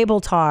Red Table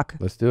Talk.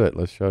 Let's do it.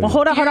 Let's show you. Well,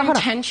 hold on. Your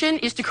intention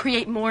is to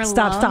create more love.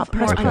 Stop.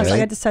 Press more pause. I Okay.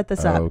 got to set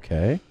this up.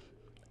 Okay.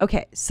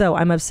 Okay, so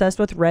I'm obsessed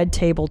with Red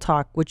Table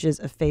Talk, which is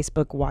a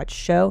Facebook watch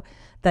show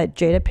that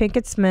Jada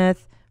Pinkett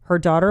Smith, her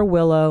daughter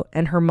Willow,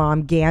 and her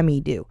mom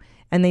Gammy do.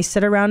 And they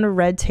sit around a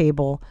red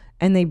table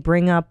and they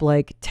bring up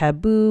like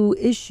taboo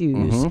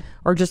issues Mhm.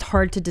 or just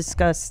hard to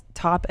discuss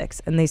topics.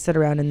 And they sit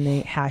around and they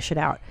hash it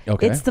out.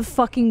 Okay. It's the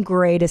fucking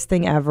greatest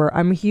thing ever.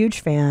 I'm a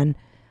huge fan.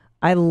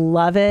 I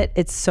love it.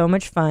 It's so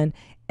much fun.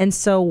 And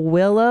so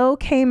Willow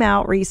came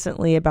out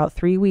recently, about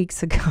 3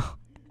 weeks ago.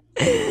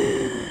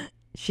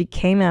 She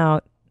came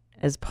out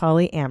as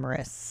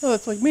polyamorous. Oh,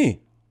 that's like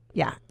me.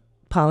 Yeah.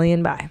 Poly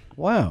and bi.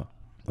 Wow.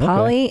 Okay.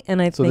 Poly and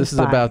I So think this is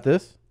bi. about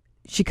this?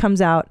 She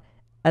comes out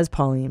as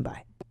poly and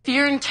bi. If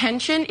your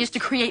intention is to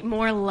create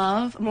more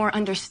love, more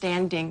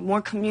understanding,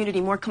 more community,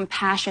 more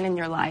compassion in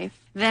your life,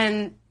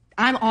 then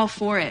I'm all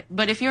for it.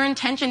 But if your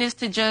intention is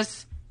to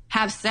just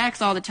have sex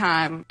all the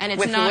time and it's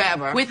With not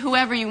whoever. with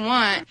whoever you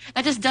want,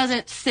 that just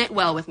doesn't sit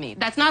well with me.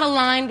 That's not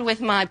aligned with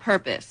my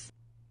purpose.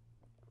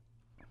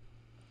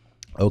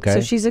 Okay.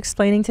 So she's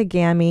explaining to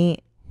Gammy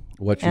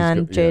What she's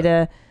and go- yeah.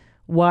 Jada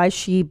why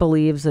she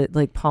believes that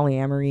like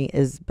polyamory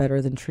is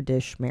better than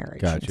traditional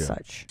marriage and Gotcha.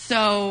 such.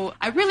 So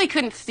I really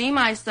couldn't see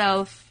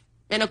myself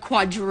in a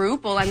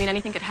quadruple. I mean,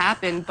 anything could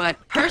happen, but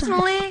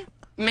personally,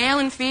 male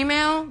and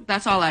female,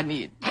 that's all I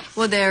need.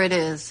 Well, there it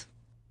is.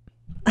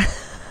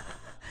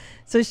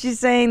 So she's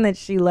saying that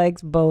she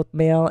likes both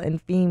male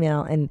and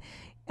female,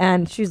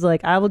 and she's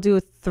like, I will do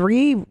a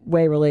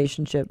 3-way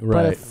relationship,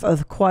 Right. but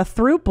a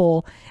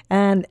quadruple.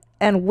 And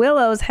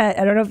Willow's head,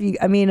 I don't know if you,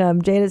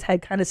 Jada's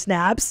head kind of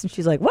snaps, and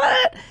she's like,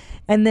 what?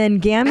 And then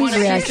Gammy's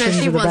reactions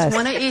She are the wants best.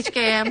 one of each,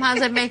 Cam. How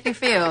does that make you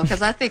feel?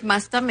 Because I think my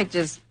stomach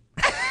just.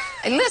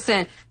 Hey,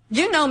 listen,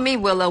 you know me,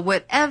 Willow.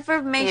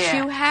 Whatever makes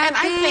you happy. And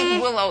I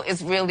think Willow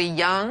is really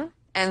young.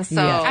 And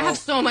so I have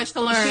so much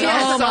to learn. She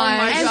has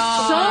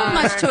so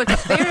much to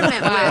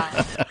experiment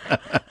with.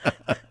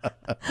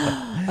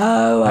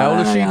 How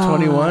old is she?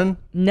 21?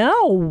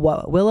 No,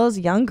 Willow's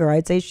younger.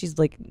 I'd say she's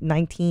like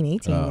 19,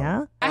 18,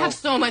 yeah? I have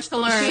so much to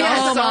learn. She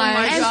has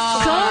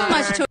so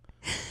much to.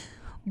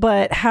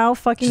 But how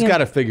fucking... She's got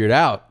to figure it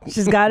out.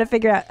 She's got to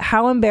figure out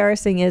how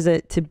embarrassing is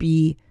it to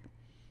be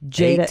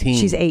Jada. 18.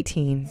 She's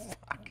 18.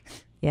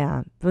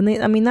 Yeah.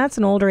 I mean, that's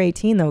an older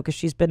 18, though, because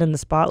she's been in the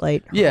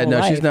spotlight her whole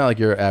life. She's not like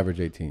your average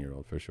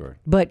 18-year-old for sure.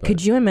 But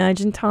could you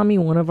imagine, Tommy,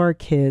 one of our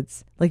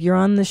kids, like you're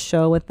on the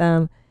show with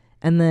them,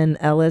 and then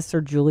Ellis or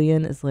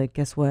Julian is like,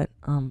 guess what?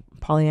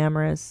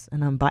 Polyamorous,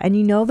 and I'm bi. And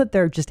you know that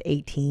they're just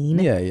 18.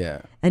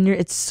 Yeah. And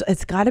it's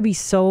got to be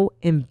so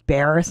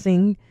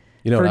embarrassing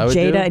You know for what I would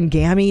Jada do? and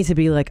Gammy to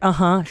be like, shut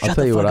I'll the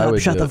tell you fuck what I up,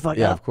 would shut do. the fuck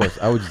Yeah, up. of course.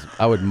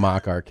 I would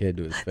mock our kid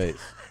to his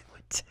face.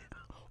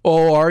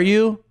 Oh, are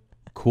you?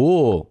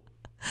 Cool.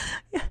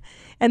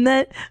 And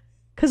then,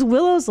 because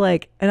Willow's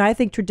like, and I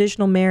think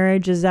traditional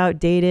marriage is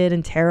outdated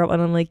and terrible.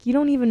 And I'm like, you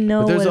don't even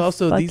know But there's what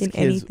also fucking these kids,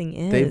 anything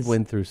is. they've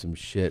went through some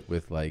shit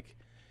with like,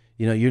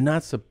 you're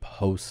not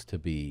supposed to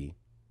be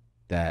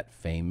that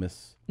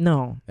famous.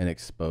 No. And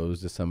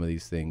exposed to some of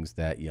these things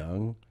that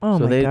young. Oh,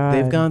 so my they've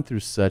God. gone through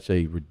such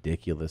a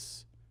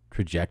ridiculous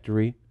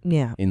trajectory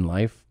Yeah. in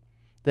life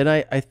that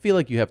I feel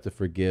like you have to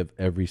forgive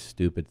every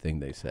stupid thing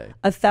they say.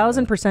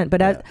 1,000%.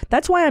 But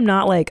that's why I'm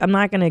not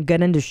going to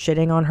get into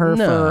shitting on her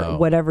No. for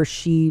whatever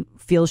she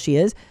feels she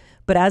is.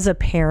 But as a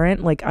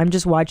parent, like I'm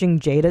just watching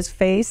Jada's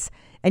face,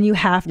 and you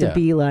have to Yeah.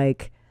 be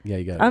like, Yeah,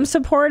 you got I'm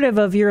supportive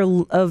of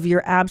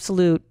your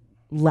absolute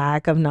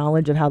lack of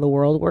knowledge of how the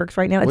world works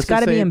right now. It's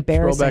got to be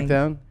embarrassing. Scroll back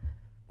down.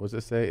 What's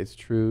it say? It's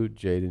true.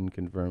 Jaden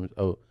confirms.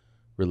 Oh,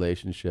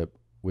 relationship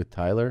with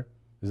Tyler.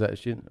 Is that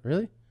she?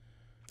 Really?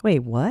 Wait,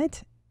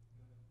 what?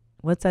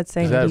 What's that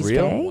saying? Is that he's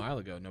real? gay? A while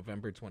ago,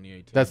 November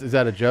 2018. Is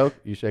that a joke?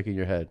 You shaking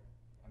your head?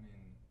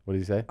 What did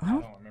he say? I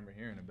don't remember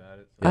hearing about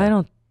it. I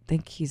don't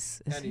think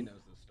he's. Is Eddie he?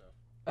 knows this stuff.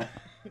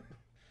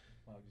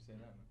 Why would you say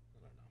that?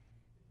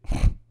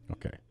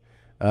 Okay.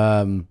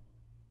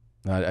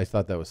 I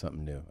thought that was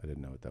something new. I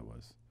didn't know what that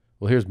was.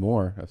 Well, here's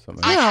more of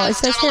something. I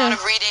have done a lot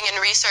of reading and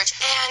research,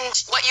 and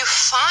what you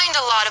find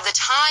a lot of the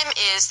time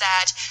is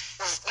that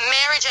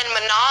marriage and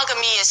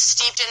monogamy is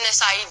steeped in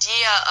this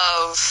idea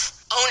of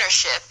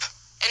ownership.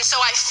 And so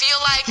I feel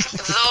like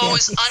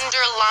those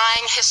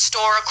underlying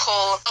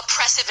historical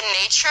oppressive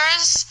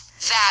natures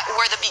that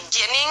were the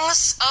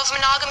beginnings of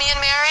monogamy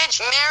and marriage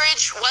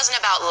wasn't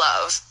about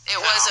love. It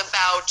was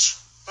about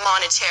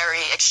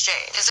monetary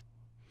exchange.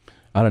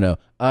 I don't know.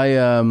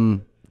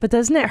 But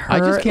doesn't it hurt? I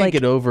just can't like,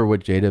 get over what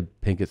Jada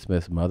Pinkett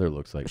Smith's mother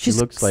looks like. She's she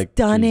looks like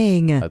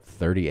stunning. She's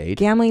 38.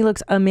 Gammy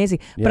looks amazing.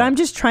 But Yeah. I'm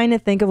just trying to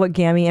think of what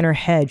Gammy in her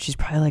head. She's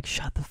probably like,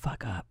 shut the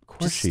fuck up. Of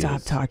course Just she stop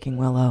is. talking,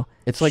 Willow.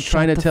 It's like Shut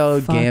trying to the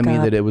tell fuck Gammy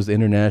up. that it was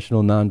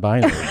International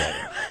Non-Binary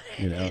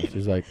Day.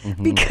 She's like,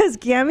 mhm. Because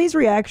Gammy's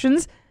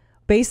reactions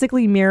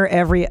basically mirror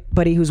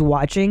everybody who's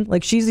watching.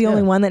 Like she's the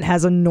only one that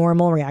has a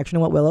normal reaction to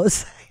what Willow's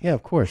saying. Yeah,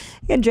 of course.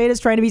 And Jada's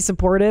trying to be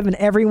supportive, and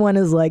everyone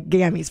is like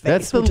Gammy's face.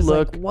 That's the which is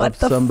like, look what of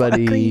the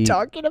somebody. fuck are you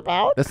talking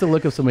about? That's the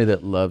look of somebody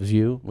that loves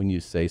you when you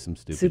say some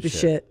stupid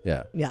shit.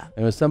 Yeah. Yeah.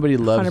 And when somebody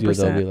loves you,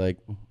 they'll be 100%. like,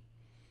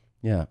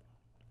 yeah,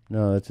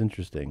 no, that's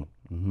interesting.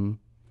 Mm-hmm.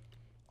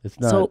 It's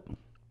not. So,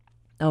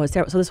 it's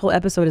terrible. So this whole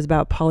episode is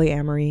about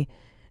polyamory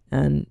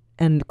and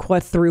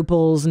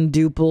quadruples and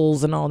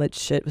duples and all that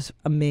shit. It was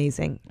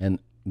amazing. And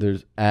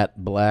there's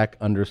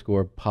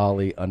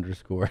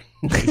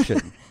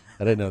 @black_poly_nation.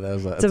 I didn't know that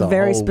was It's a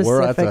very whole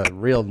world. That's specific- a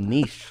real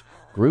niche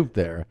group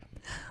there.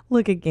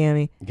 Look at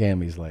Gammy.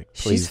 Gammy's like,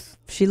 please.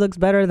 She looks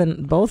better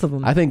than both of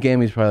them. I think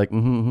Gammy's probably like,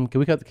 can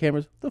we cut the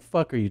cameras? What the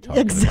fuck are you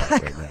talking about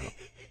right now?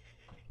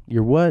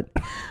 You're what?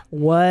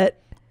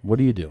 What? What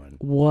are you doing?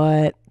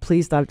 What?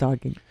 Please stop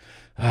talking.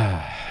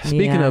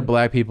 Speaking Yeah. of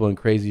black people and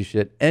crazy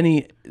shit,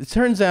 it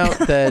turns out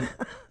that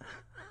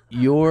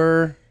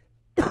your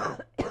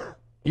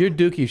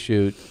Dookie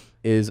shoot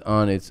is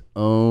on its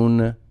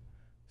own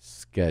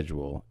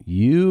schedule.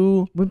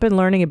 We've been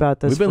learning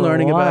about this. We've been for a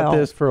learning about while.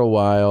 this for a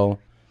while,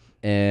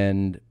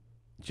 and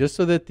just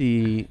so that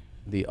the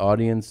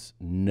audience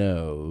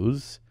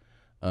knows,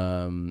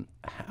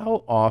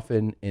 how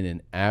often in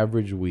an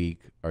average week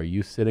are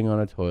you sitting on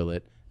a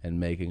toilet and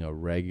making a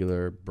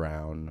regular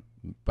brown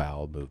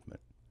bowel movement?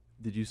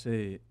 Did you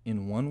say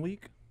in 1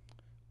 week?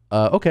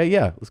 Okay,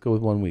 yeah, let's go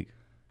with 1 week.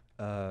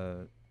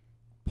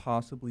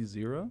 Possibly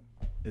 0.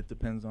 It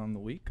depends on the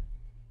week.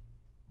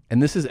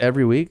 And this is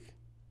every week?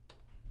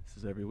 This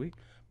is every week.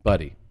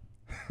 Buddy.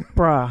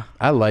 Bruh.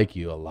 I like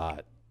you a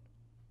lot.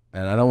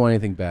 And I don't want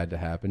anything bad to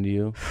happen to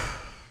you.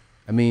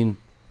 I mean,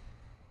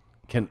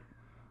 can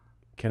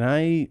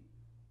I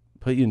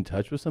put you in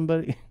touch with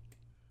somebody?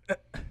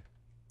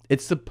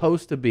 It's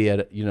supposed to be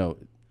at a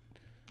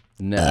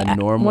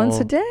normal once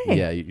a day.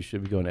 Yeah, you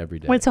should be going every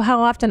day. Wait, so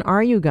how often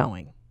are you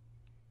going?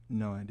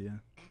 No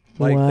idea.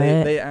 Like What?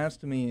 they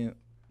asked me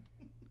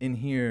in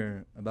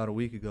here about a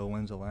week ago,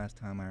 when's the last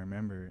time I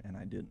remember, and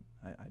I didn't.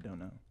 I don't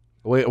know.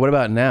 Wait, what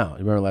about now? You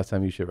remember last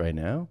time you shit right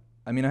now?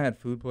 I mean, I had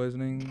food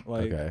poisoning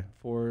like Okay.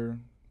 4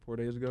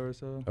 days ago or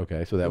so.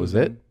 Okay, so that was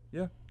it?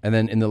 Yeah. And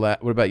then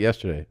what about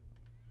yesterday?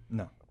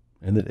 No.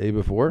 And the day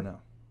before? No.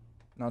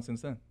 Not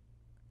since then.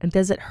 And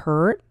does it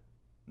hurt?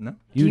 No.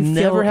 You, Do you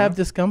never feel- have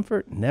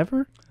discomfort?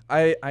 Never?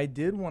 I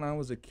did when I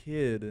was a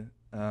kid,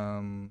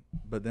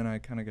 but then I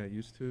kind of got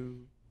used to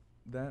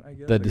that, I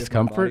guess. The I guess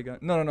my body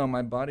discomfort? No,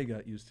 my body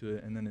got used to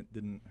it, and then it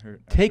didn't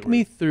hurt. Take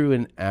me through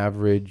an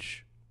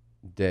average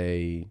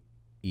day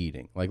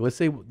eating. Like let's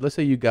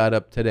say you got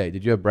up today.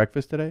 Did you have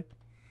breakfast today?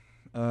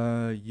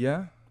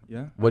 Yeah.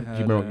 What do you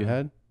remember what you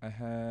had? I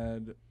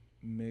had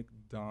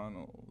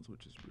McDonald's,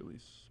 which is really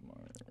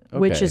smart.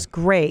 Which Okay. is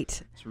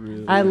great. It's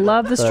really I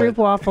love the But-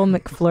 stroopwafel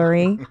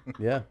McFlurry.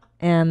 Yeah.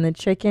 And the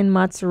chicken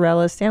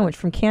mozzarella sandwich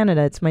from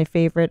Canada. It's my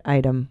favorite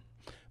item.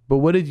 But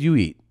what did you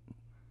eat?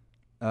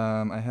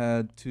 I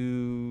had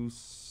 2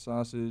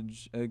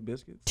 sausage egg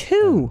biscuits.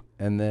 2.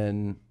 And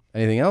then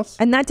anything else?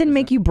 And that didn't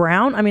make you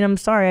brown? I mean, I'm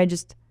sorry. I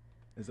just,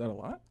 Is that a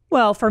lot?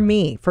 well, for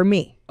me.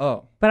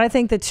 Oh. But I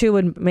think the 2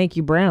 would make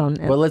you brown.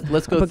 Well, let's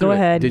go But through go it.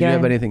 ahead. Did go you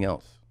have ahead. anything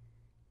else?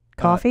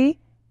 Coffee?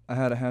 I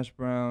had a hash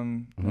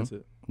brown. That's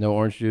it. No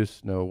orange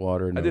juice, no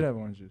water. No I did have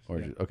orange juice.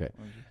 Orange yeah. juice. Okay.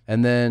 Orange juice.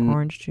 And then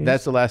Orange juice.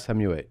 that's the last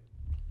time you ate.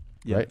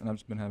 Yeah, Right? and I've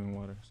just been having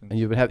water since. And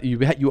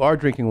you are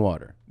drinking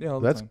water. Yeah, all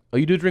the That's time. Oh,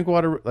 you do drink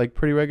water like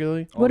pretty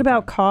regularly? What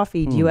about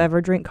coffee? Do you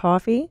ever drink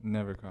coffee?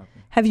 Never coffee.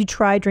 Have you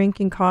tried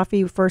drinking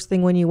coffee first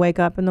thing when you wake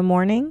up in the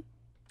morning?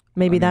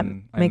 Maybe that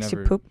makes you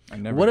poop.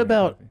 What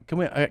about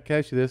can I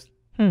ask you this?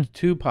 Hmm.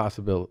 Two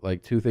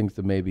things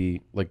to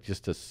maybe like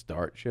just to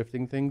start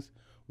shifting things.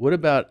 What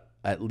about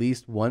at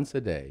least once a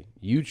day?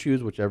 You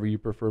choose whichever you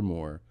prefer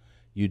more.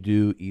 You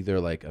do either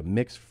like a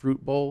mixed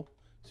fruit bowl,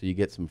 so you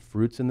get some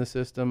fruits in the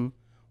system,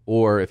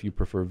 or if you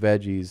prefer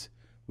veggies,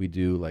 we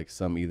do like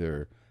some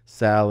either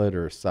salad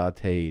or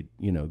sautéed,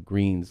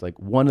 greens, like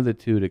one of the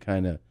two to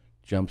kind of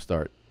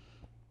jumpstart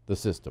the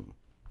system.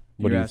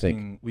 What do You're you think?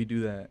 asking we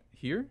do that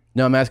here?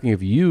 No, I'm asking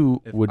if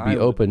you If would I be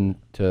would- open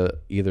to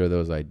either of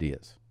those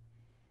ideas.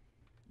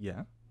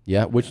 Yeah.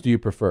 Yeah? Which do you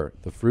prefer,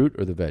 the fruit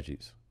or the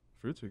veggies?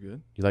 Fruits are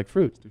good. You like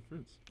fruit? Let's do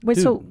fruits.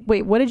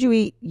 Wait, what did you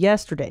eat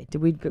yesterday?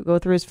 Did we go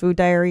through his food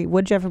diary?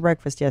 What did you have for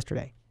breakfast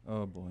yesterday?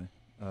 Oh boy,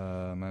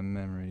 my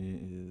memory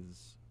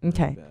is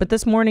Okay, but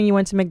this morning you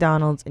went to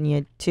McDonald's and you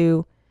had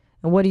 2.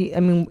 And what do you?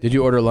 I mean, Did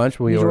you order lunch?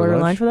 Did you order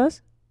lunch with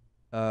us?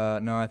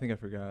 No, I think I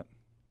forgot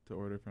to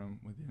order from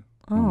with you.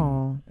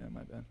 Oh. Yeah,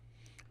 my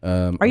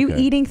bad. Are you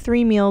eating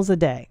 3 meals a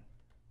day?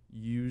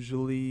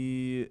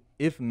 Usually,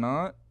 if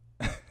not,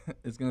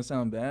 it's gonna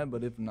sound bad,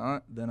 but if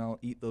not, then I'll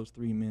eat those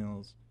 3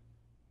 meals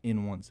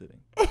in one sitting.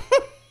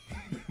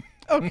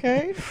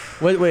 Okay.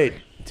 Wait.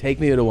 Take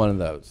me to one of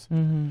those.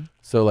 Mhm.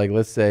 So, like,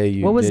 let's say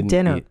you. What was didn't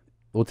dinner? eat-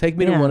 Well, take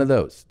me to Yeah. one of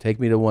those. Take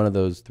me to one of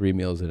those 3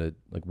 meals in a.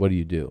 Like, what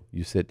do?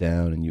 You sit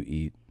down and you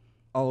eat.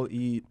 I'll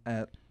eat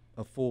at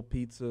a full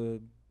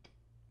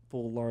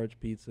large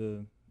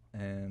pizza,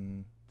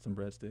 and some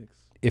breadsticks.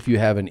 If you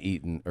haven't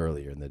eaten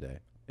earlier in the day.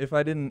 If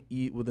I didn't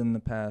eat within the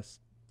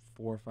past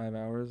 4 or 5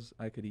 hours,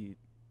 I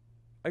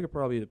could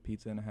probably eat a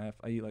pizza and a half.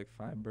 I eat like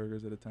 5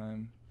 burgers at a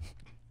time.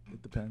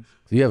 It depends.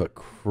 So you have a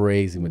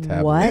crazy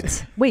metabolism.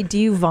 What? Wait, do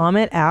you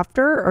vomit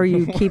after or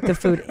you keep the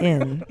food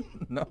in?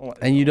 No.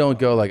 And you don't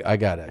go like, I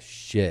gotta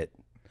shit.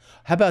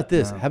 How about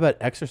this? How about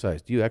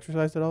exercise? Do you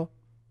exercise at all?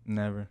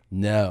 Never.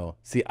 No.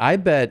 See, I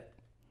bet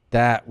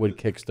that would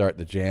kickstart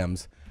the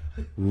jams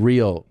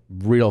real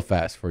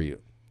fast for you.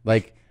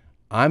 Like,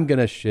 I'm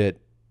gonna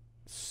shit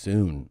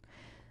soon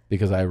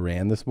because I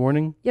ran this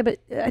morning. Yeah, but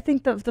I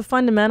think the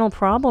fundamental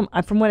problem,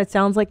 from what it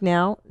sounds like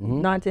now,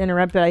 not to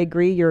interrupt, but I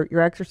agree, your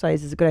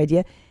exercise is a good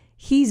idea.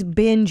 He's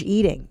binge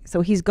eating.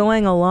 So he's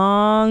going a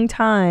long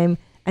time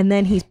and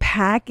then he's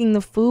packing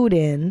the food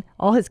in,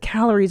 all his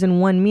calories in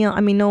one meal.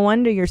 I mean, no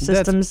wonder your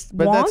system's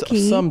That's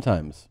wonky.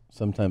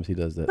 sometimes he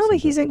does that. No, but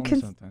he's in.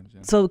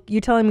 So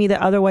you're telling me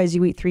that otherwise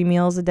you eat 3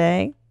 meals a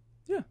day?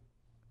 Yeah.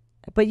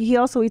 But he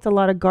also eats a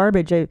lot of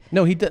garbage.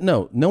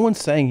 No, no one's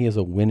saying he has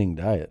a winning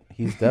diet.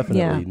 He's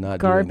definitely not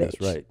doing garbage.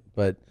 this right.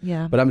 But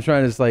Yeah. but I'm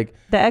trying to like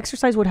the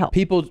exercise would help.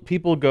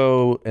 People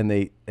go and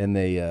they when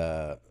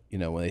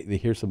they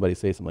hear somebody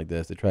say something like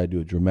this, they try to do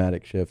a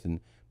dramatic shift, and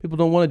people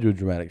don't want to do a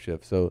dramatic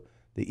shift. So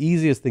the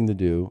easiest thing to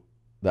do,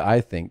 that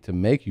I think, to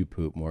make you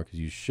poop more, because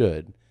you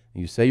should,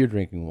 and you say you're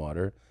drinking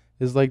water,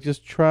 is like let's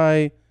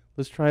try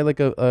like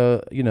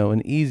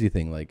an easy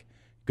thing, like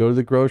go to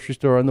the grocery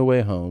store on the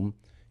way home,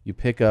 you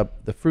pick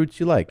up the fruits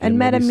you like. And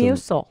maybe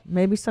Metamucil.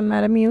 Maybe some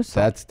Metamucil.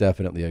 That's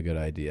definitely a good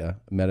idea.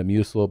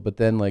 Metamucil, but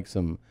then like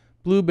some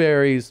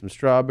blueberries, some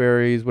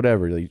strawberries,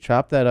 whatever. You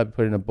chop that up,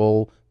 put it in a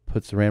bowl,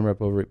 put saran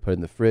wrap over it, put it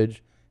in the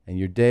fridge, and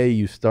your day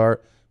you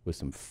start with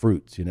some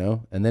fruits,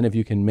 And then if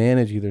you can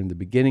manage either in the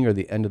beginning or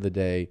the end of the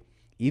day,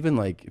 even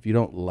like if you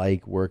don't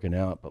like working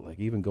out, but like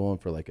even going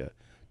for like a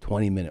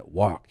 20-minute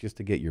walk just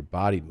to get your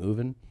body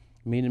moving,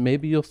 I mean,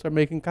 maybe you'll start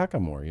making caca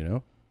more,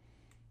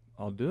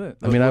 I'll do it.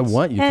 I mean, I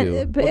want you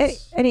to. But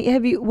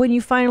have you, when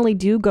you finally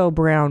do go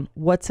brown,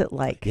 what's it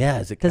like? Yeah,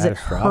 is it Does it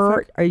catastrophic?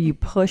 hurt? Are you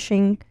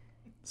pushing?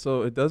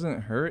 So it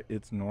doesn't hurt.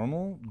 It's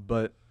normal,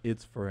 but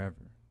it's forever.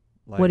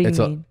 Like, what do you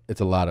mean?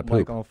 It's a lot of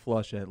Like poop. I'll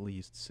flush at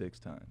least 6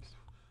 times.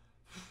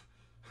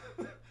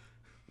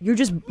 You're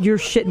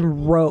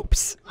shitting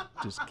ropes.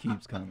 Just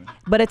keeps coming.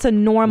 But it's a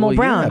normal Well,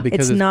 brown. yeah,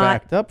 because it's not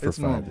backed up for It's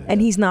 5 normal. days.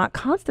 and he's not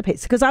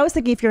constipated. Because I was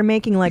thinking if you're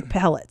making like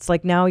pellets,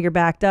 like now you're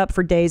backed up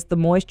for days, the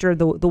moisture,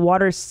 the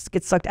water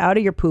gets sucked out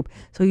of your poop,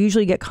 so you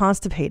usually get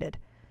constipated.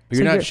 But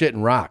So you're not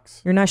shitting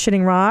rocks. You're not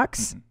shitting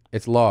rocks,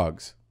 It's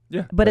logs.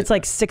 Yeah. but it's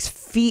like 6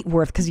 feet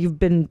worth because you've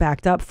been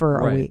backed up for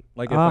a week.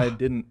 Like if I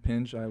didn't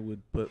pinch, I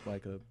would put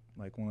like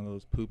one of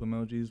those poop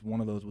emojis.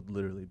 One of those would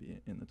literally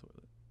be in the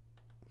toilet.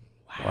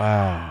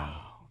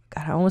 Wow.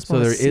 God, I almost So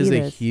want to there see is a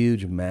this.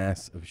 huge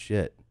mass of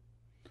shit.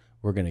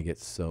 We're gonna get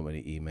so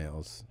many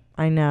emails.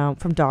 I know,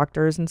 from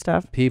doctors and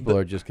stuff. People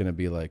are just gonna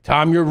be like,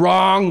 "Tom, you're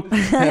wrong,"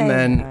 and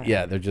then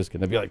yeah, they're just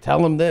gonna be like,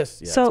 "Tell them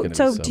this." Yeah, so it's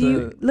gonna be do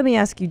you? Let me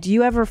ask you: do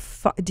you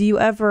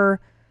ever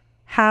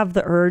have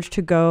the urge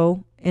to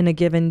go in a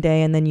given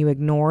day and then you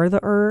ignore the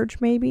urge?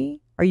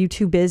 Maybe are you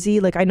too busy?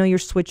 Like I know you're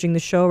switching the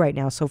show right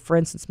now. So for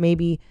instance,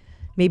 maybe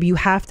you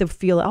have to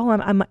feel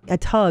I'm a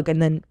tug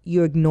and then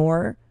you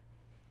ignore.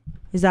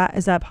 Is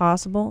that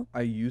possible?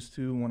 I used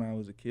to when I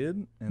was a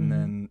kid, and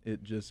then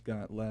it just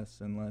got less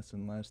and less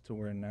and less to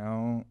where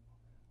now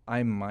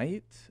I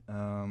might.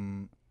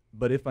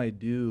 But if I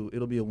do,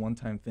 it'll be a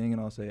one-time thing, and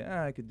I'll say,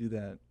 I could do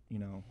that,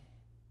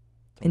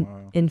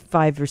 tomorrow. In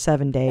 5 or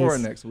 7 days. Or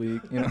next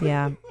week.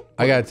 Yeah.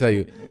 I gotta tell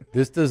you,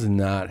 this does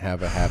not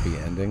have a happy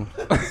ending.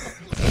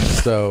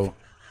 So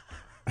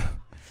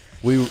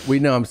we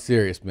know I'm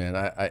serious,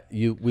 man.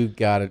 We've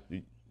got to.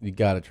 You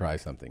got to try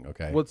something,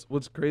 okay?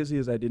 What's crazy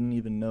is I didn't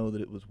even know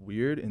that it was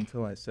weird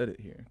until I said it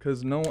here.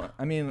 Because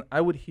I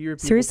would hear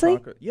people Seriously?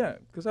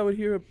 because I would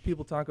hear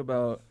people talk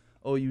about,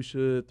 oh, you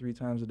should 3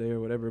 times a day or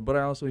whatever. But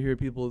I also hear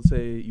people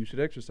say you should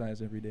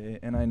exercise every day.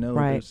 And I know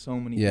there's so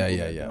many people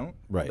that don't.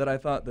 Right. That I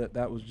thought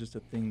that was just a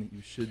thing that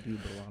you should do,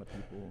 but a lot of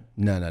people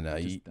No.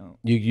 just don't.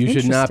 You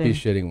should not be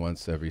Interesting. shitting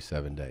once every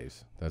 7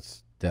 days.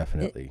 That's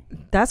definitely.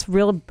 That's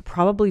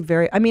probably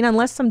very. I mean,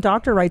 unless some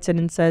doctor writes in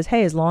and says,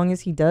 "Hey, as long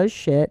as he does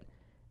shit,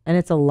 and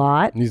it's a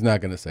lot," He's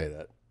not going to say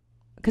that.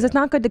 because it's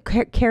not good to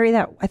carry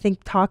that. I think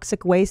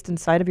toxic waste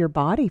inside of your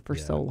body for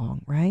so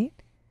long, right?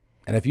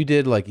 And if you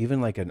did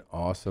even like an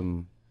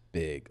awesome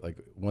big, like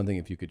one thing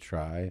if you could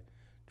try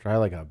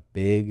like a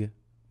big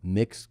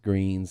mixed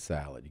green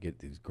salad. You get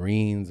these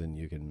greens and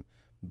you can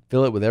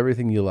fill it with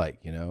everything you like,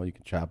 you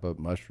can chop up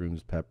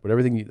mushrooms, pepper,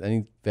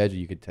 any veggie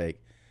you could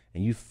take,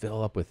 and you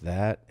fill up with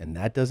that, and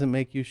that doesn't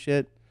make you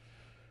shit.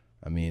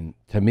 I mean,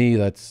 to me,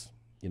 that's,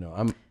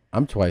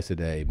 I'm twice a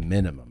day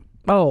minimum.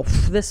 Oh,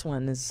 this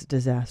one is a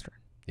disaster.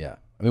 Yeah.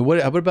 I mean,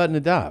 what about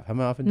Nadav?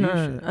 How often do you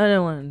shit? I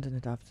don't want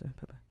Nadav to.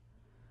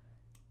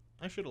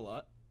 I shit a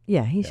lot.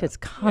 Yeah, he shits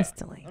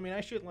constantly. I mean, I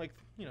shit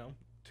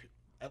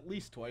at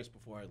least twice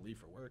before I leave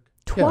for work.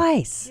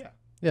 Twice? Yeah.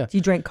 Yeah. Do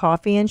you drink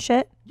coffee and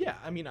shit? Yeah,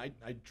 I mean, I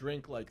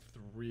drink like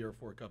 3 or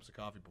 4 cups of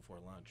coffee before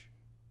lunch.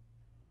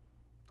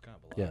 It's kind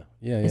of a lot.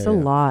 Yeah. It's a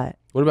lot.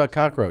 What about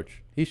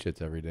Cockroach? He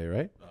shits every day,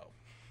 right? Oh.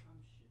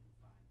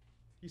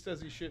 He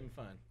says he's shitting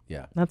fine.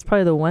 Yeah. That's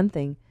probably the one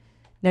thing.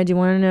 Now, do you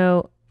want to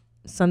know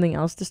something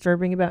else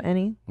disturbing about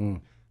Annie? He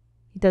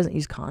doesn't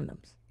use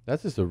condoms.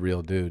 That's just a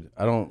real dude.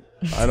 I don't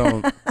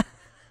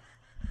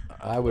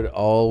I would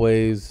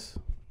always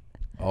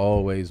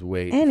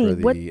wait Annie,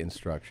 for the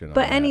instruction on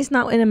But that. Annie's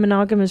not in a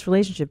monogamous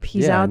relationship.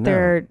 He's Yeah, out no.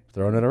 there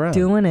throwing it around,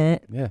 doing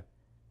it. Yeah,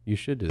 you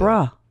should do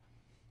Bruh. that.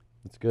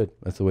 That's good.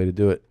 That's the way to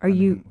do it. Are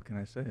you? What can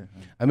I say?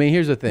 I mean,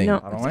 here's the thing. No.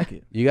 I don't like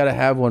it. You got to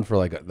have one for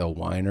like the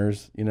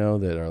whiners,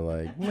 that are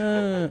like,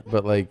 nah,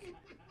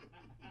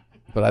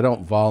 but I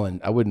don't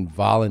I wouldn't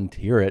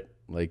volunteer it.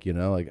 Like,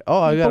 oh,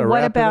 I got to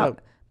wrap it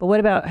up. But what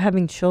about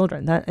having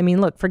children?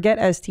 Look, forget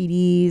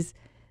STDs.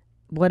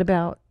 What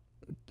about,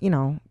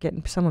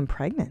 getting someone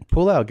pregnant?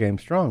 Pull out game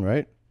strong,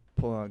 right?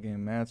 Pull out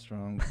game mad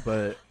strong,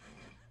 but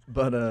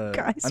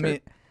Guys I mean,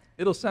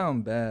 it'll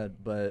sound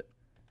bad, but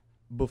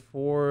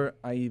before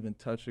I even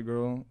touch a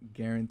girl,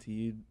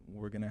 guaranteed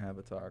we're gonna have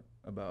a talk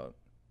about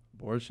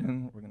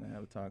abortion. We're gonna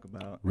have a talk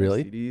about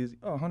Really? STDs.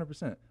 Oh,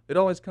 100%. It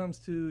always comes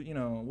to,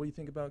 what do you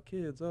think about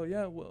kids? Oh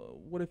yeah, well,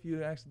 what if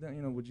you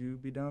accidentally, would you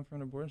be down for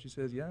an abortion? She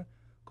says, yeah.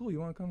 Cool.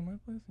 You want to come to my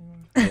place?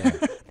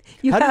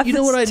 You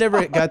know what I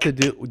never got to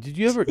do? Did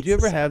you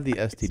ever have the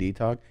STD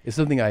talk? It's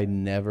something I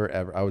never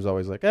ever. I was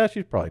always like,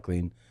 she's probably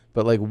clean.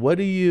 But like,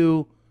 do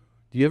you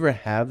ever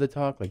have the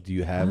talk? Like, do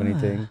you have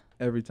anything?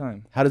 Every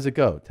time. How does it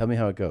go? Tell me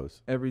how it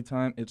goes. Every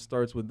time it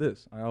starts with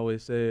this. I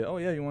always say, oh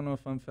yeah, you want to know a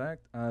fun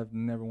fact? I've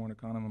never worn a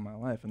condom in my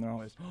life. And they're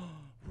always, oh,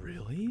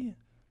 really?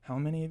 How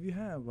many of you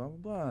have? Blah,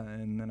 blah, blah.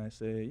 And then I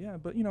say, yeah,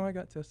 but I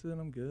got tested and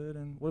I'm good.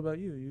 And what about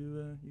you?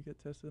 You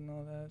get tested and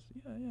all that?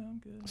 Yeah, I'm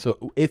good.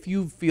 So if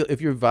you're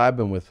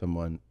vibing with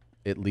someone,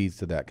 it leads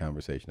to that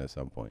conversation at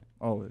some point.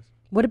 Always.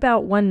 What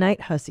about one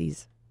night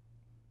hussies?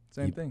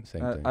 Same thing.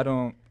 Same thing. I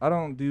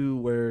don't do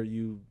where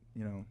you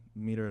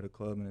meet her at a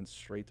club and then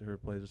straight to her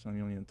place or something.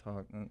 You don't even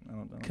talk. I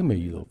don't know. Come here,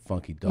 you little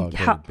funky dog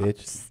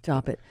bitch.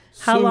 Stop it.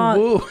 How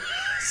long?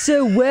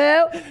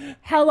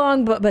 How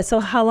long? But so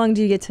how long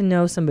do you get to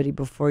know somebody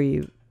before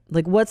you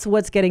like?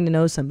 What's getting to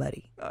know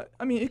somebody?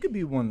 I mean, it could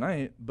be one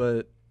night,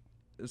 but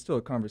it's still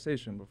a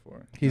conversation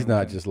before. He's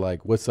not just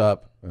like, "What's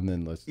up?" and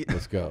then let's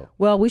go.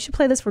 Well, we should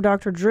play this for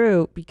Dr.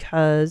 Drew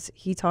because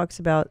he talks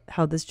about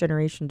how this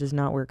generation does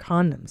not wear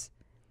condoms,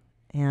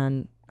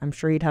 and I'm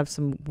sure he'd have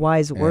some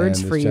wise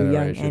words for you,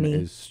 young Annie.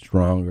 Is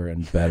stronger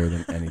and better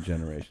than any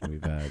generation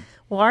we've had.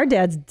 Well, our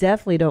dads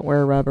definitely don't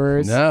wear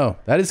rubbers. No,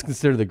 that is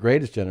considered the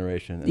greatest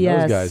generation. And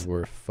those guys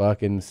were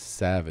fucking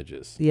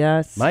savages.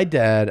 Yes. My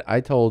dad, I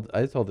told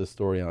this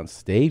story on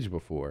stage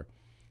before.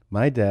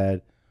 My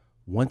dad,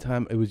 one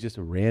time, it was just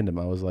a random.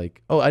 I was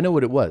like, oh, I know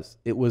what it was.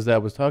 It was I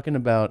was talking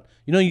about,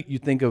 you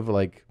think of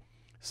like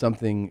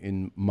something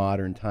in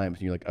modern times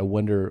and you're like, I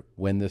wonder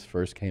when this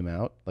first came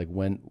out, like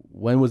when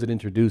was it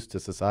introduced to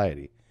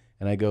society?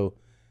 And I go,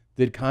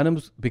 did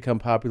condoms become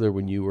popular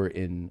when you were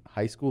in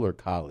high school or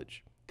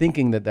college,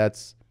 thinking that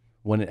that's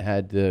when it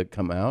had to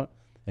come out?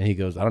 And he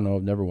goes, I don't know,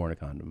 I've never worn a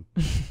condom.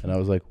 And I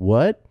was like,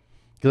 what?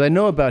 Because I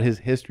know about his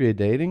history of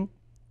dating.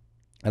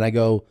 And I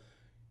go,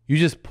 you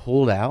just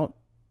pulled out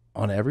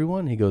on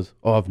everyone? He goes,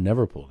 oh, I've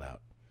never pulled out.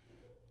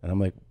 And I'm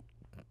like,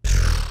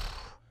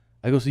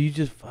 I go, so you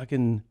just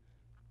fucking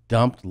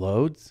dumped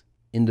loads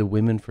into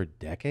women for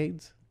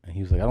decades? And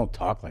he was like, I don't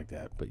talk like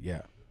that, but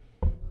yeah.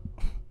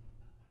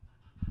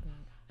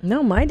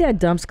 No, my dad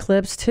dumps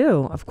clips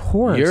too, of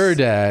course. Your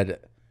dad.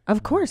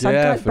 Of course. I've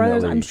got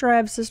brothers. I'm sure I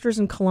have sisters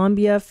in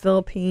Colombia,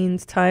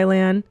 Philippines,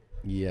 Thailand.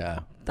 Yeah.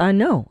 I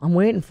know. I'm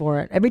waiting for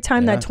it. Every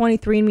time that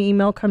 23andMe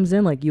email comes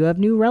in, like, you have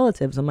new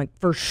relatives, I'm like,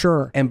 for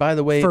sure. And by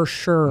the way, for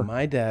sure.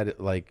 My dad,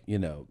 like,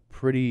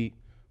 pretty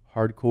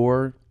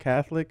hardcore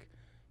Catholic.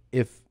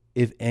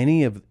 If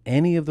any of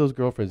those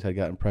girlfriends had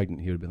gotten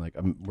pregnant, he would have been like,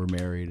 we're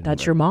married. And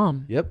that's your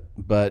mom. Yep.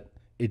 But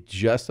it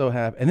just so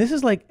happened. And this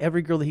is like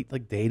every girl that he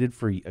like dated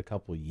for a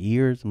couple of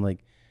years. I'm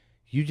like,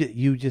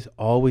 you just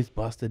always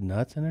busted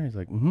nuts in her? He's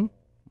like, mm-hmm.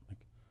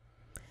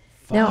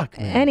 Now,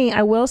 Annie,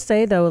 I will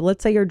say though,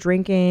 let's say you're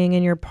drinking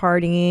and you're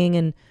partying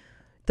and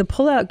the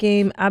pullout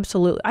game,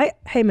 absolutely.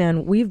 Hey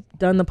man, we've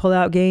done the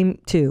pullout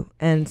game too.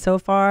 And so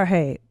far,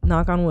 hey,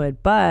 knock on wood.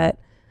 But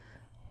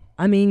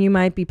I mean, you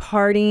might be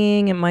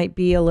partying. It might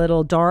be a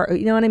little dark.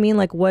 You know what I mean?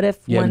 Like, what if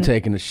you haven't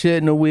taken a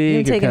shit in a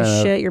week? You're taking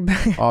a shit. You're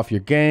off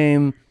your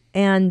game.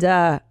 And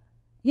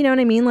you know what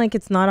I mean? Like,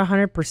 it's not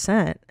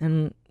 100%,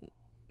 and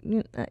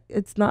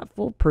it's not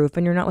foolproof.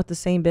 And you're not with the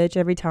same bitch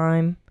every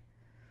time.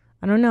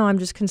 I don't know. I'm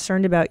just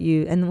concerned about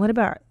you. And what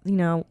about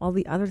all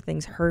the other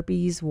things?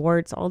 Herpes,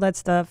 warts, all that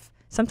stuff.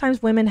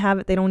 Sometimes women have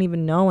it. They don't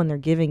even know, and they're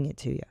giving it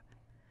to you.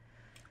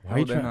 Why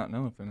would they not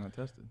know if they're not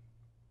tested?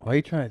 Why are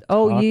you trying to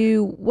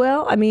talk?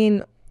 Well, I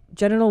mean,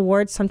 genital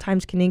warts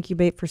sometimes can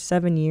incubate for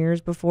 7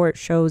 years before it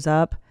shows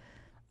up.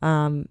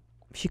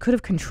 She could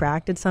have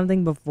contracted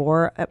something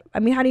before. I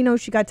mean, how do you know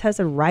she got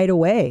tested right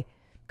away?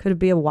 Could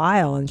be a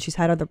while, and she's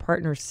had other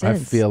partners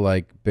since. I feel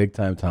like Big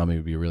Time Tommy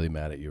would be really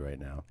mad at you right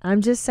now.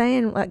 I'm just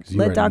saying, like,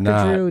 let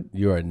Dr. Drew.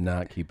 You are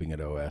not keeping it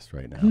OS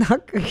right now.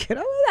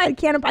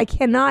 I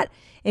cannot,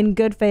 in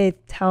good faith,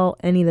 tell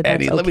Annie that's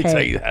Annie, okay. let me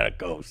tell you how it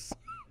goes.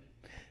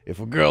 If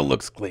a girl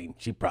looks clean,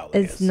 she probably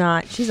is. It's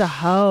not. She's a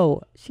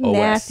hoe. She's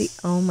nasty.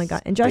 Oh my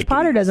God. And Josh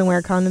Potter doesn't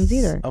wear condoms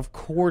either. Of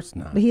course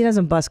not. But he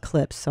doesn't bust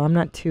clips, so I'm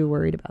not too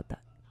worried about that.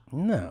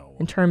 No.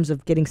 In terms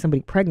of getting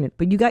somebody pregnant.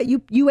 But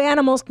you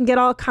animals can get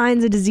all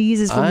kinds of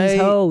diseases from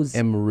these hoes. I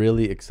am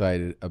really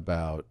excited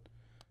about.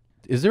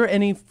 Is there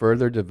any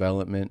further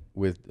development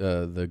with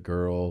the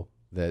girl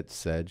that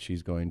said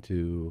she's going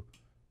to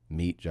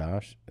meet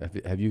Josh?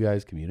 Have you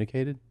guys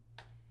communicated?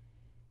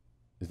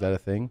 Is that a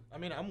thing? I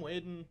mean, I'm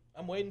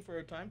waiting for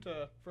a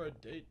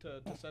date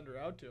to send her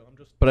out to. I'm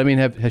just. But I mean,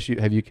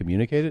 have you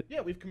communicated?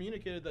 Yeah, we've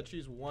communicated that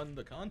she's won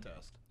the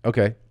contest.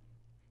 Okay,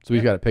 so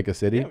we've got to pick a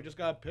city. Yeah, we just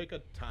got to pick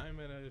a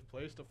time and a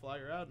place to fly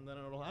her out, and then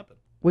it'll happen.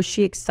 Was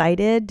she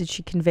excited? Did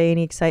she convey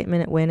any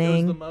excitement at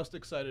winning? It was the most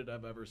excited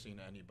I've ever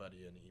seen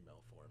anybody in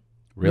email form.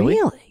 Really?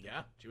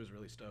 Yeah, she was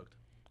really stoked.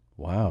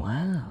 Wow.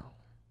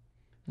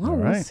 Well, All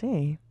we'll right.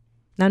 see.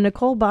 Now,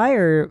 Nicole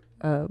Byer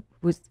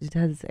it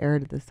has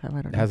aired at this time.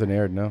 I don't know. It hasn't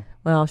aired, no.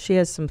 Well, she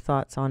has some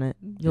thoughts on it.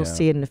 You'll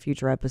see it in a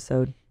future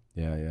episode.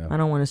 Yeah. I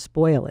don't want to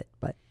spoil it,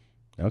 but.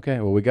 Okay,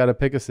 well, we got to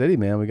pick a city,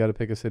 man. We got to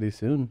pick a city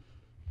soon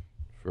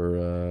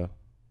for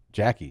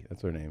Jackie.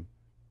 That's her name.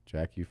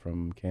 Jackie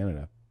from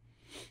Canada.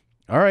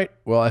 All right.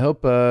 Well, I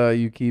hope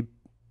you keep,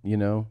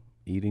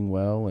 eating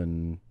well,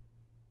 and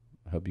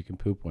I hope you can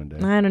poop one day.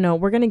 I don't know.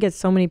 We're going to get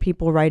so many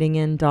people writing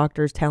in,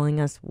 doctors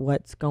telling us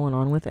what's going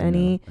on with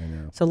Annie. I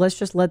know. So let's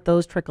just let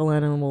those trickle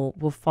in, and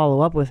we'll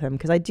follow up with him.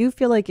 Because I do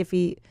feel like if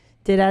he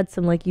did add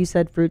some, like you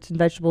said, fruits and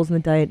vegetables in the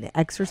diet and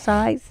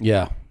exercise.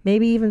 Yeah.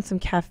 Maybe even some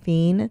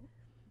caffeine.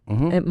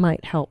 Mm-hmm. It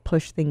might help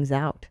push things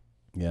out.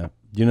 Yeah.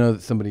 You know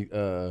that somebody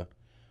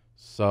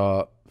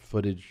saw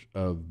footage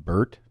of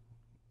Bert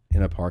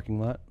in a parking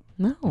lot?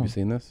 No. Have you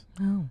seen this?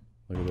 No.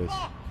 Look at this.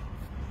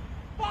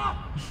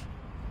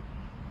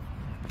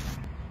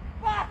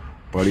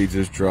 Buddy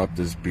just dropped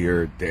his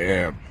beer.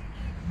 Damn.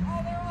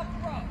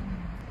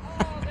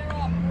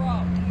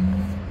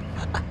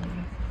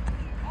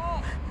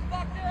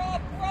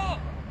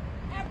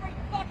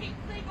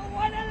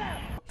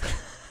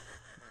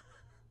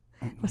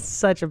 It's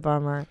such a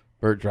bummer.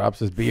 Bert drops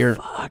his beer.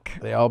 Fuck.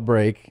 They all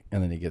break,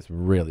 and then he gets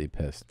really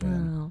pissed.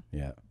 Man. Oh.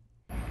 Yeah.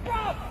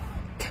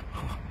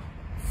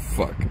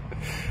 Fuck.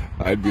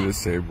 I'd be the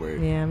same way.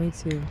 Yeah, me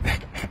too.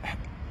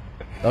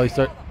 Oh, he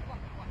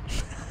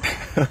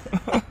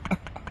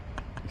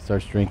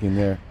starts drinking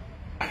there.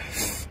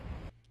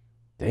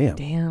 Damn.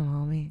 Damn,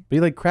 homie. But he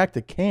like cracked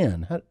a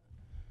can.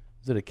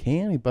 Is it a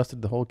can? He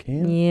busted the whole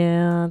can?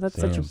 Yeah, that's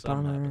such a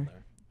Damn. bummer.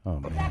 Oh,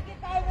 man.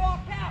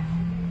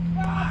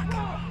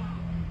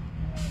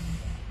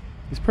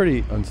 He's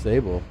pretty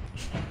unstable.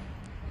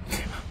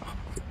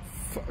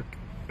 Fuck.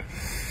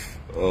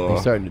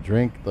 He's starting to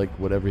drink like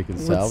whatever he can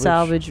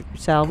salvage.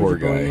 Salvageable, Poor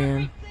guy.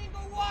 yeah.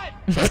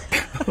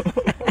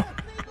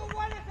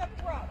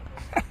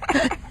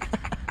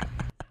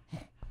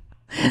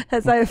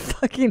 As I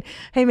fucking,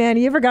 hey man,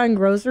 you ever gotten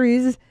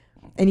groceries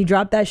and you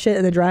drop that shit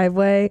in the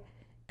driveway,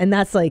 and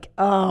that's like,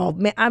 oh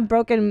man, I've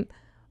broken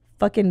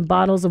fucking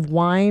bottles of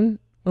wine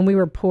when we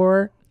were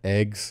poor.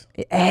 Eggs.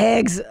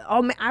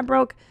 Oh man, I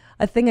broke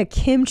a thing of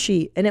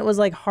kimchi, and it was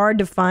like hard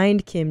to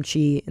find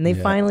kimchi, and they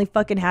Yeah. finally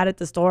fucking had it at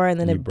the store, and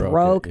then You it broke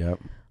broke. it, yep.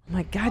 I'm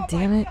like, God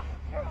damn it.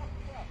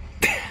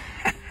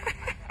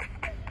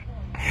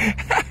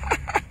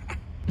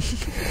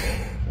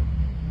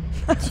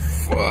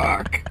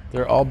 Fuck.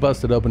 They're all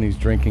busted open. He's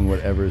drinking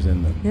whatever's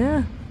in them.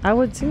 Yeah, I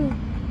would too.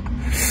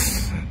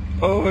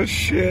 Oh,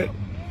 shit.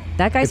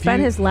 That guy If spent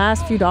you- his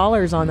last few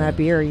dollars on that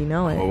beer, you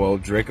know it. Oh, well,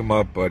 drink him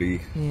up,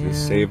 buddy. Yeah.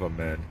 Just save him,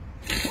 man.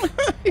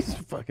 He's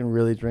fucking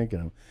really drinking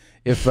them.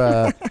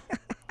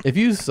 If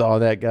you saw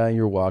that guy and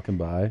you were walking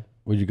by,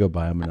 would you go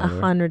buy him another?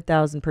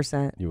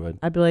 100,000%. You would?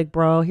 I'd be like,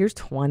 bro, here's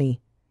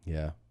 20.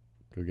 Yeah.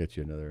 Go get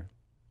you another.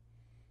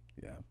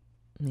 Yeah.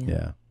 Yeah.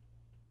 Yeah.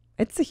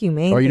 It's a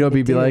humane Or you know,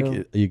 thing be to like,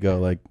 do. you go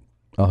like,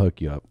 I'll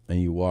hook you up,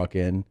 and you walk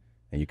in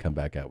and you come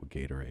back out with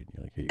Gatorade.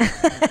 You're like, here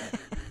you go.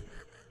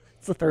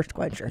 It's a thirst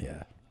quencher.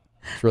 Yeah.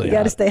 It's really You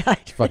gotta hot. stay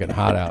hydrated. It's fucking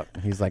hot out.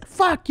 He's like,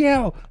 fuck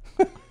you.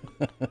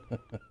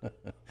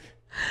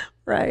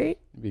 Right?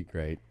 It'd be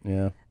great.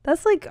 Yeah.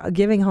 That's like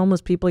giving homeless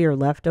people your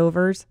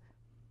leftovers.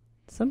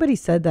 Somebody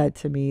said that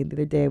to me the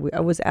other day. I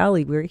was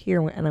Allie. We were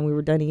here and then we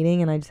were done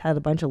eating, and I just had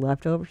a bunch of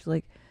leftovers. She's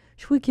like,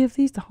 should we give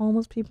these to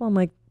homeless people? I'm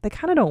like, they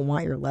kind of don't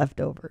want your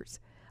leftovers.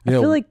 You I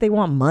know, feel like they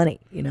want money,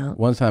 you know?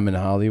 One time in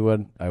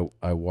Hollywood,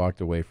 I walked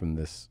away from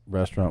this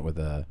restaurant with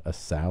a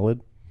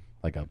salad,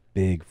 like a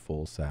big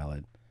full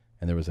salad.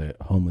 And there was a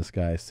homeless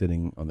guy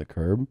sitting on the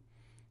curb.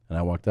 And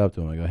I walked up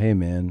to him. I go, hey,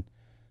 man,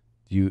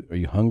 are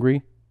you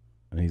hungry?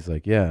 And he's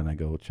like, yeah. And I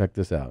go, well, check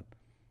this out.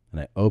 And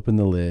I opened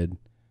the lid,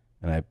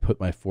 and I put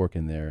my fork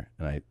in there,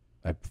 and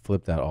I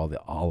flipped out all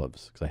the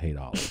olives because I hate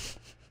olives.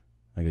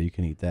 I go, you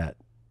can eat that.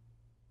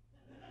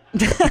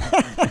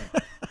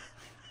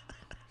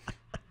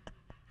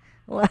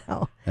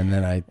 Wow. And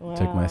then I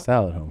took my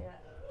salad home.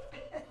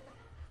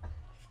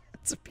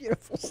 It's a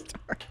beautiful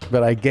story.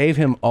 But I gave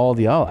him all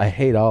the olives. I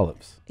hate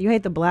olives. You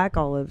hate the black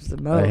olives the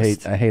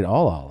most. I hate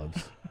all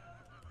olives.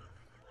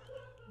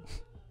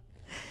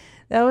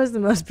 That was the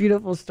most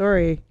beautiful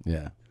story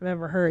Yeah. I've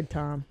ever heard,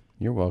 Tom.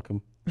 You're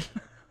welcome.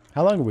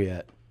 How long are we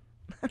at?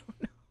 I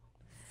don't know.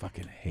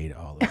 Fucking hate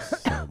olives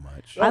so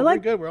much. Oh, I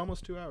like- we're good. We're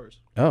almost 2 hours.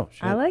 Oh,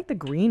 shit. I like the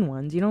green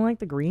ones. You don't like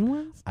the green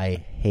ones? I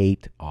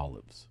hate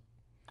olives.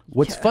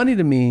 What's funny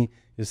to me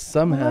is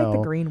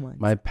somehow green ones.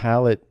 my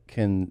palate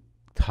can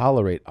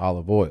tolerate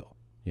olive oil,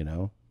 you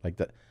know? Like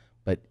that.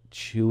 But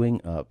chewing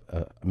up,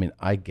 I mean,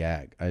 I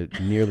gag. I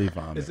nearly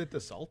vomit. Is it the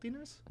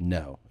saltiness?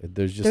 No.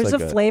 There's just There's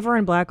like a flavor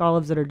in black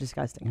olives that are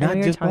disgusting. I know Not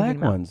what just you're talking black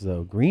about. ones,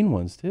 though. Green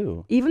ones,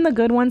 too. Even the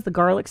good ones, the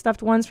garlic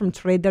stuffed ones from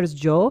Trader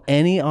Joe.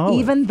 Any olive.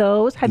 Even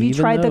those. Have you Even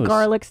tried the those.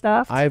 garlic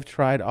stuff? I've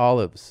tried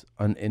olives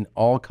in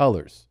all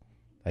colors.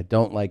 I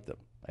don't like them.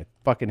 I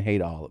fucking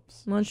hate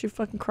olives. Why don't you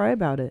fucking cry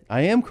about it?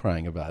 I am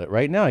crying about it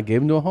right now. I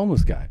gave them to a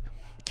homeless guy.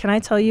 Can I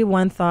tell you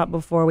one thought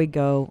before we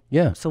go?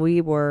 Yeah. So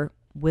we were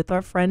with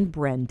our friend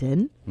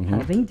Brendan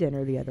having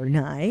dinner the other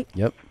night.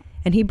 Yep.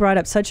 And he brought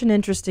up such an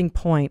interesting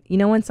point. You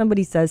know when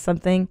somebody says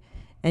something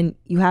and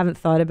you haven't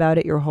thought about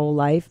it your whole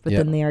life, but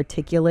Yep. then they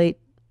articulate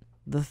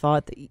the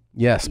thought that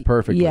Yes,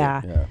 perfectly.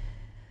 Yeah.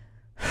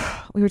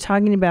 We were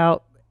talking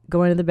about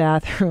going to the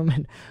bathroom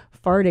and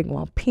farting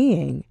while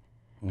peeing.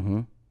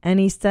 Mm-hmm. And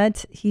he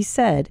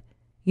said,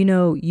 you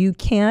know, you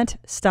can't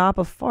stop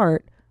a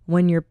fart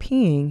when you're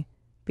peeing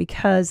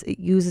because it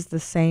uses the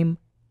same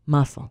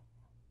muscle.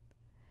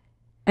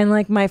 And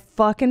like my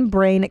fucking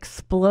brain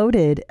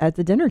exploded at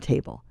the dinner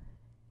table.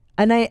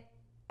 And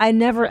I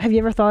never, have you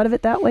ever thought of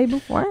it that way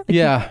before?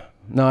 Yeah.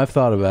 No, I've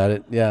thought about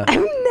it. Yeah.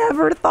 I've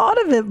never thought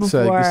of it before.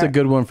 So it's a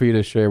good one for you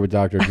to share with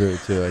Dr. Drew,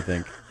 too, I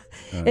think.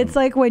 It's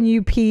like when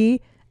you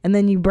pee and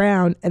then you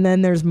brown and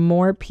then there's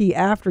more pee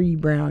after you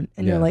brown.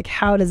 And Yeah. you're like,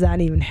 how does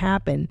that even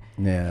happen?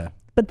 Yeah.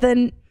 But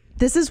then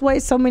This is why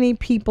so many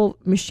people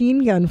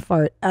machine gun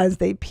fart as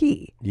they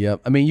pee.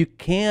 Yep. I mean, you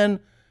can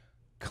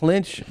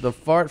clinch the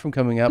fart from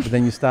coming out, but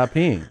then you stop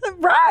peeing.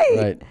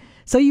 Right.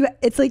 So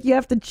it's like you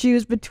have to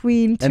choose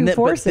between two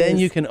forces. But then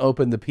you can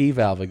open the pee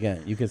valve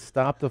again. You can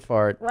stop the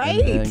fart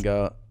and then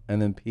go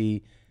and then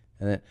pee,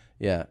 and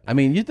then I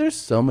mean, there's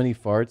so many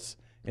farts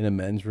in a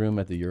men's room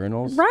at the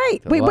urinals. Right.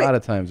 A lot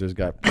of times there's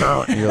got,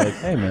 and you're like,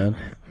 hey man,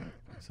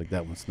 it's like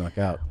that one snuck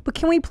out. But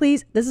can we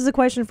please? This is a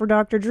question for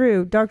Dr.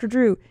 Drew. Dr.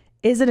 Drew,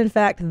 is it in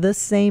fact the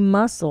same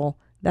muscle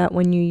that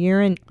when you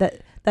urine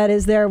that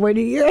is there when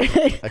you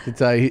urinate? I can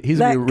tell you, he's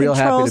gonna be real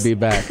happy to be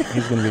back.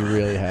 He's gonna be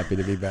really happy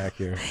to be back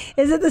here.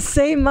 Is it the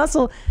same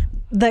muscle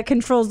that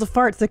controls the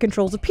farts that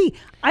controls the pee?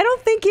 I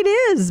don't think it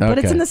is, but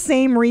it's in the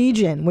same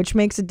region, which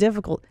makes it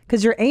difficult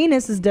because your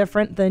anus is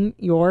different than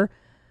your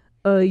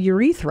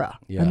urethra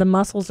and the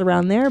muscles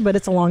around there, but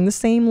it's along the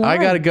same line.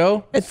 I gotta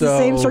go. It's the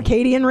same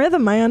circadian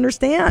rhythm. I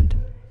understand.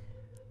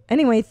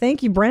 Anyway,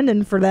 thank you,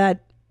 Brendan, for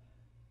that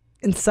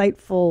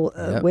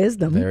insightful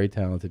wisdom. Very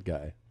talented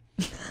guy.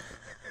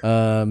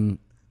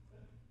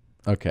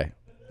 Okay.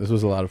 This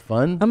was a lot of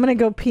fun. I'm going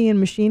to go pee and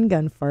machine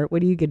gun fart.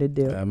 What are you going to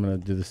do? I'm going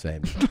to do the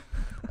same.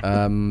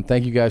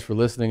 Thank you guys for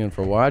listening and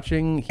for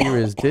watching. Here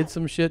is Did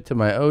Some Shit to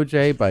My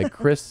OJ by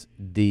Chris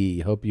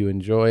D. Hope you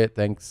enjoy it.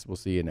 Thanks. We'll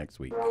see you next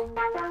week.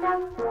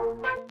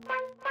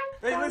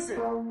 Hey, listen.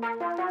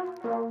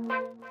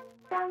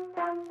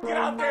 Get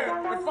out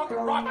there and fucking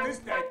rock this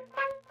day.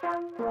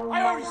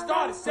 I already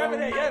started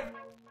 7 a.m.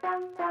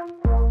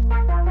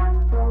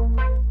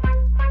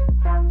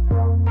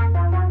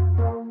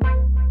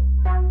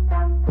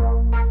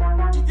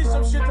 She did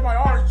some shit to my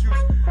orange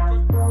juice.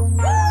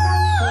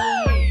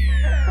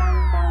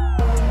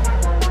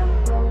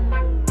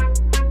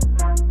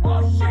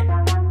 Oh shit.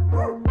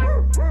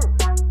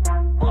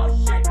 Oh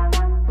shit.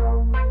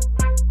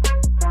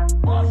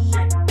 Oh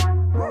shit.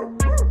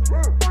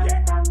 Yeah.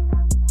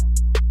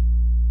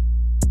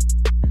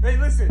 Hey,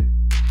 listen.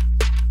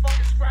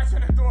 Fucking scratch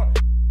on the door.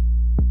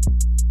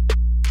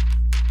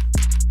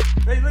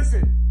 Hey,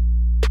 listen.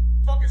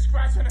 Fucking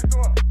scratch on the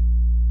door.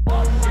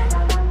 Oh shit.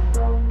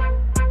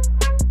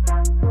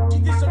 She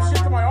did some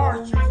shit to my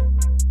orange juice.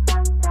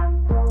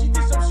 She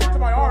did some shit to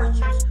my orange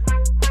juice.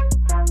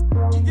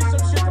 She did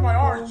some shit to my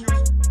orange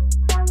juice.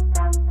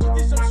 She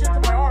did some shit to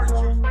my orange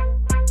juice.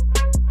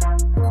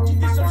 She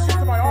did some shit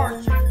to my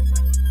orange juice.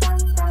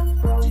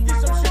 She did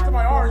some shit to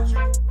my orange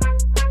juice.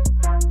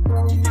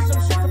 She did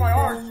some shit to my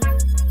orange juice.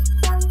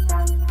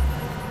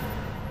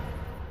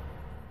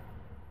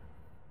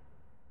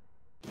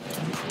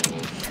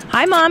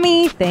 Hi,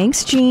 Mommy.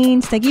 Thanks,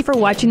 Jeans. Thank you for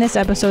watching this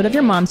episode of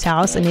Your Mom's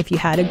House. And if you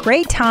had a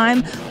great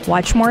time,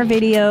 watch more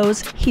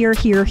videos here,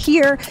 here,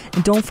 here.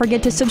 And don't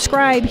forget to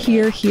subscribe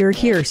here, here,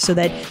 here so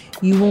that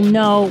you will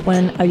know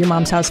when a Your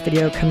Mom's House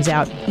video comes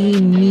out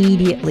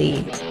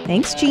immediately.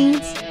 Thanks,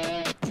 Jeans.